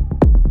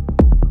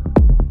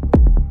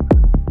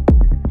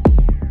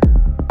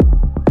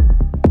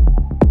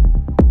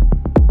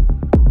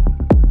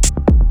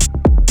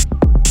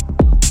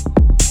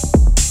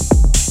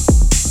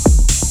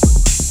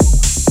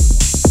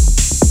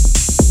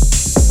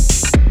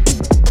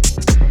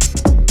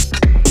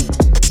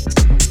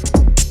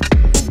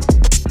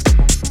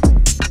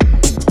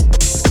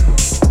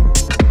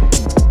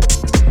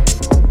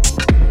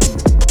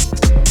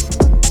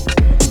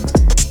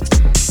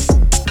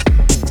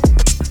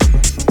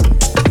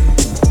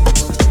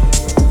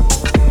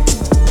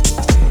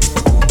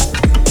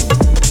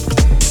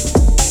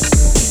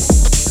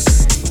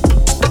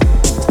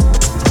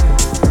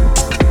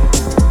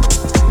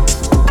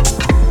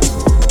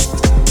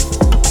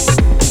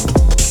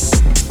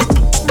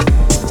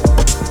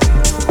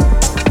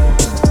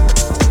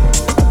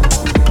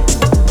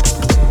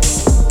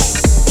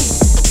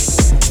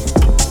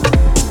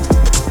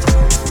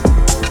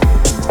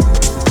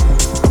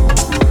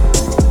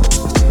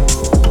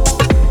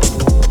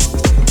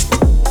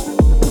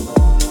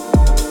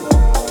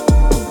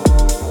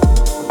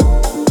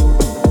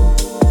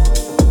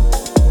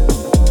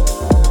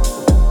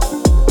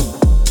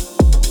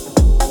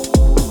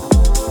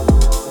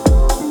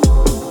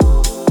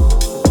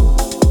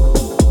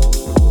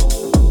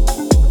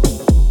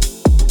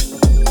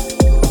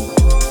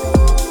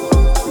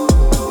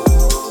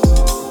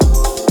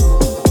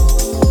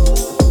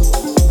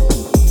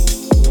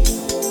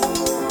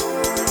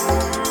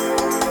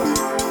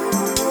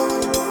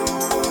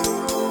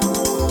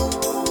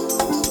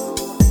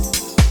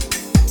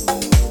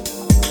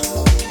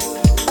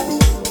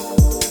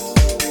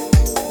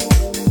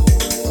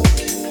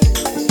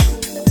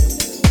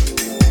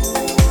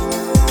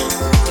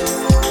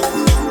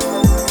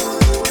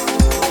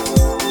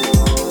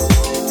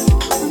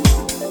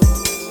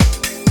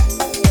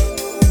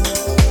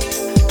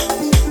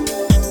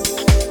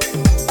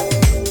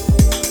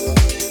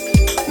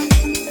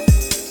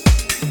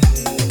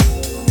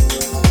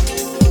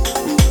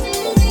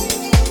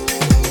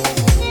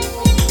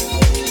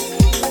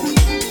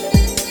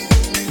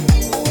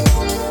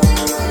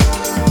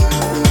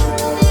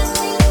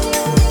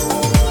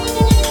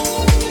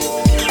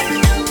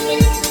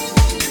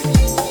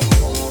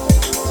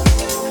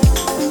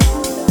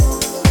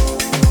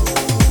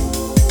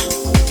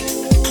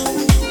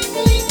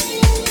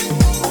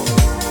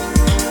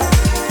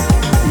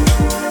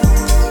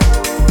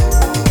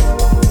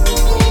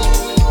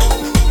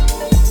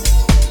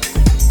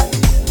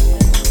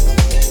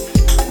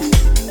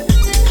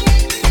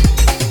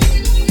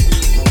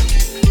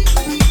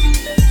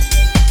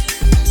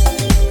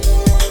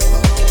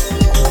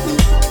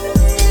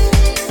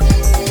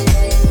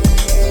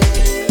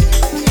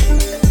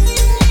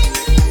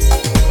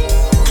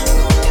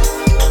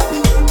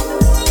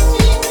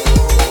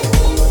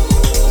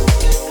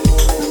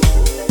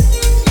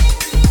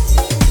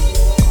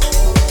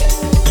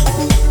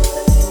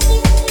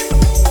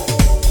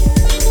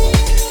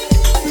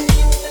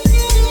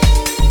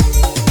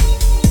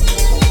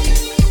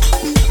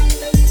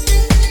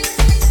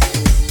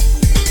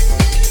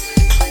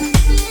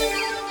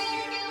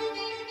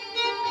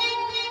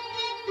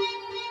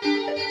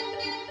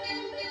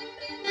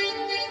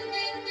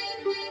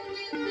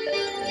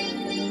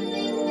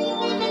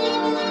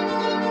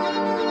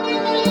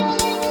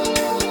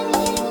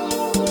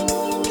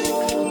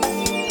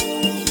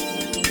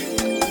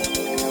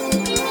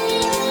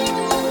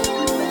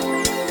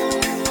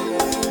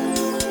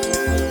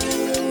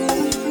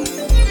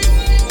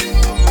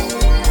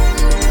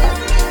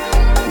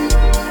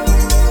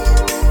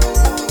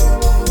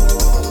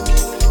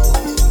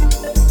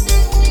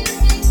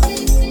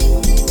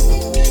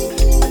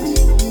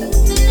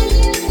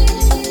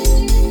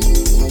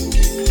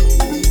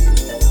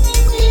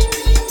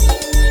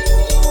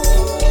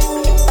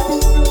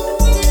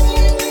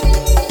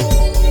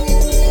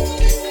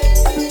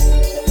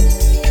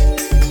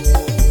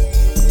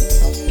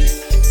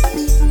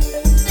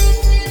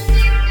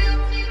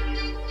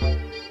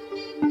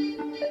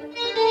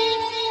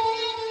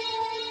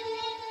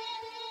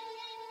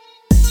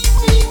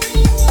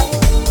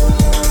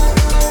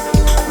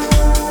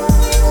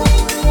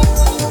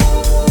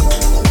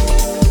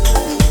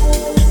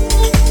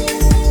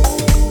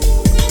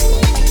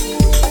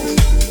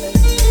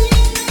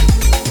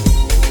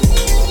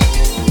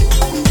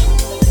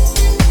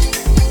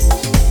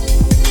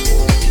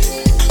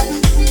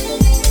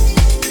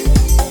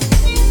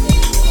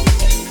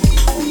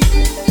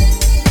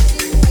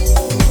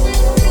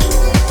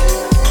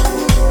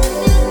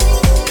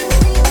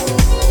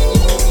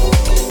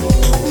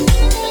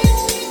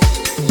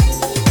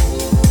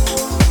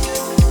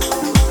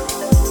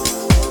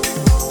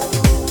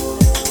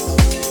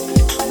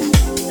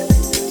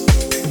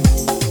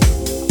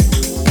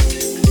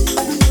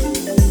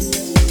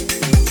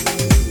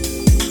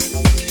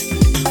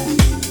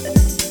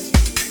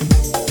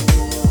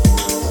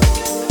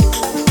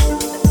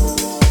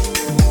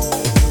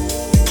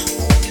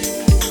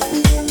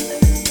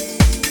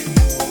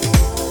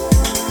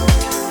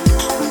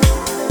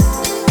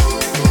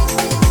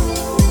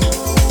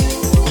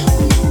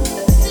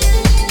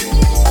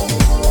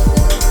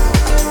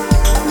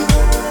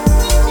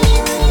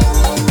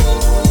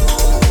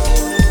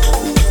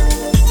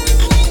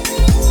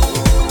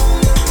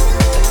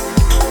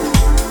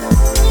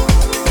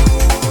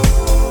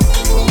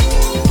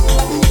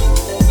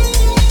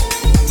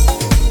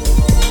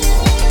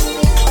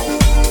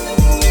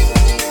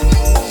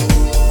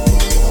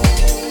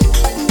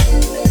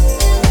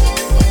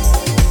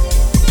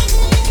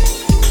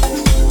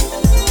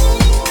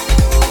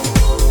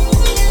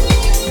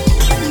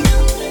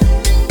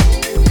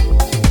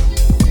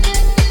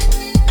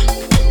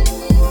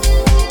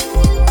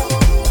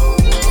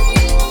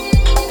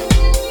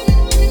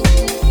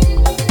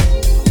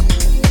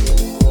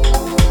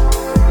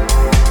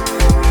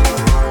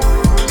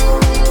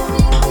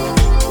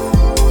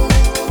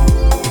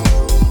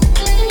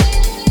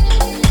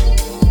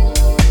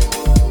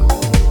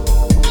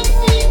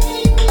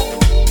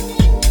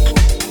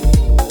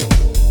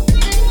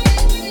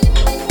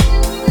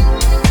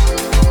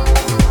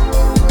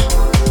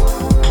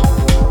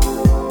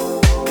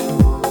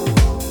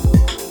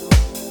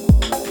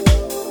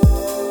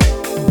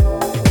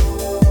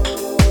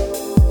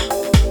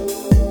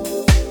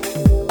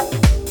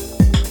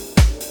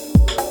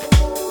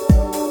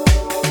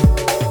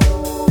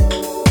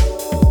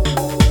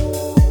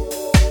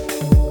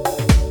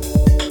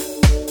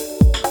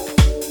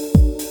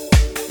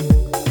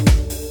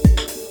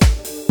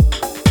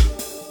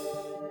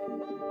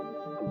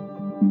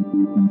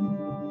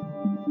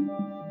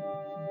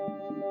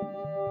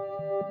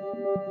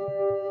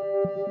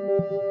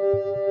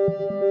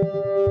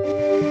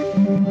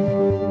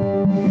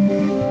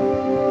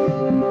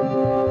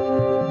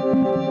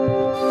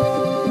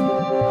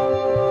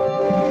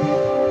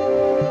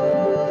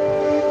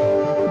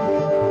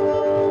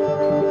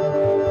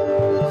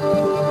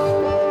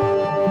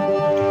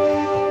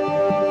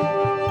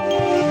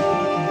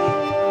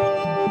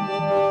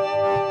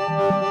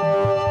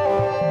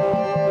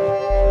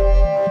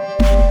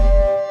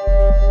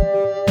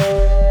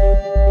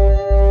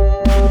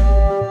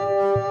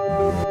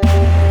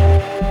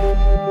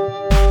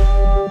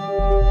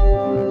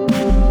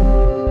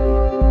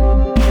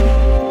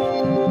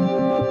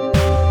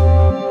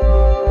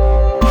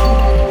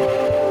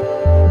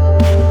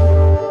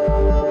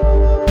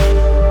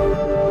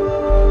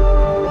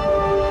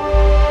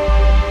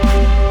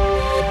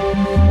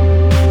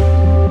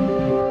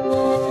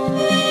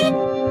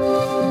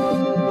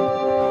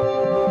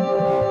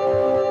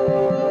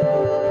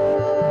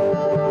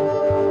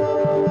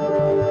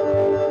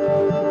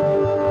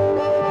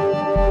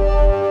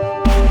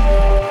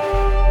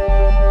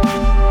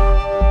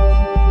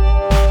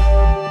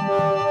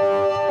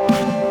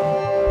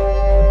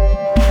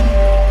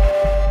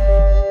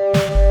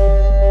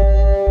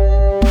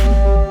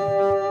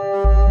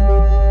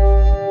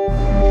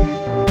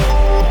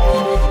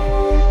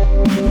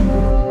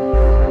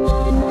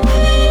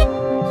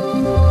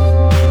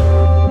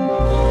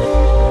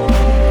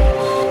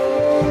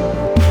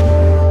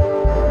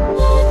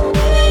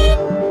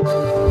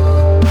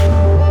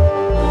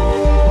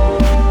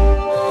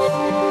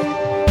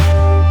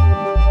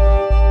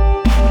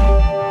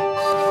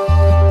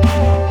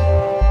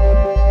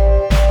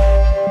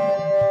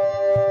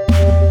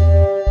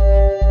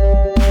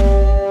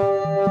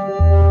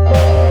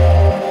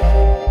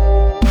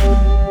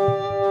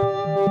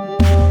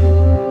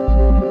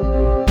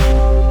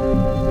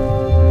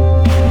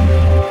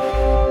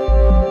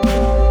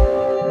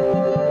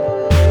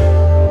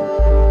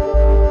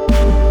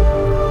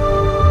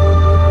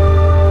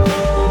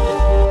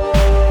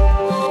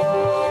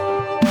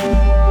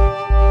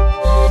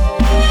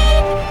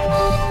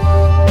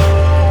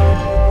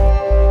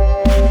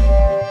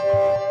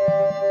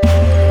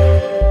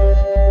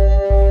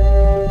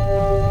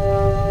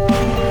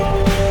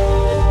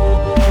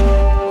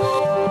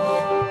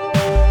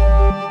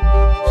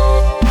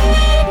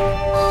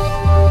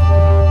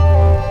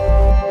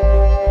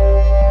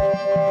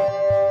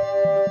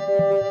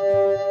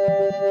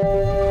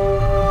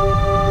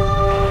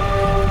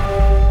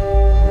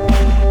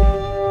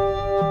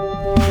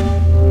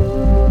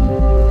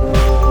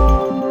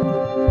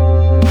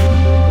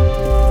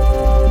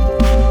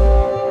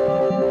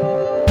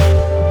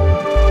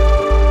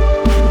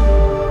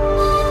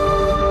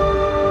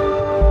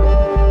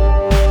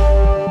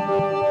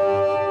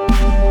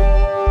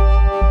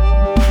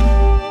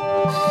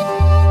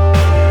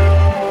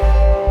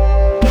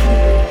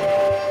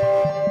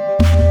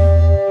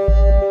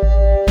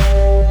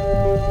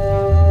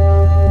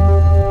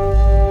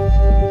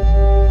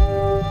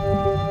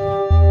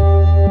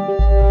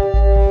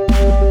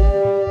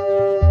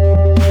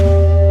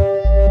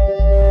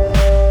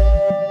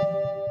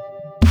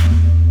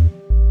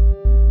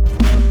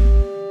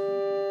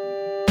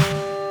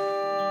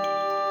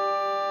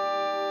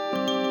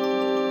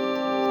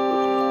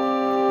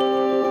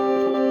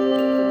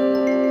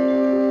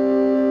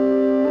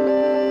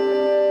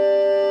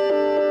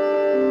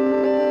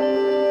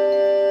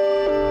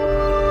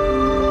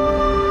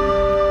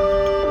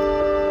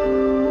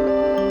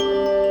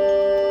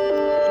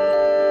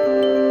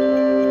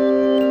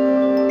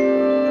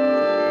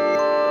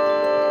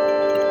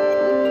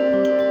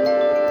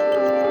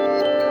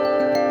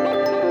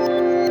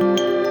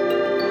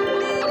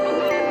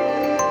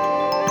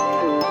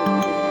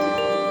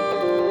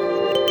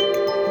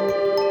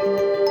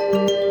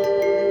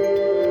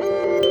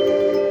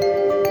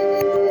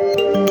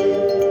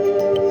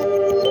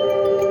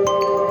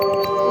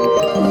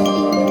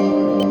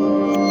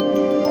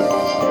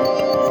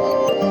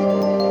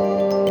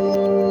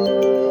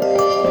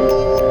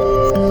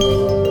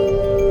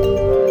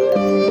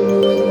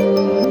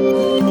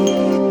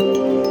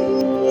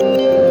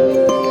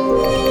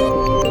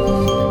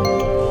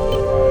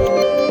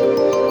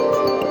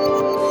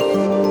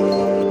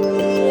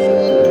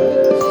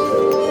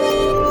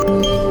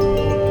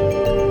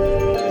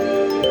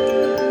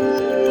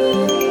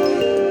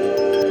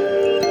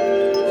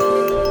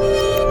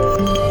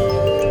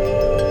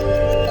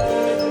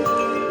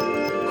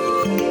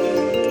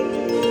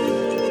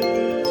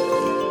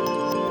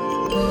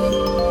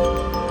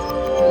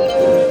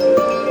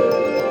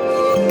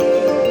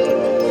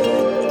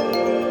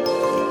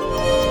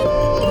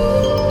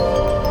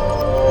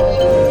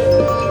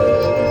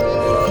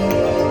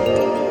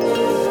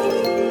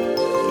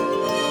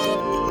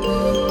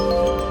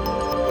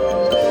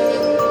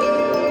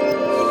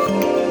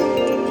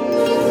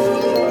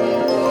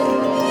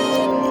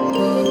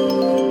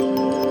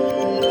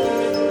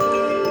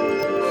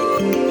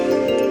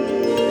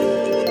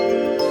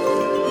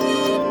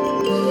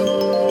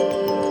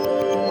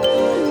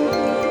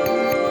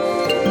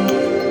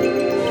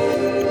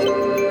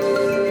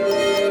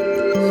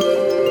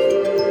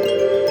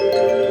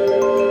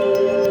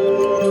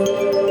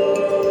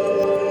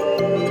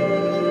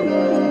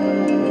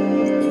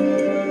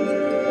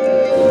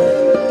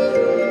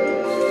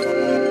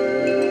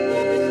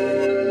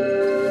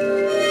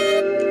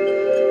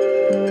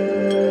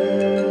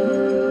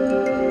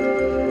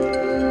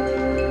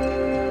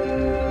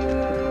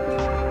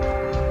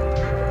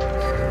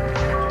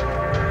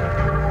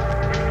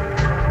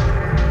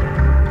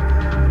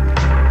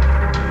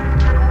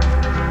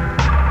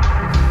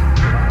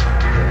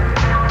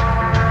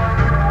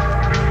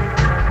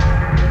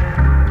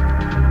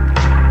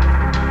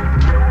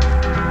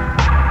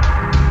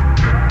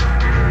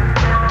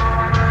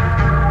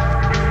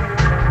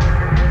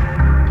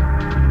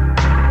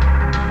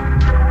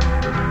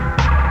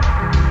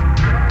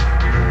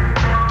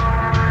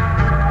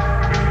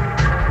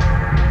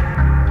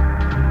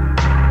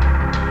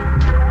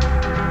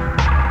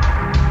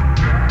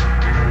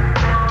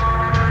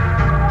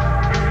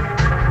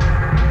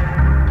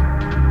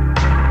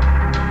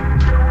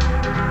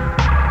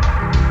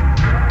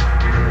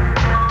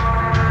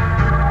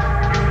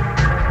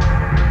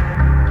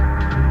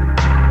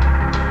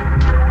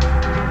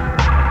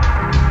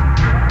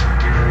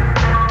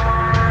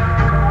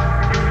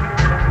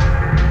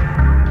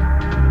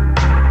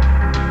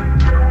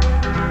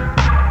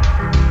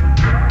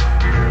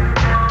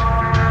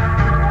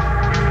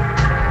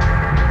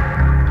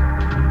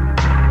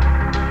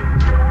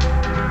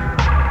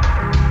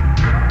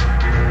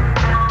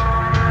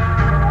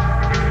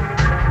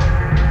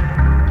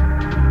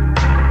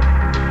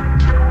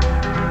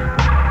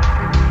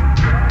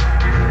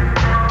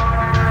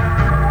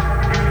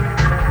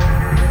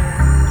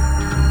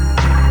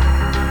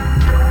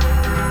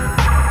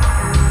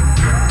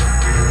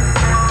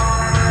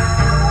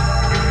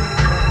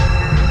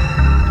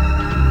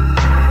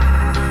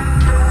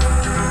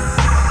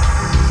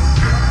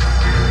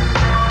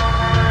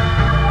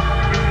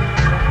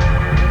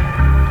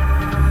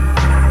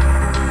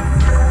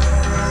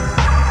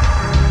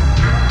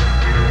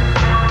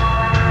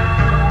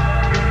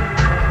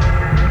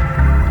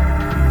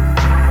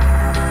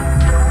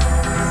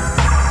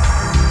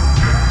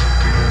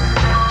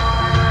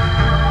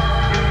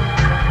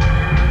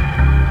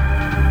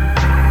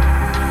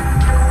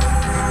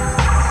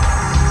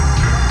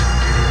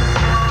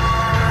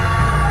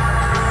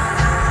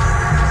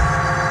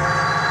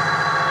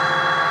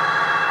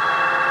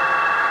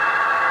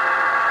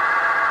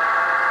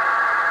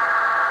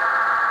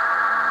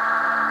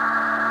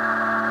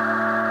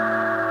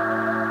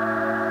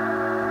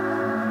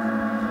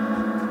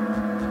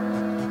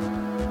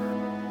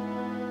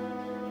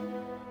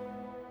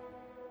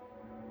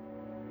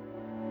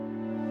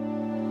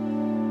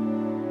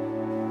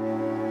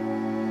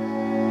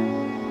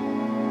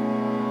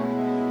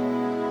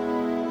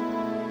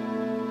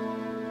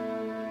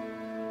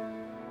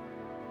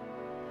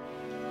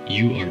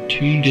 You are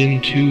tuned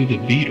into the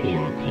Beat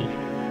Oracle.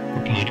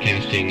 We're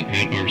podcasting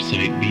at our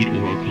site,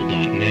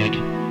 beatoracle.net.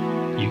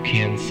 You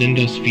can send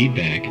us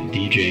feedback,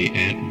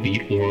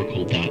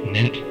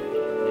 dj@beatoracle.net.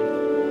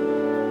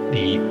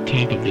 The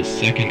top of this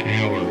second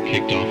hour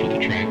kicked off with a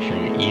track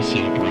from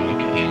Aesop Rock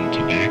and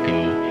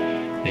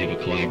Tobacco. They have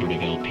a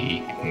collaborative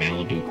LP,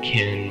 Malibu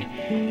Kin.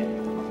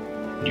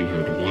 You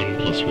heard 1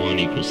 +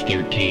 1 =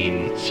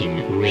 13.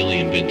 Some really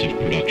inventive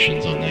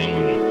productions on that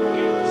one.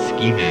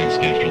 Ski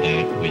Mask after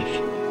that with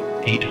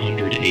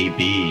 800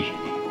 AB.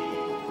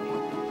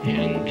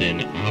 And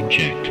then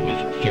Object with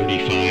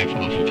 35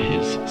 off of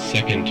his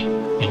second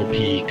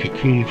LP,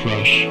 Cocoon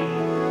Crush.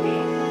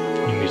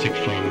 New music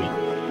from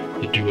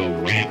the duo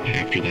Rap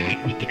after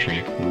that with the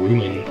track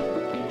Ruin.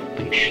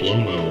 And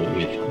Shlomo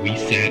with We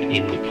Sat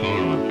in the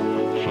Car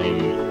from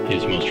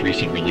his most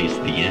recent release,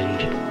 The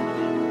End.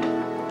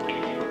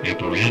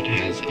 Apparat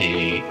has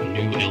a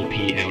new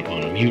LP out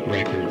on Mute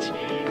Records.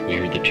 We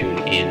heard the tune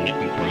In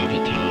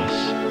Gravitas.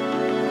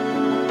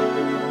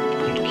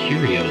 And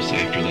Curios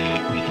after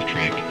that with the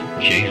track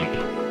Jamp.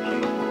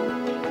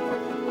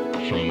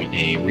 From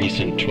a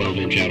recent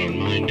 12-inch out on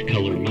Mind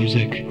Color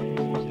Music.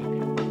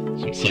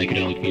 Some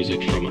psychedelic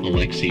music from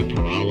Alexei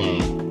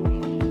Parala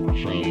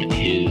from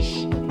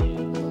his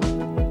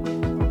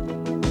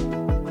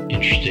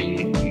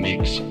interesting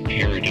mix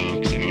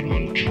Paradox out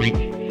on Trip.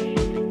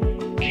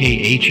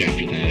 KH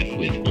after that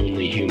with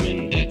Only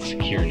Human, that's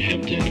Kieran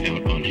Hebden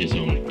out on his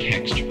own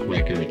Text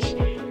Records.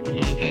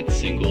 That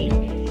single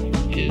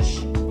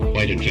is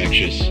quite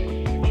infectious.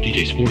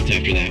 DJ Sports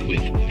after that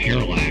with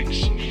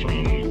Parallax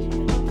from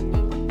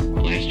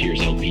last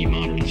year's LP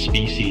Modern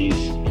Species.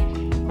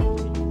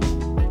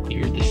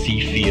 You heard the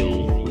Sea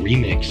Feel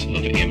remix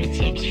of Amit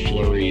Sub's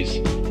Flurries.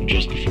 And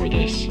just before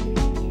this,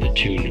 the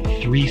tune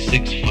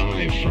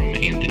 365 from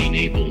Anthony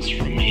Naples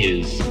from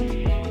his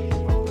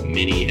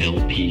mini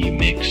LP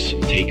mix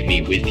Take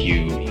Me With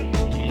You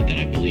that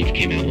I believe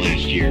came out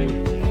last year.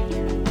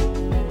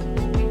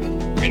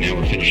 Right now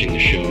we're finishing the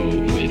show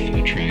with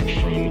a track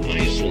from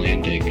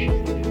Icelandic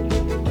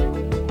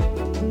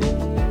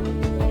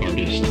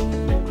artist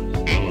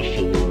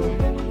Alafor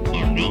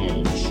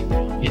Arnalds.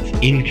 It's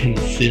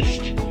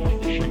Inconsist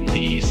from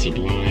the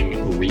Sublime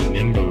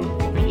Remember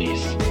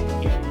release.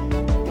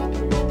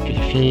 For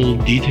the full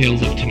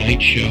details of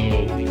tonight's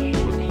show,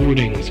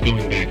 recordings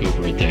going back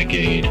over a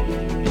decade,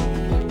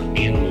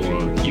 and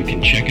more, you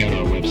can check out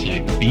our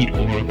website,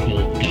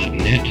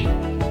 beatoracle.net.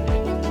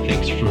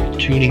 Thanks for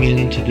tuning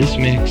in to this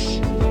mix,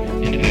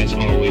 and as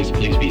always,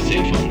 please be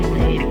safe on the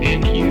road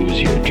and use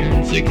your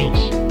turn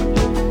signals.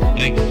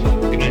 Thanks.